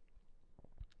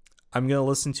I'm going to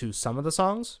listen to some of the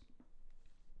songs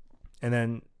and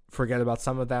then forget about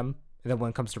some of them. And then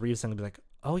when it comes to revisiting, I'll be like,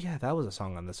 oh yeah, that was a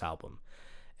song on this album.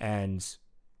 And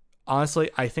honestly,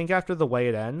 I think after The Way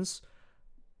It Ends,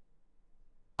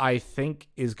 I think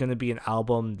is going to be an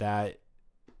album that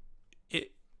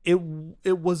it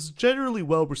was generally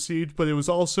well received, but it was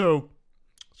also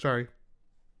a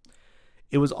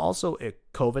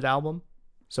COVID album.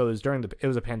 So it was it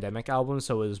was a pandemic album,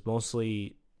 so it was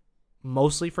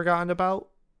mostly forgotten about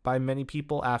by many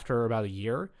people after about a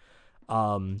year.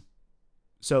 So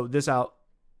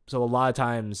a lot of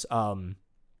times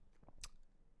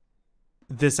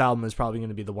this album is probably going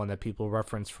to be the one that people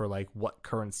reference for like what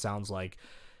Current sounds like.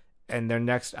 And their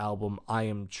next album, I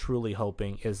am truly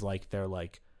hoping is like their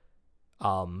like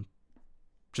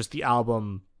just the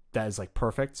album that is like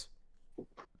perfect,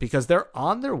 because they're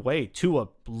on their way to a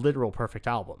literal perfect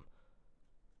album.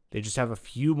 They just have a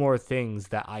few more things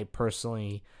that I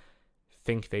personally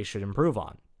think they should improve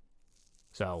on.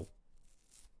 So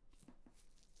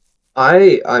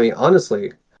I mean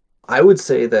honestly, I would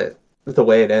say that The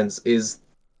Way It Ends is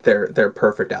their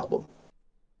perfect album,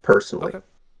 personally. Okay.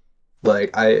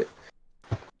 Like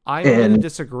I'm going to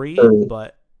disagree,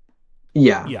 but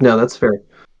yeah, no, that's fair.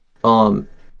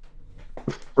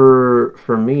 For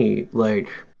me, like,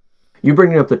 you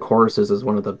bringing up the choruses as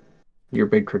one of your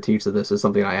big critiques of this is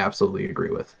something I absolutely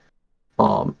agree with.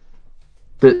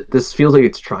 This feels like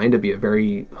it's trying to be a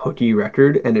very hooky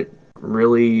record, and it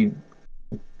really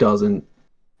doesn't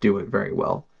do it very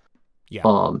well.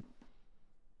 Yeah.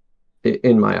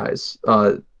 In my eyes,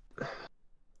 The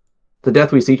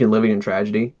Death We Seek and Living in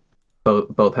Tragedy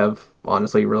both have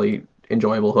honestly really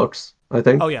enjoyable hooks, I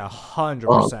think. Oh yeah,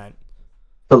 100%.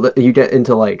 But you get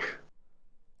into like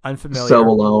Unfamiliar. so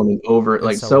alone and over, and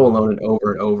like so so alone. alone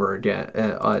and over again.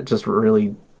 Just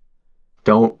really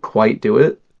don't quite do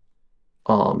it.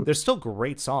 There's still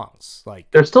great songs. Like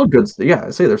They're still good. Yeah,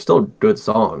 I say they're still good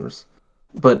songs,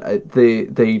 but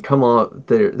they come off.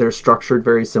 They're structured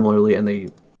very similarly, and they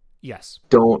yes.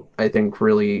 don't, I think,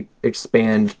 really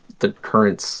expand the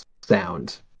current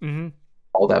sound Mm-hmm.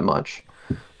 all that much.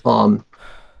 Um,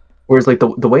 Whereas like the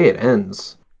way it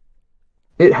ends,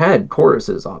 it had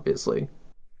choruses, obviously.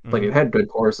 Like Mm-hmm. it had good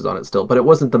choruses on it still, but it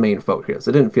wasn't the main focus.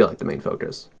 It didn't feel like the main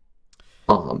focus.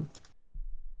 Um,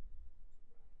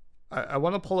 I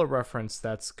want to pull a reference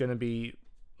that's going to be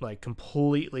like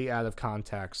completely out of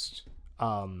context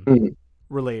mhm,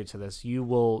 related to this. You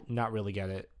will not really get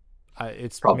it.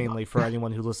 It's probably not. mainly for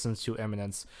anyone who listens to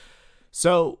Eminence.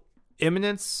 So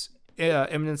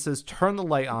Eminence's Turn the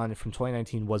Light On from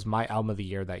 2019 was my album of the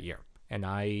year that year. And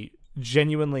I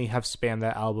genuinely have spanned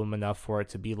that album enough for it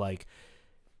to be like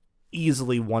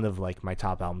easily one of like my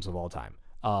top albums of all time.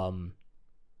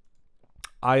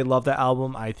 I love that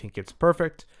album. I think it's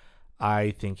perfect.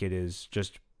 I think it is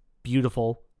just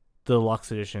beautiful. The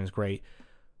deluxe edition is great.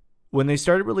 When they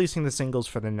started releasing the singles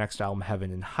for the next album,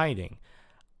 Heaven in Hiding,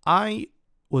 I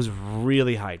was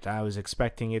really hyped. I was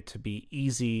expecting it to be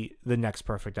easy, the next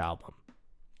perfect album.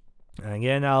 And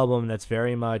again, an album that's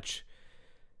very much,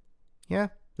 yeah,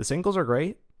 the singles are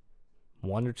great.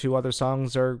 One or two other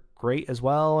songs are great as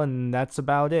well, and that's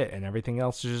about it. And everything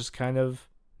else is just kind of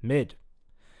mid.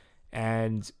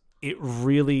 And it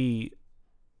really,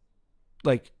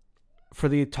 like, for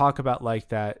the talk about like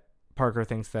that, Parker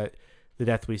thinks that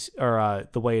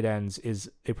the way it ends is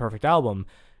a perfect album.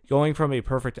 Going from a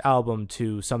perfect album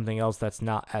to something else that's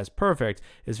not as perfect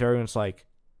is very much like,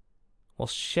 well,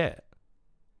 shit,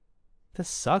 this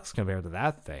sucks compared to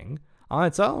that thing. On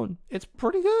its own, it's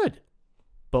pretty good.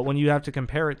 But when you have to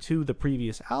compare it to the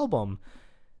previous album,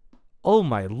 oh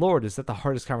my lord, is that the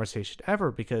hardest conversation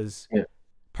ever? Because Yeah.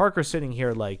 Parker's sitting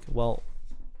here like, well,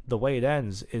 The Way It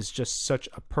Ends is just such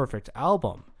a perfect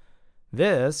album.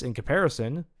 This, in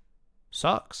comparison,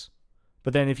 sucks.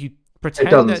 But then if you pretend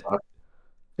It doesn't that... suck.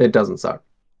 It doesn't suck.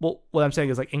 Well, what I'm saying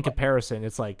is, like, in comparison,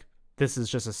 it's like, this is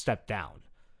just a step down.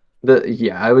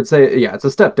 I would say, yeah, it's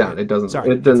a step down. Yeah, It doesn't sorry,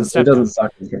 it it's a doesn't step it doesn't down.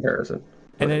 suck in comparison.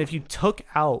 And then Right. if you took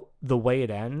out The Way It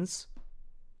Ends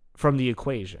from the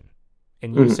equation,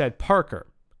 and you Mhm. said, Parker,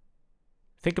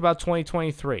 think about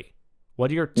 2023.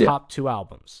 What are your Yeah. top two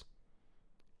albums?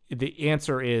 The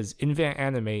answer is Invent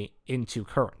Animate, Into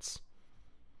Currents.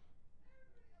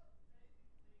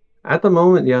 At the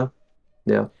moment, yeah.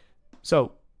 So,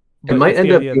 It but might it's end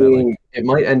the up idea that, being like, it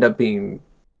might end up being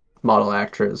Model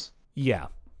Actress, yeah.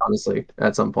 honestly,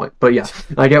 at some point. But yeah,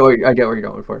 I get what you're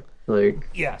going for. Like,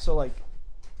 Yeah, so, like,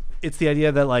 it's the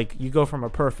idea that, like, you go from a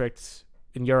perfect,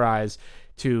 in your eyes,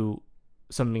 to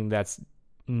something that's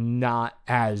not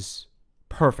as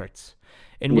perfect,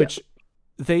 in which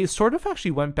they sort of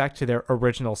actually went back to their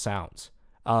original sounds.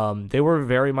 They were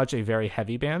very much a very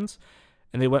heavy band,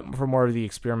 and they went for more of the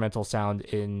experimental sound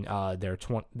in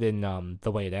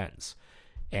The Way It Ends,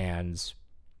 and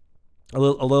a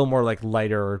little more like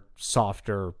lighter,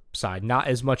 softer side. Not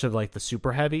as much of like the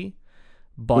super heavy,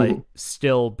 but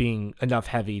still being enough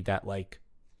heavy that like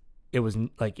it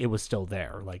was still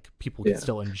there. Like people could yeah.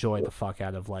 still enjoy the fuck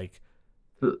out of like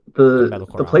The the the,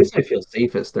 metalcore the place album. I feel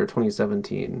safest, their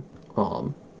 2017,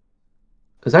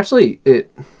 is actually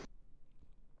it.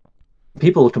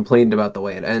 People complained about the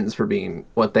way it ends for being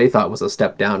what they thought was a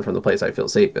step down from the place I feel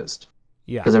safest.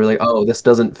 Yeah, Because they were like, oh, this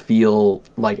doesn't feel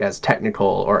like as technical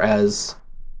or as,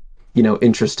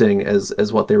 interesting as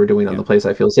what they were doing on yeah. the place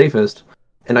I feel safest.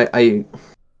 And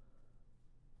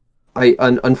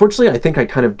unfortunately, I think I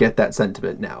kind of get that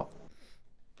sentiment now.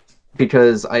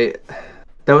 Because that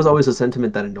was always a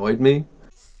sentiment that annoyed me.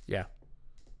 Yeah.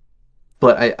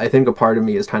 But I think a part of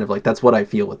me is kind of like, that's what I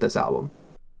feel with this album.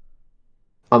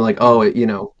 I'm like, oh,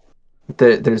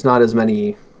 there's not as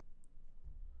many.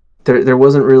 There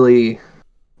wasn't really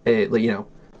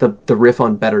the riff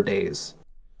on Better Days,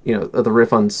 the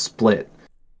riff on Split,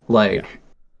 Yeah. like,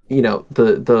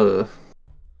 the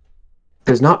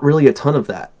there's not really a ton of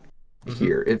that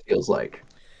here. It feels like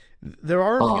There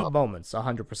are a few um, moments,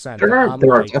 100%, there that are I'm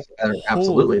there are like, definitely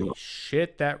absolutely holy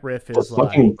shit, that riff the is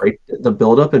fucking like, the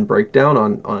build up and breakdown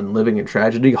on Living in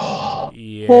Tragedy. Oh,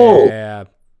 yeah.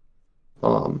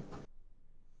 um,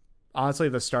 Honestly,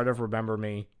 the start of Remember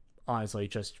Me, honestly,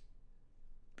 just,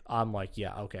 I'm like,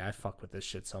 yeah, okay, I fuck with this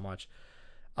shit so much.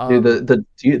 dude,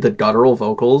 the guttural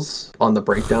vocals on the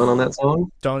breakdown on that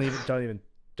song. Don't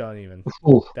even.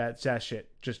 Ooh, That shit,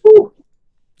 just, ooh,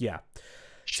 yeah.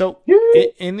 So, yeah.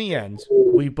 in the end,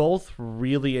 we both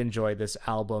really enjoyed this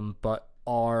album, but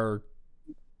are,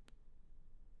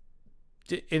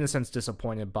 in a sense,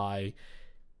 disappointed by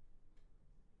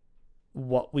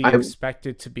what we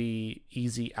expected to be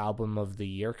easy album of the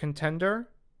year contender,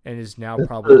 and is now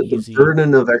probably easy. The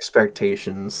burden of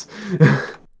expectations.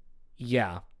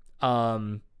 Yeah.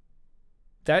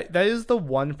 That is the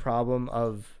one problem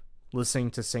of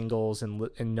listening to singles and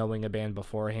knowing a band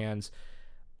beforehand.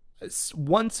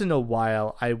 Once in a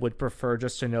while, I would prefer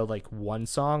just to know like one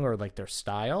song or like their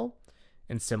style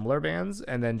in similar bands,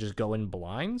 and then just go in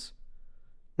blind.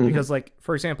 Because, like,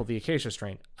 for example, the Acacia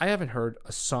Strain, I haven't heard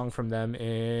a song from them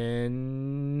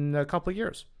in a couple of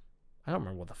years. I don't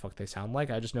remember what the fuck they sound like.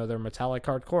 I just know they're metallic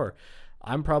hardcore.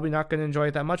 I'm probably not going to enjoy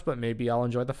it that much, but maybe I'll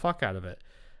enjoy the fuck out of it.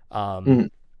 And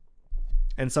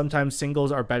sometimes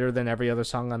singles are better than every other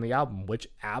song on the album, which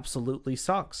absolutely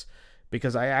sucks.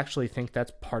 Because I actually think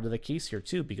that's part of the case here,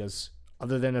 too. Because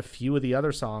other than a few of the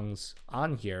other songs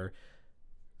on here,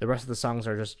 the rest of the songs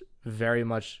are just very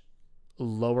much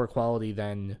lower quality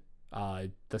than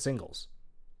the singles.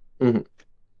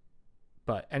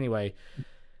 But anyway,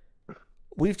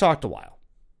 we've talked a while.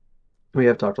 We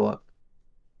have talked a lot.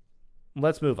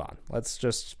 Let's move on. Let's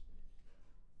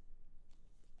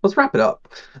wrap it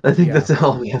up. I think that's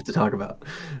all we have to talk about.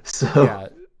 So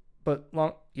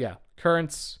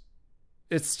Currents,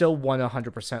 it's still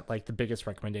 100% like the biggest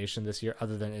recommendation this year,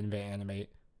 other than Invent Animate,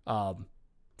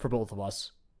 for both of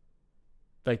us.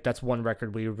 Like, that's one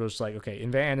record we were just like, okay,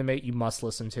 Invent Animate you must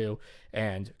listen to,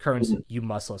 and Currents you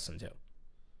must listen to.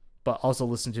 But also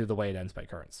listen to The Way It Ends by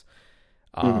Currents.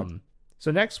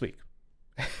 So next week,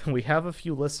 we have a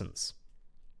few listens.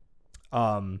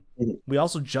 We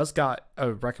also just got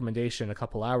a recommendation a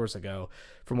couple hours ago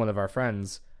from one of our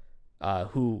friends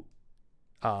who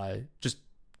just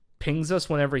pings us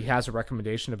whenever he has a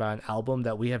recommendation about an album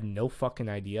that we have no fucking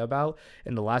idea about.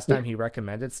 And the last time he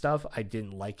recommended stuff, I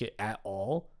didn't like it at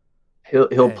all.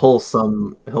 He'll pull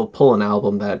an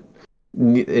album that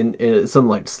in some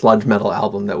like sludge metal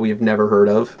album that we've never heard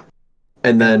of,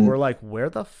 and then we're like, where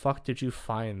the fuck did you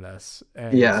find this?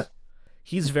 And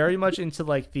he's very much into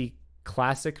like the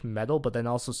classic metal, but then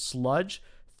also sludge,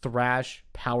 thrash,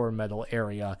 power metal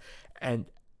area, and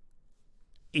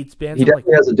it's bands. He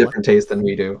definitely has a different taste than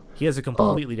we do. He has a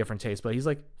completely different taste, but he's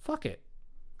like, fuck it.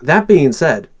 That being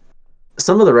said,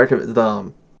 some of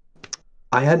the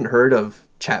I hadn't heard of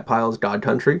Chat Pile's God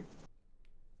Country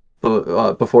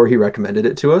before he recommended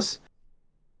it to us.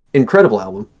 Incredible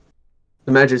album.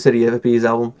 The Magic City Hippies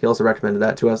album, he also recommended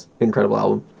that to us. Incredible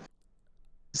album.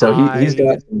 So he's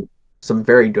got some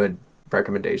very good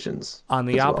recommendations. On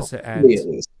the opposite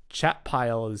end, Chat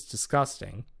Pile is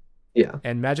disgusting. Yeah.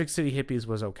 And Magic City Hippies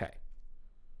was okay.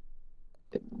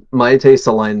 My tastes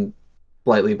align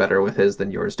slightly better with his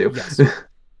than yours do. Yes.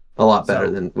 A lot better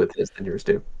than with his than yours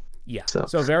do. Yeah.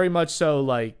 So very much so,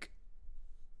 like,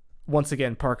 once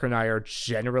again, Parker and I are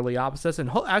generally opposites. And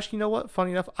actually, you know what?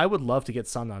 Funny enough, I would love to get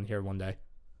Sun on here one day.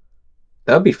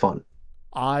 That would be fun.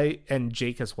 And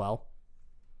Jake as well.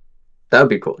 That would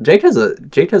be cool. Jake has a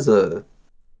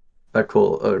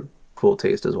cool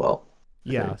taste as well.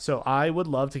 Yeah, so I would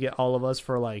love to get all of us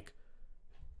for like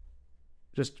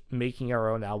just making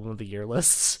our own album of the year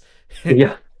lists.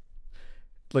 Yeah.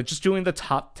 Like just doing the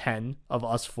top 10 of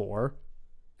us four.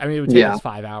 I mean, it would take us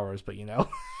 5 hours, but you know.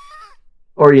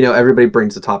 Or, you know, everybody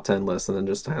brings a top 10 list and then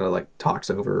just kind of like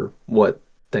talks over what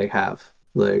they have.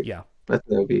 Like, yeah. That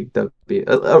would be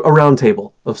a round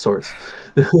table of sorts.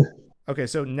 Okay,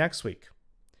 so next week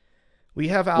we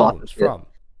have albums from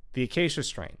The Acacia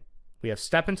Strain. We have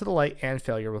Step Into the Light and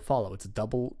Failure Will Follow. It's a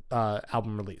double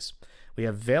album release. We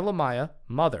have Veil of Maya,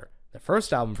 Mother, the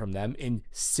first album from them in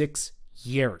 6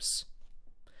 years.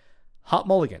 Hot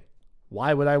Mulligan,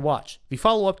 Why Would I Watch? The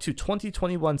follow-up to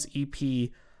 2021's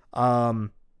EP, I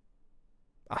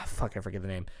forget the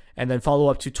name. And then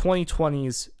follow-up to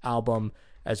 2020's album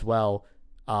as well.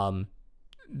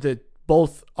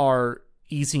 Both are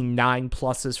easy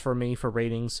 9+ for me for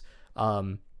ratings.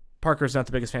 Parker's not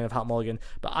the biggest fan of Hot Mulligan,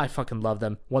 but I fucking love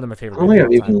them. One of my favorite. I don't think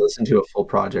I've even listened to a full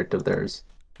project of theirs.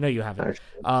 No, you haven't.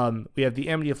 We have The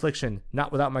Amity Affliction,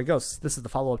 Not Without My Ghosts. This is the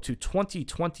follow-up to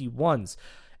 2021's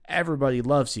Everybody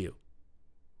Loves You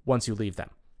Once You Leave Them.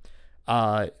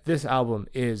 This album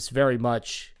is very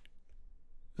much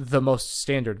the most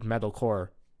standard metalcore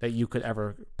that you could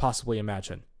ever possibly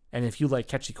imagine. And if you like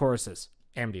catchy choruses,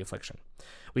 Amity Affliction.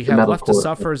 We have Left to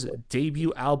Suffer's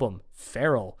debut album,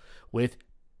 Feral, with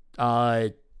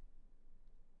Taylor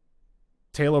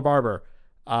Barber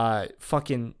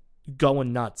fucking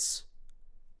going nuts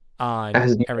on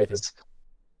everything.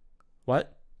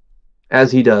 What?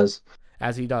 As he does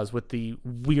with the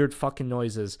weird fucking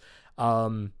noises.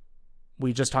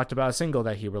 we just talked about a single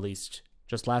that he released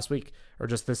just last week, or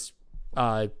just this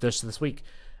week.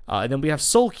 And then we have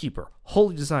Soul Keeper,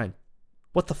 Holy Design.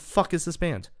 What the fuck is this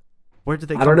band? Where did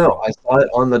they come I don't know. from? I saw it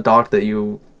on the doc that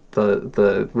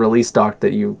the release doc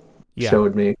that you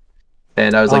showed me,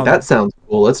 and I was like, that sounds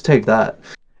cool. Let's take that.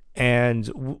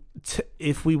 And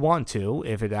if we want to,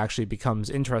 if it actually becomes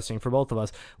interesting for both of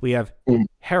us, we have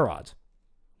Herod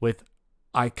with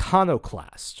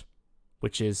Iconoclast,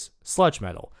 which is sludge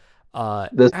metal.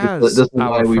 This is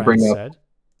why we bring up.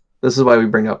 This is why we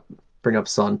bring up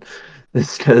Sun.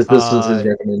 It's because this was his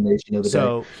recommendation of the day.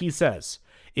 So he says,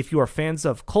 if you are fans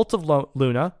of Cult of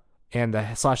Luna and the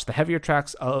heavier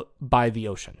tracks by the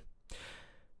ocean.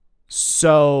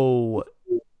 So,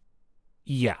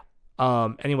 yeah.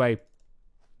 Anyway,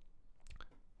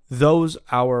 those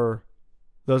are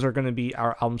going to be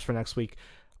our albums for next week.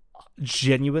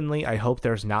 Genuinely, I hope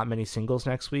there's not many singles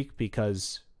next week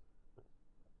because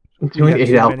doing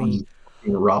 8 albums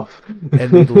is rough.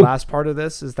 And the last part of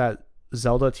this is that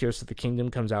Zelda Tears of the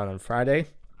Kingdom comes out on Friday.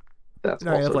 That's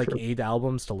and I have like true. 8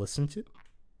 albums to listen to.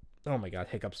 Oh my god,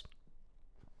 hiccups.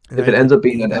 And if it ends up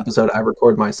being an episode I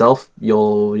record myself,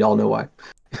 y'all know why.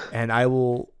 And I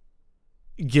will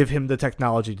give him the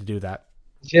technology to do that.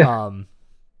 Yeah.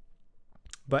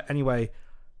 But anyway,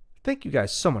 thank you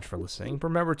guys so much for listening.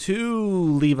 Remember to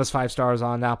leave us 5 stars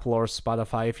on Apple or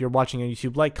Spotify. If you're watching on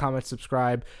YouTube, like, comment,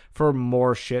 subscribe for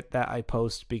more shit that I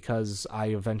post, because I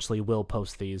eventually will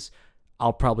post these.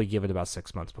 I'll probably give it about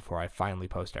 6 months before I finally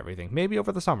post everything. Maybe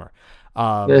over the summer.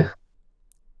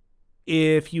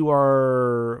 If you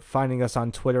are finding us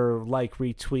on Twitter, like,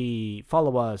 retweet,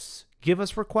 follow us, give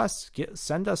us requests,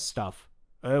 send us stuff.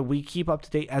 We keep up to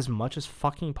date as much as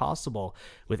fucking possible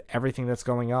with everything that's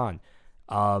going on.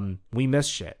 We miss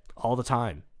shit all the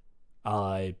time.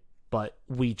 But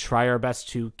we try our best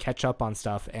to catch up on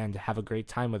stuff and have a great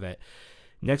time with it.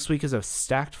 Next week is a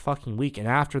stacked fucking week, and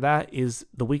after that is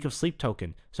the week of Sleep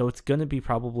Token. So it's going to be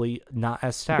probably not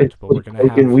as stacked, but we're going to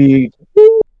have... week.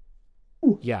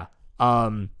 Yeah.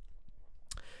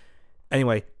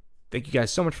 Anyway, thank you guys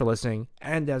so much for listening,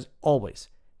 and as always,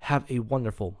 have a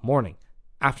wonderful morning,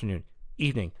 afternoon,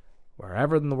 evening,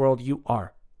 wherever in the world you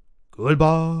are.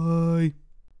 Goodbye.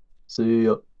 See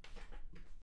ya.